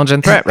your challenge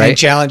and threat, right? And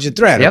challenge and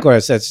threat, Yep. of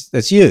course.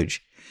 That's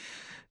huge.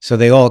 So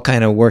they all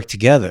kind of work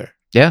together.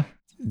 Yeah.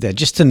 That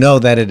just to know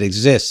that it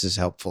exists is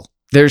helpful.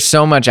 There's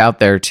so much out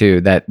there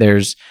too, that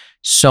there's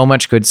so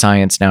much good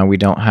science now. We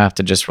don't have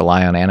to just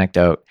rely on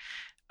anecdote.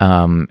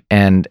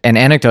 And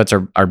anecdotes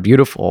are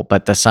beautiful,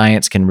 but the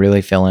science can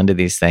really fill into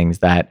these things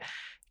that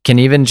can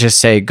even just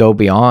say go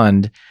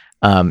beyond.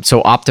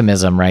 So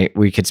optimism, right?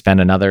 We could spend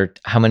another,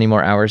 how many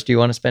more hours do you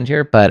want to spend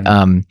here? But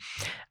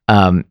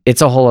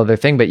it's a whole other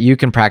thing. But you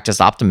can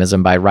practice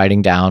optimism by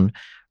writing down.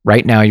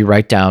 Right now, you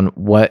write down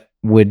what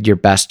would your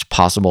best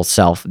possible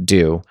self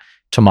do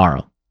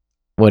tomorrow.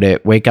 Would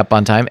it wake up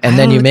on time? And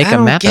then you make a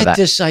map of I don't that. get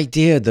this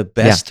idea, the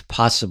best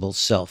possible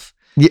self.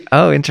 Yeah.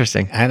 Oh,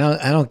 interesting. I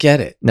don't get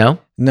it. No?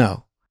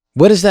 No.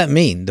 What does that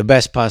mean? The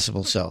best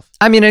possible self?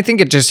 I mean, I think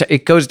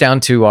it goes down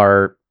to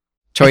our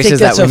choices I think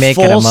that's that we make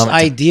in a false moment.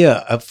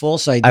 idea. A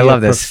false idea love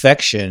of this.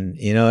 perfection.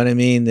 You know what I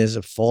mean? There's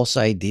a false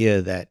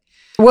idea that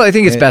Well, I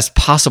think it's best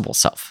possible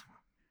self,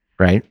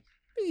 right?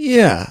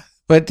 yeah,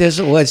 but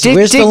there's where's Dig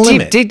the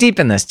limit? deep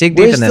in this. Dig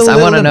deep Where's in this. the I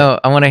want to limit? know.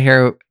 I want to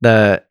hear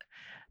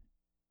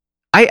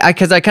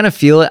because I kind of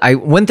feel it.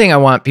 One thing I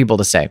want people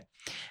to say,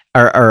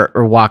 or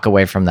walk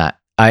away from that.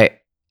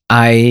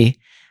 I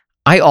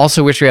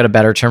also wish we had a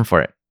better term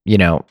for it,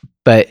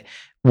 But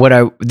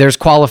there's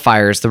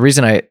qualifiers. The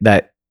reason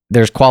that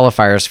there's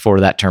qualifiers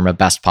for that term of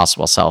best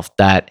possible self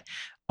that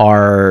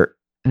are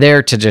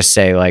there to just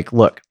say like,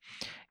 look,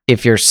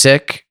 if you're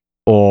sick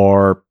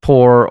or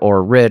poor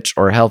or rich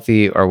or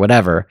healthy or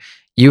whatever,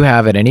 you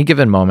have at any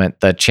given moment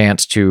the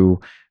chance to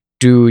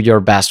do your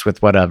best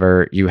with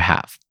whatever you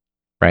have,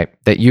 right?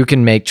 That you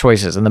can make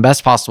choices. And the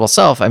best possible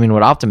self, I mean,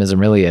 what optimism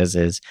really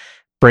is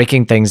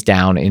breaking things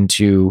down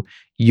into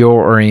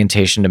your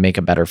orientation to make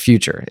a better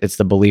future. It's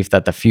the belief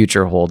that the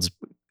future holds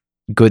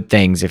good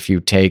things if you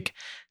take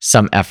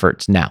some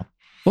efforts now.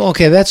 Well,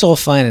 okay, that's all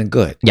fine and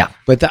good. Yeah.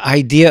 But the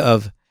idea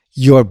of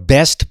your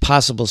best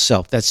possible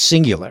self, that's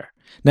singular.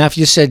 Now, if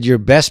you said your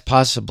best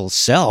possible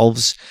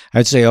selves,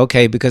 I'd say,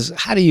 okay, because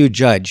how do you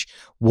judge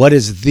what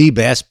is the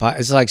best?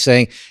 It's like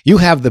saying you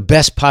have the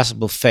best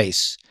possible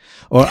face,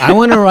 or I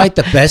want to write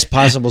the best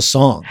possible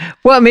song.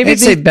 Well, maybe And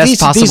it's say best these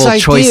possible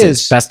choices.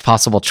 ideas- Best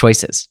possible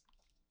choices.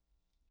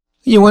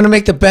 You want to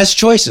make the best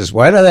choices.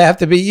 Why do they have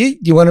to be you?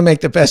 You want to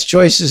make the best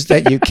choices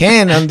that you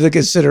can under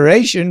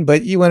consideration,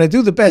 but you want to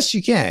do the best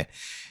you can.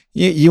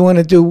 You want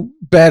to do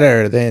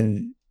better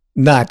than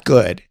not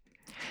good.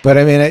 But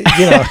I mean,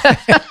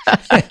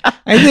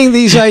 I think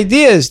these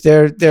ideas,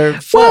 they're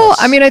false. Well,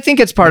 I mean, I think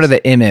it's part of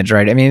the image,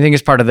 right? I mean, I think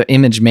it's part of the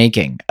image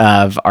making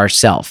of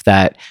ourself,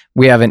 that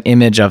we have an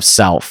image of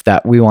self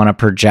that we want to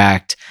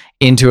project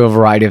into a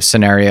variety of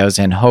scenarios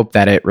and hope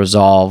that it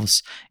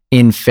resolves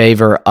in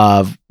favor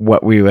of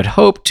what we would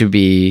hope to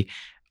be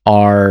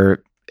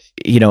our,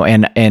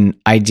 an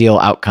ideal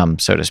outcome,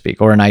 so to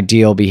speak, or an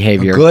ideal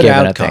behavior. A good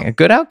given outcome. A thing. A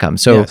good outcome.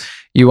 So Yes.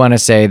 you want to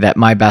say that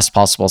my best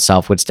possible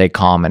self would stay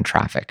calm in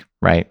traffic,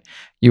 right?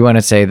 You want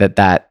to say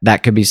that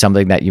could be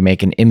something that you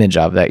make an image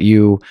of, that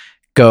you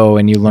go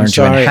and you learn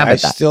to I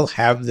inhabit that. still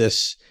have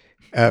this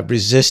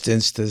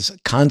resistance to this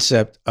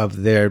concept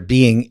of there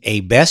being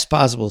a best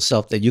possible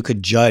self that you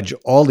could judge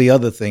all the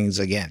other things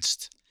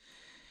against.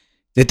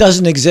 It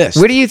doesn't exist.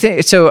 What do you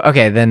think? So,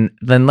 okay, then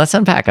let's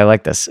unpack. I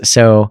like this.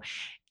 So,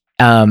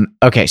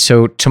 okay,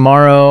 so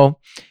tomorrow,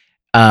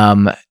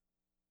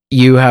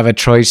 you have a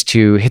choice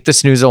to hit the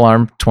snooze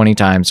alarm 20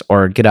 times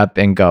or get up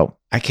and go.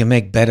 I can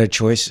make better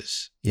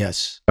choices.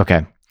 Yes.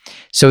 Okay.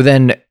 So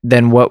then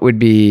what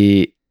would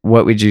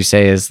you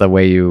say is the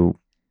way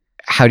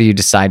how do you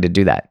decide to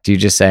do that? Do you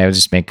just say, I'll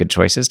just make good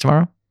choices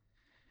tomorrow?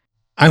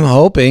 I'm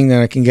hoping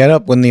that I can get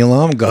up when the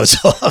alarm goes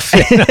off.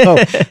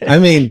 I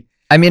mean,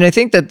 I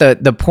think that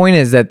the point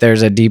is that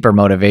there's a deeper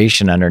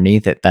motivation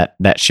underneath it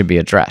that should be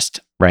addressed,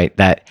 right?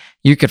 That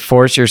you could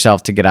force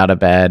yourself to get out of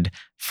bed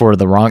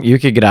you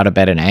could get out of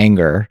bed in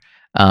anger.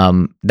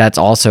 That's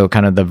also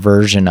kind of the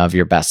version of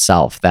your best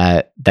self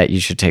that you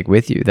should take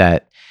with you,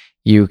 that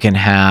you can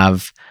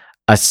have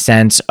a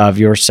sense of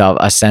yourself,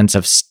 a sense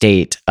of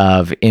state,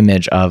 of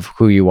image of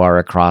who you are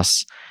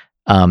across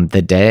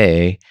the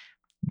day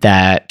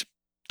that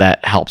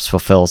helps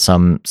fulfill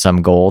some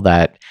goal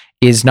that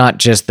is not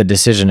just the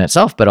decision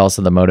itself, but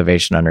also the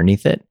motivation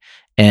underneath it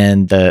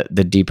and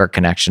the deeper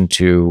connection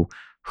to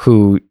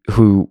who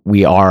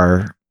we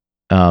are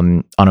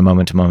on a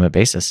moment-to-moment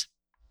basis.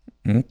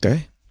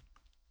 Okay.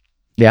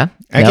 Yeah.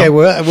 Okay. No?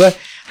 Well,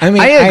 I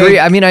mean, I agree.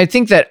 I mean, I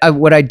think that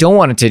what I don't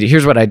want it to do.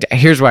 Here's where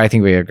I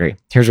think we agree.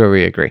 Here's where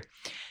we agree.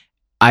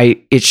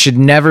 It should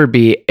never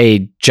be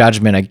a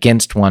judgment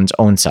against one's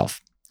own self.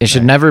 It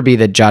should never be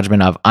the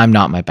judgment of I'm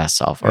not my best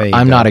self or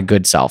I'm not a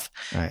good self.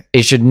 Right.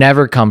 It should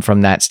never come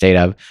from that state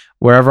of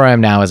wherever I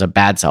am now is a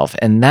bad self.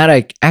 And that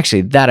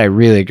I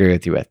really agree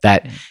with you with.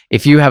 That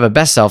if you have a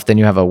best self, then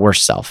you have a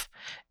worse self,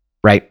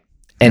 right?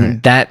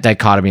 And that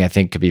dichotomy, I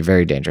think, could be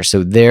very dangerous.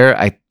 So there,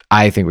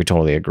 I think we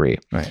totally agree.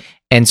 Right.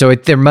 And so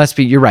there must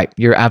be, you're right.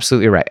 You're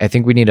absolutely right. I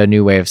think we need a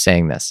new way of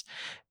saying this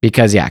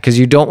because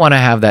you don't want to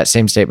have that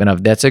same statement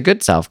of that's a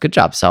good self, good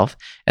job self.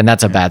 And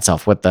that's a bad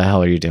self. What the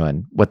hell are you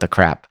doing? What the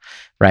crap?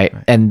 Right.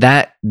 And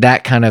that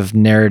kind of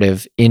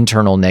narrative,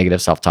 internal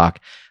negative self-talk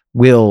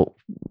will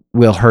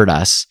hurt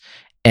us.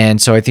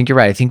 And so I think you're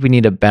right. I think we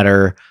need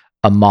a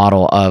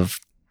model of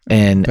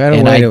an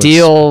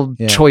ideal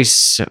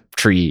choice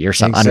tree or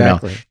something.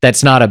 Exactly. I don't know.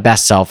 That's not a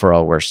best self or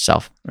a worst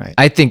self. Right.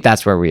 I think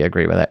that's where we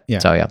agree with it. Yeah.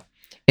 So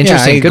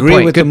interesting. I Good agree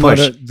point. with Good push.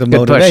 The Good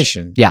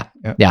motivation. Push.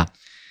 Yeah.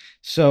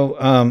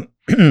 So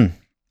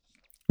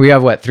we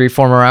have 3-4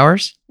 more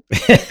hours?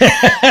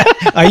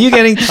 Are you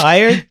getting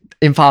tired?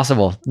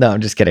 Impossible. No, I'm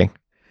just kidding.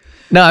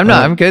 No, I'm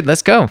not. I'm good.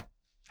 Let's go.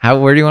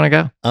 Where do you want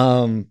to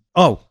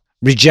go?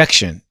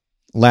 Rejection.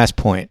 Last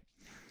point.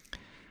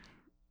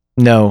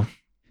 No.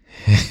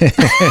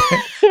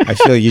 I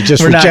feel you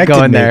just We're rejected not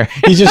going me. there.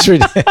 You just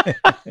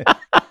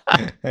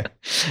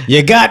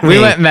you got me. We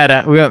went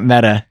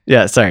meta.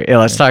 Yeah, sorry. Yeah,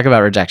 let's talk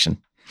about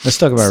rejection. Let's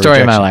talk about story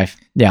rejection. of my life.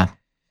 Yeah.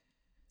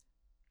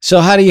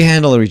 So how do you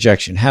handle a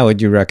rejection? How would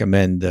you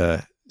recommend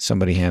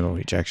somebody handle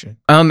rejection?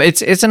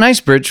 It's a nice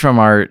bridge from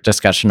our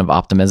discussion of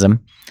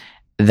optimism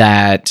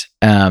that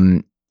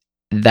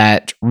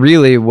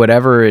really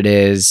whatever it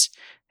is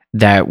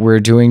that we're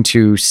doing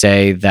to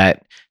say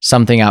that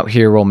something out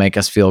here will make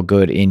us feel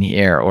good in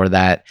here, or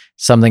that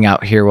something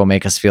out here will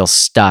make us feel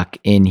stuck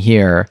in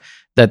here,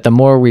 that the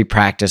more we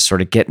practice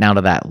sort of getting out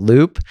of that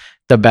loop,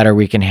 the better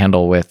we can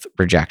handle with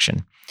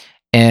rejection.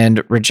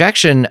 And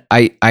rejection,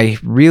 I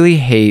really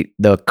hate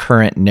the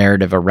current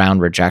narrative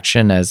around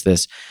rejection as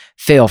this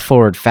fail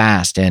forward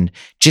fast and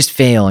just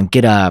fail and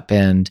get up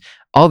and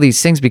all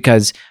these things,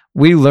 because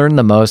we learn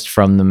the most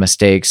from the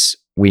mistakes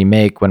we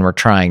make when we're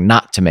trying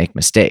not to make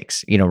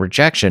mistakes.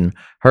 Rejection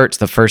hurts.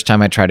 The first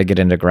time I tried to get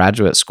into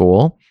graduate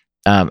school,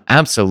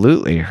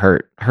 absolutely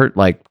hurt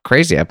like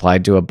crazy. I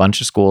applied to a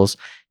bunch of schools,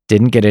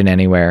 didn't get in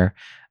anywhere.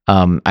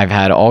 I've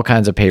had all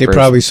kinds of papers. They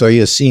probably saw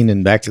you a scene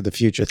in Back to the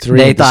Future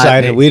 3 and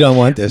decided we don't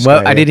want this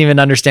guy. I didn't even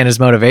understand his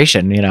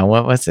motivation.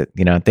 What was it?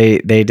 They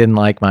didn't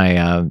like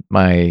my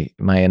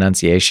my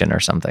enunciation or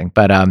something.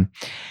 But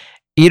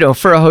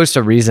for a host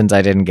of reasons,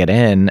 I didn't get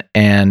in.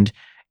 And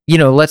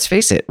let's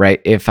face it,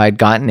 right? If I'd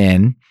gotten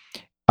in,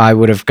 I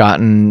would have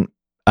gotten,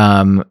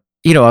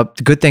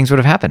 good things would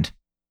have happened,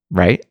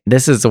 right?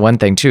 This is the one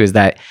thing too, is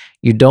that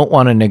you don't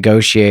want to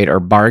negotiate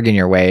or bargain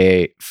your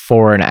way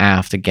fore and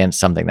aft against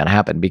something that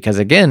happened. Because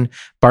again,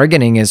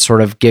 bargaining is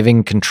sort of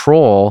giving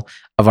control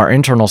of our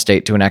internal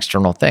state to an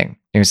external thing.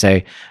 You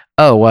say,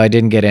 oh, well, I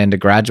didn't get into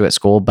graduate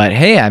school, but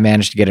hey, I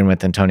managed to get in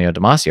with Antonio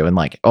Damasio. And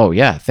like, oh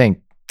yeah,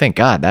 thank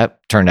God that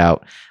turned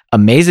out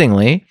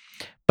amazingly.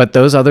 But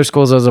those other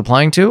schools I was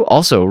applying to,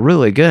 also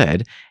really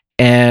good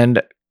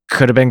and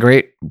could have been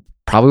great.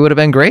 Probably would have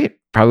been great.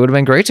 Probably would have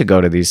been great to go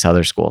to these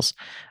other schools.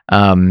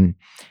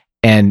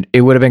 And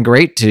it would have been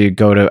great to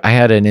go to, I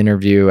had an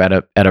interview at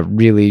a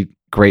really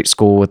great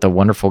school with a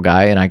wonderful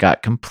guy, and I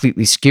got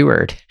completely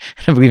skewered.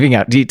 I'm leaving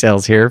out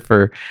details here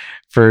for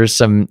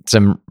some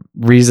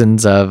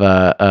reasons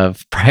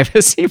of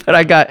privacy,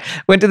 but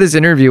went to this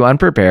interview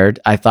unprepared.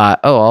 I thought,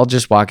 oh, I'll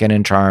just walk in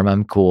and charm.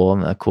 I'm cool.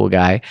 I'm a cool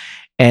guy.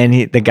 And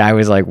the guy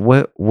was like,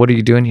 what are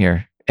you doing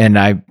here? And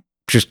I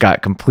just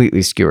got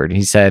completely skewered.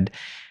 He said,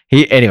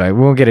 anyway,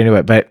 we won't get into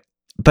it, but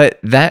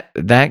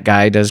that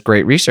guy does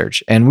great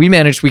research, and we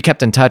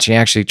kept in touch. He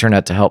actually turned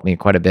out to help me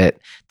quite a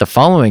bit. The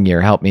following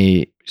year helped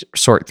me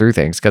sort through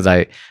things, because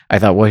I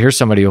thought, well, here's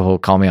somebody who will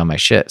call me on my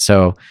shit.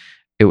 So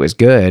it was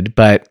good,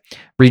 but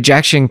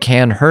rejection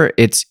can hurt.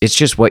 It's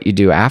just what you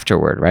do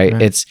afterward,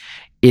 right?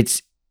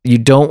 It's you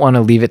don't want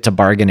to leave it to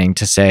bargaining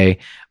to say,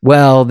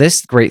 well,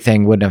 this great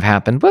thing wouldn't have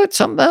happened, but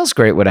something else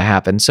great would have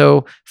happened.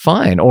 So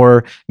fine.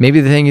 Or maybe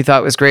the thing you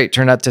thought was great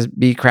turned out to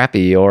be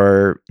crappy,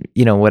 or,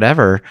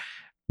 whatever.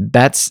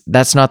 That's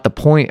not the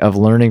point of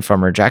learning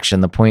from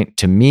rejection. The point,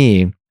 to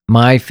me,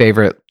 my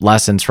favorite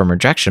lessons from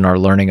rejection are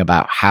learning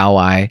about how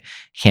I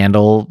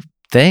handle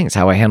things,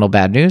 how I handle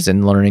bad news,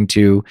 and learning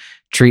to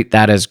treat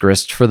that as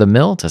grist for the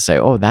mill, to say,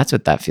 oh, that's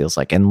what that feels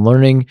like. And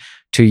learning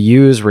to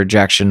use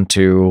rejection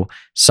to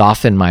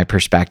soften my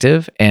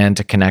perspective and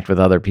to connect with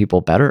other people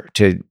better,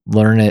 to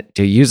learn it,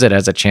 to use it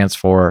as a chance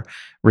for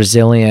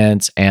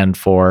resilience and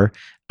for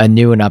a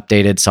new and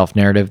updated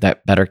self-narrative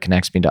that better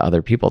connects me to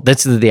other people.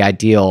 This is the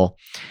ideal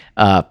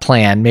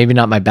plan, maybe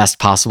not my best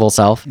possible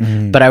self,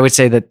 but I would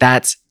say that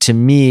that's, to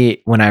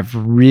me, when I've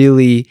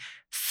really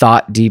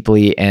thought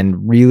deeply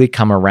and really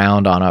come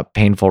around on a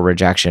painful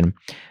rejection,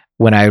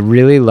 when I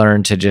really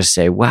learned to just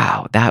say,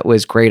 wow, that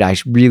was great. I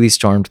really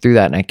stormed through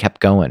that and I kept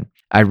going.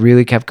 I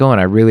really kept going.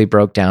 I really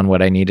broke down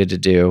what I needed to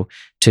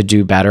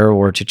do better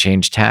or to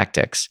change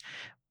tactics.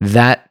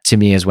 That to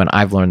me is when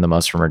I've learned the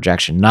most from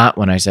rejection, not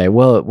when I say,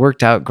 well, it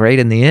worked out great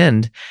in the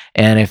end.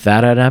 And if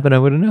that had happened, I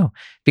wouldn't know,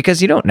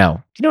 because you don't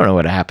know. You don't know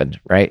what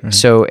happened, right?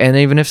 So, and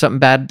even if something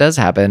bad does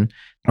happen,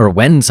 or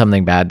when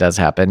something bad does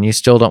happen, you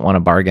still don't want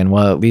to bargain.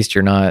 Well, at least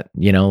you're not,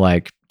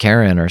 like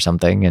Karen or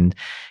something. And,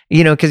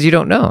 because you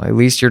don't know, at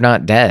least you're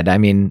not dead. I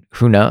mean,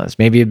 who knows?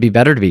 Maybe it'd be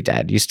better to be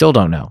dead. You still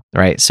don't know,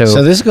 right?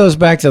 So this goes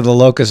back to the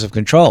locus of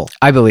control.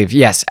 I believe,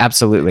 yes,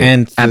 absolutely.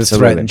 And the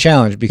threat and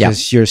challenge,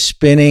 because you're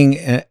spinning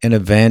an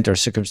event or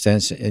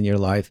circumstance in your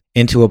life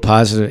in a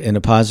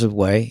positive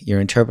way. You're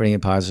interpreting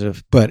it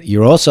positive, but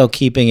you're also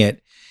keeping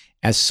it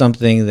as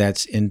something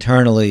that's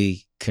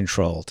internally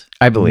controlled.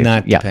 I believe,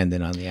 not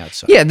dependent on the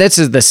outside. Yeah, this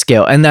is the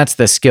skill, and that's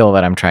the skill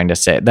that I'm trying to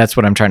say. That's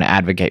what I'm trying to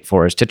advocate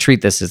for, is to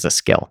treat this as a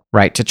skill,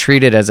 right? To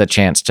treat it as a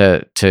chance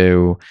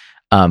to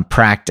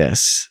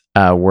practice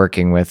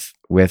working with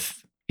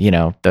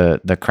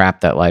the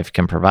crap that life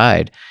can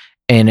provide,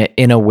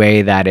 in a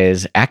way that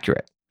is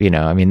accurate.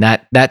 I mean,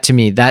 that to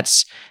me,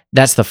 that's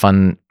the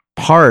fun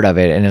part of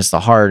it, and it's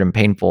the hard and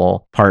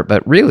painful part.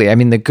 But really, I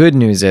mean, the good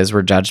news is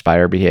we're judged by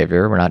our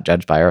behavior. We're not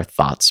judged by our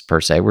thoughts per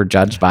se. We're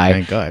judged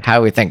by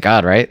how we, thank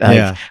God, right?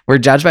 We're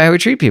judged by how we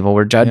treat people.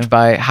 We're judged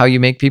by how you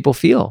make people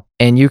feel.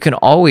 And you can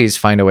always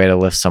find a way to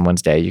lift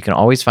someone's day. You can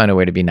always find a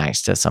way to be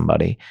nice to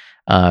somebody,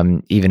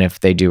 even if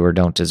they do or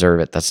don't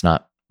deserve it. That's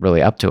not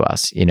really up to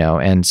us,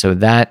 And so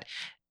that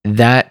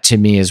to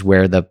me is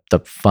where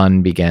the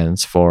fun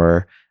begins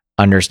for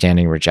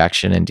understanding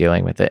rejection and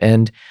dealing with it.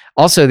 And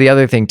also the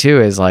other thing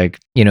too is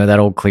that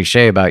old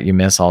cliche about you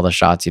miss all the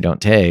shots you don't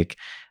take.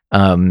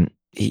 I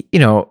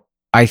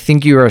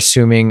think we're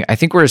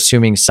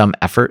assuming some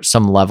effort,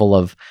 some level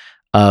of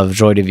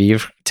joie de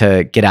vivre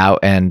to get out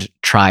and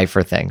try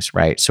for things,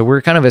 right? So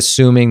we're kind of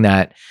assuming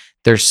that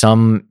there's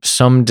some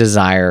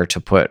desire to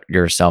put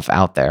yourself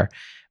out there.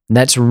 And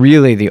that's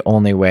really the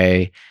only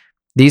way.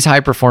 These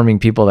high performing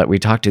people that we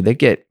talk to, they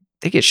get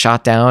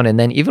shot down, and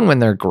then even when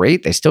they're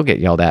great, they still get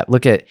yelled at.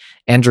 Look at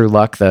Andrew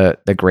Luck, the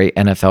great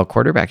NFL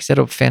quarterback. He's had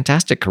a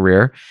fantastic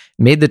career,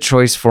 made the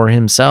choice for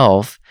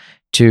himself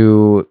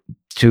to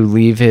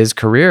leave his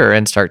career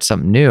and start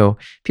something new.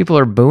 People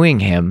are booing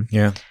him.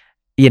 Yeah.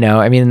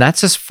 I mean,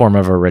 that's a form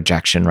of a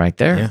rejection right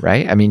there,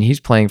 right? I mean, he's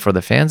playing for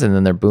the fans, and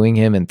then they're booing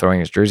him and throwing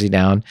his jersey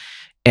down.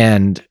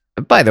 And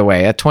by the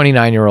way, a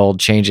 29-year-old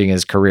changing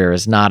his career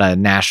is not a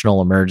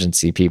national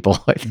emergency, people.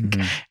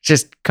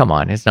 Just come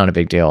on, it's not a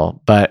big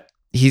deal. But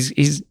he's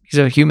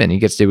a human. He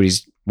gets to do what he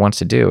wants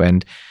to do.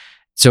 And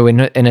so in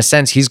a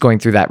sense, he's going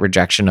through that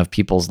rejection of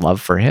people's love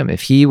for him.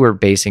 If he were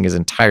basing his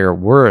entire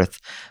worth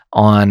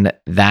on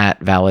that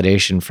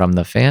validation from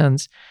the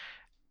fans,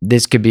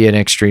 this could be an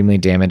extremely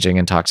damaging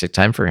and toxic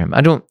time for him.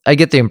 I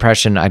get the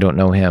impression, I don't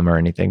know him or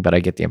anything, but I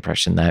get the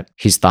impression that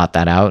he's thought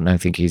that out, and I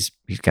think he's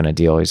going to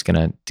deal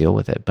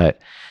with it.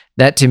 But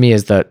that to me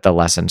is the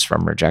lessons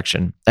from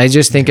rejection. I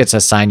just think it's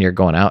a sign you're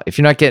going out. If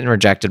you're not getting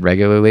rejected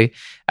regularly,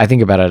 I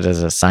think about it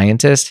as a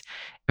scientist.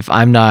 If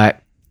I'm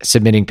not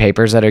submitting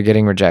papers that are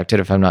getting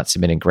rejected, if I'm not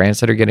submitting grants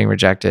that are getting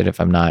rejected,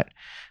 if I'm not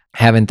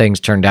having things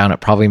turned down,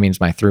 it probably means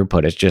my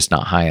throughput is just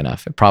not high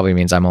enough. It probably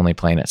means I'm only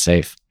playing it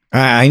safe.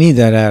 I need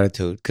that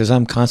attitude, because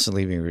I'm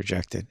constantly being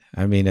rejected.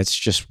 I mean, it's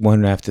just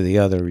one after the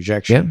other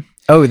rejection.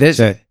 Yeah. Oh,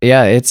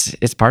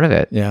 it's part of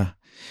it. Yeah.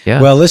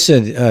 Well,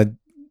 listen,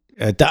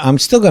 I'm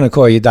still going to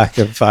call you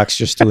Dr. Fox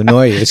just to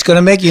annoy you. It's going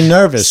to make you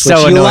nervous, which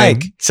you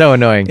like. So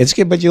annoying. It's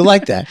good, but you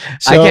like that.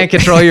 I can't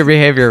control your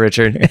behavior,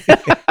 Richard.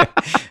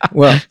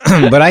 Well,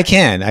 but I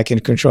can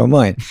control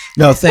mine.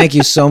 No, thank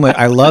you so much.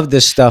 I love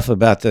this stuff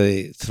about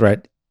the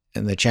threat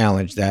and the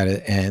challenge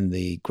and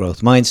the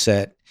growth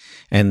mindset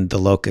and the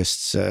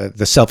locusts,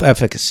 the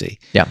self-efficacy.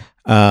 Yeah.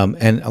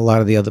 And a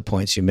lot of the other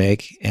points you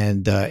make.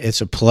 And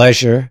it's a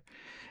pleasure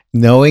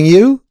knowing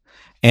you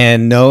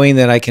and knowing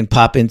that I can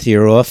pop into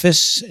your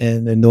office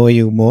and annoy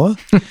you more.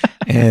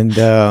 And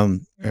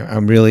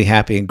I'm really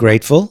happy and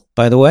grateful,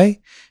 by the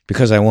way,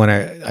 because I want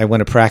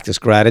to practice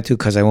gratitude,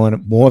 because I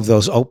want more of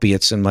those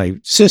opiates in my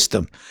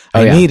system.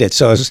 I need it.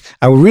 So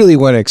I really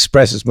want to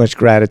express as much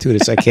gratitude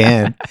as I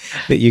can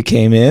that you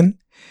came in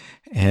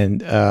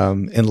and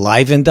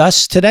enlivened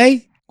us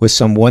today with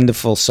some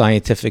wonderful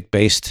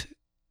scientific-based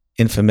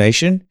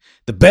information,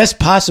 the best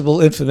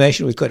possible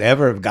information we could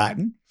ever have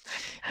gotten.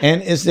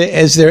 And is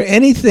there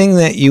anything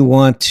that you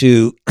want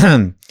to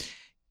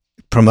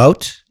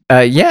promote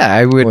Yeah,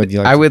 I would. would you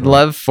like I to would promote?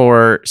 love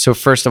for. So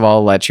first of all,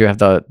 I'll let you have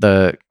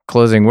the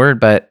closing word.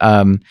 But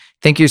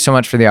thank you so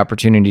much for the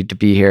opportunity to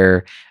be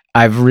here.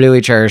 I've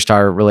really cherished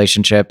our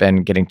relationship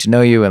and getting to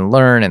know you and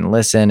learn and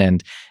listen.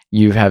 And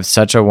you have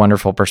such a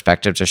wonderful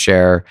perspective to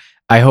share.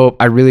 I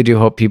really do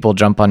hope people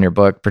jump on your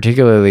book,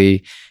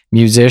 particularly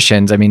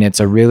musicians. I mean, it's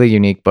a really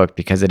unique book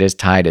because it is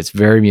tied. It's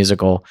very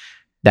musical.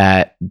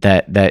 That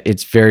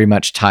it's very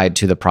much tied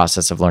to the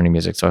process of learning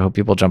music. So I hope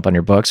people jump on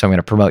your book. So I'm going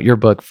to promote your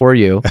book for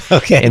you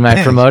Okay. in my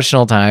thanks.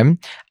 promotional time.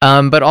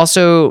 But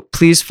also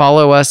please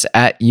follow us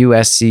at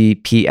USC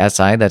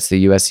PSI. That's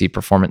the USC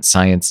Performance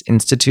Science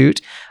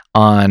Institute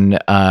on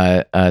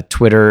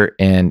Twitter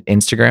and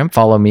Instagram.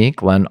 Follow me,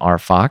 Glenn R.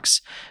 Fox,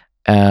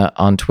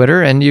 on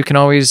Twitter. And you can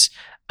always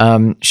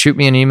shoot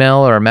me an email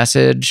or a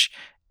message.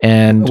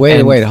 And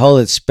Wait, hold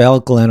it. Spell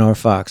Glenn R.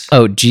 Fox.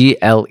 Oh,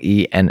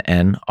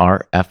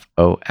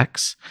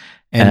 GLENNRFOX.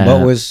 And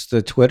what was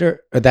the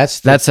Twitter?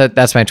 That's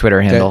my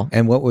Twitter handle.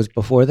 And what was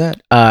before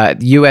that?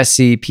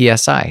 USC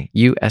PSI.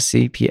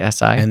 USC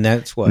PSI. And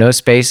that's what? No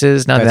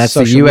spaces. No, that's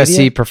the social USC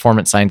media?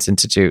 Performance Science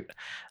Institute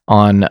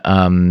on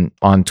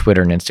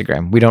Twitter and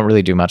Instagram. We don't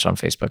really do much on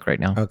Facebook right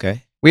now.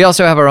 Okay. We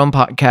also have our own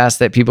podcast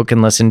that people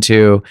can listen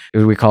to.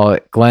 We call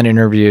it Glenn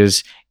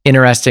Interviews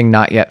Interesting,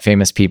 Not Yet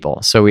Famous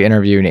People. So we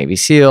interview Navy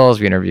SEALs,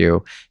 we interview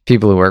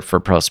people who work for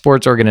pro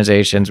sports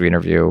organizations, we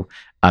interview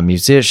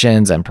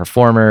musicians and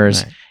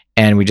performers, Right.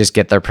 and we just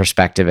get their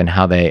perspective and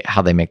how they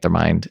make their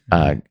mind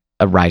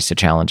rise to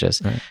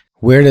challenges. Right.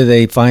 Where do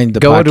they find the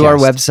Go podcast? to our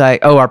website.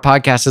 Oh, our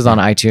podcast is on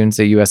iTunes,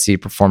 the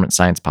USC Performance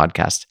Science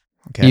Podcast.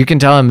 Okay. You can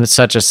tell I'm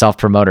such a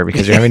self-promoter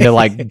because you're having to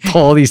like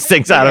pull these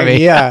things out of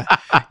me. Yeah.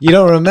 You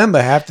don't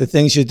remember half the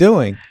things you're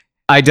doing.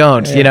 I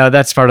don't. Yeah.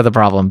 That's part of the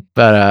problem.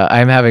 But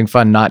I'm having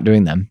fun not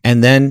doing them.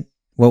 And then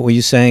what were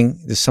you saying?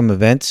 There's some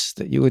events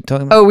that you were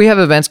talking about? Oh, we have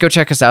events. Go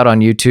check us out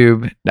on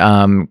YouTube.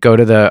 Go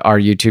to our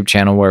YouTube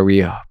channel where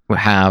we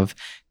have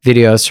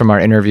videos from our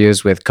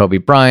interviews with Kobe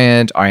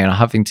Bryant, Ariana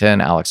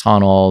Huffington, Alex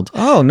Honnold,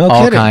 Oh, no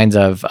all kidding. kinds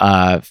of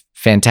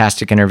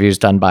fantastic interviews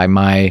done by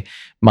my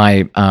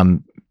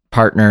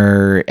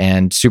partner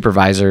and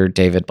supervisor,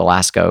 David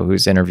Belasco,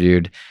 who's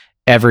interviewed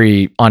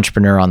every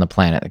entrepreneur on the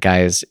planet. The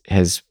guy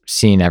has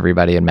seen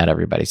everybody and met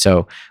everybody.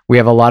 So we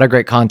have a lot of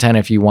great content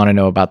if you want to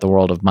know about the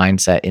world of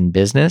mindset in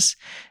business.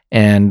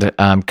 And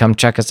come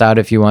check us out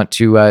if you want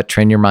to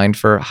train your mind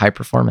for high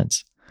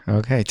performance.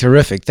 Okay.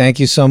 Terrific. Thank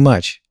you so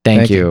much.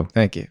 Thank you.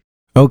 Thank you.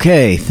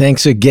 Okay.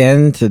 Thanks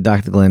again to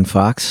Dr. Glenn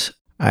Fox.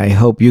 I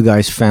hope you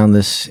guys found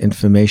this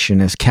information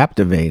as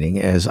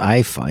captivating as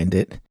I find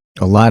it.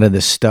 A lot of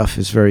this stuff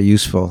is very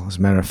useful. As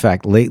a matter of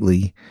fact,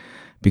 lately,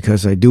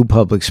 because I do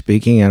public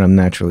speaking and I'm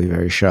naturally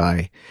very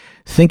shy,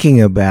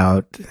 thinking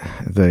about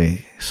the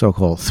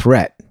so-called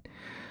threat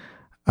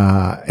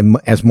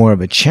as more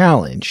of a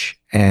challenge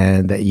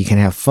and that you can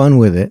have fun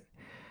with it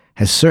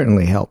has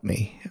certainly helped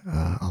me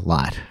a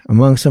lot,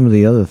 among some of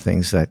the other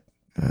things that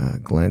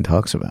Glenn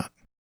talks about.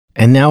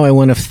 And now I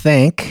want to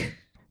thank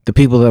the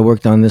people that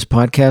worked on this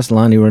podcast: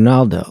 Lonnie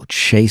Ronaldo,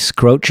 Chase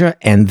Crocha,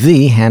 and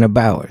the Hannah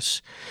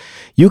Bowers.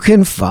 You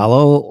can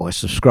follow or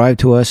subscribe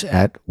to us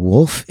at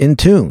Wolf in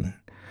Tune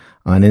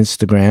on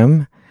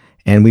Instagram,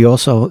 and we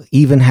also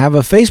even have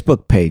a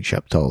Facebook page,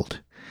 I'm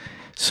told.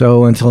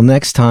 So until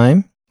next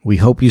time, we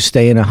hope you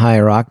stay in a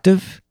higher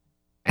octave,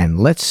 and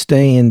let's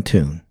stay in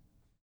tune.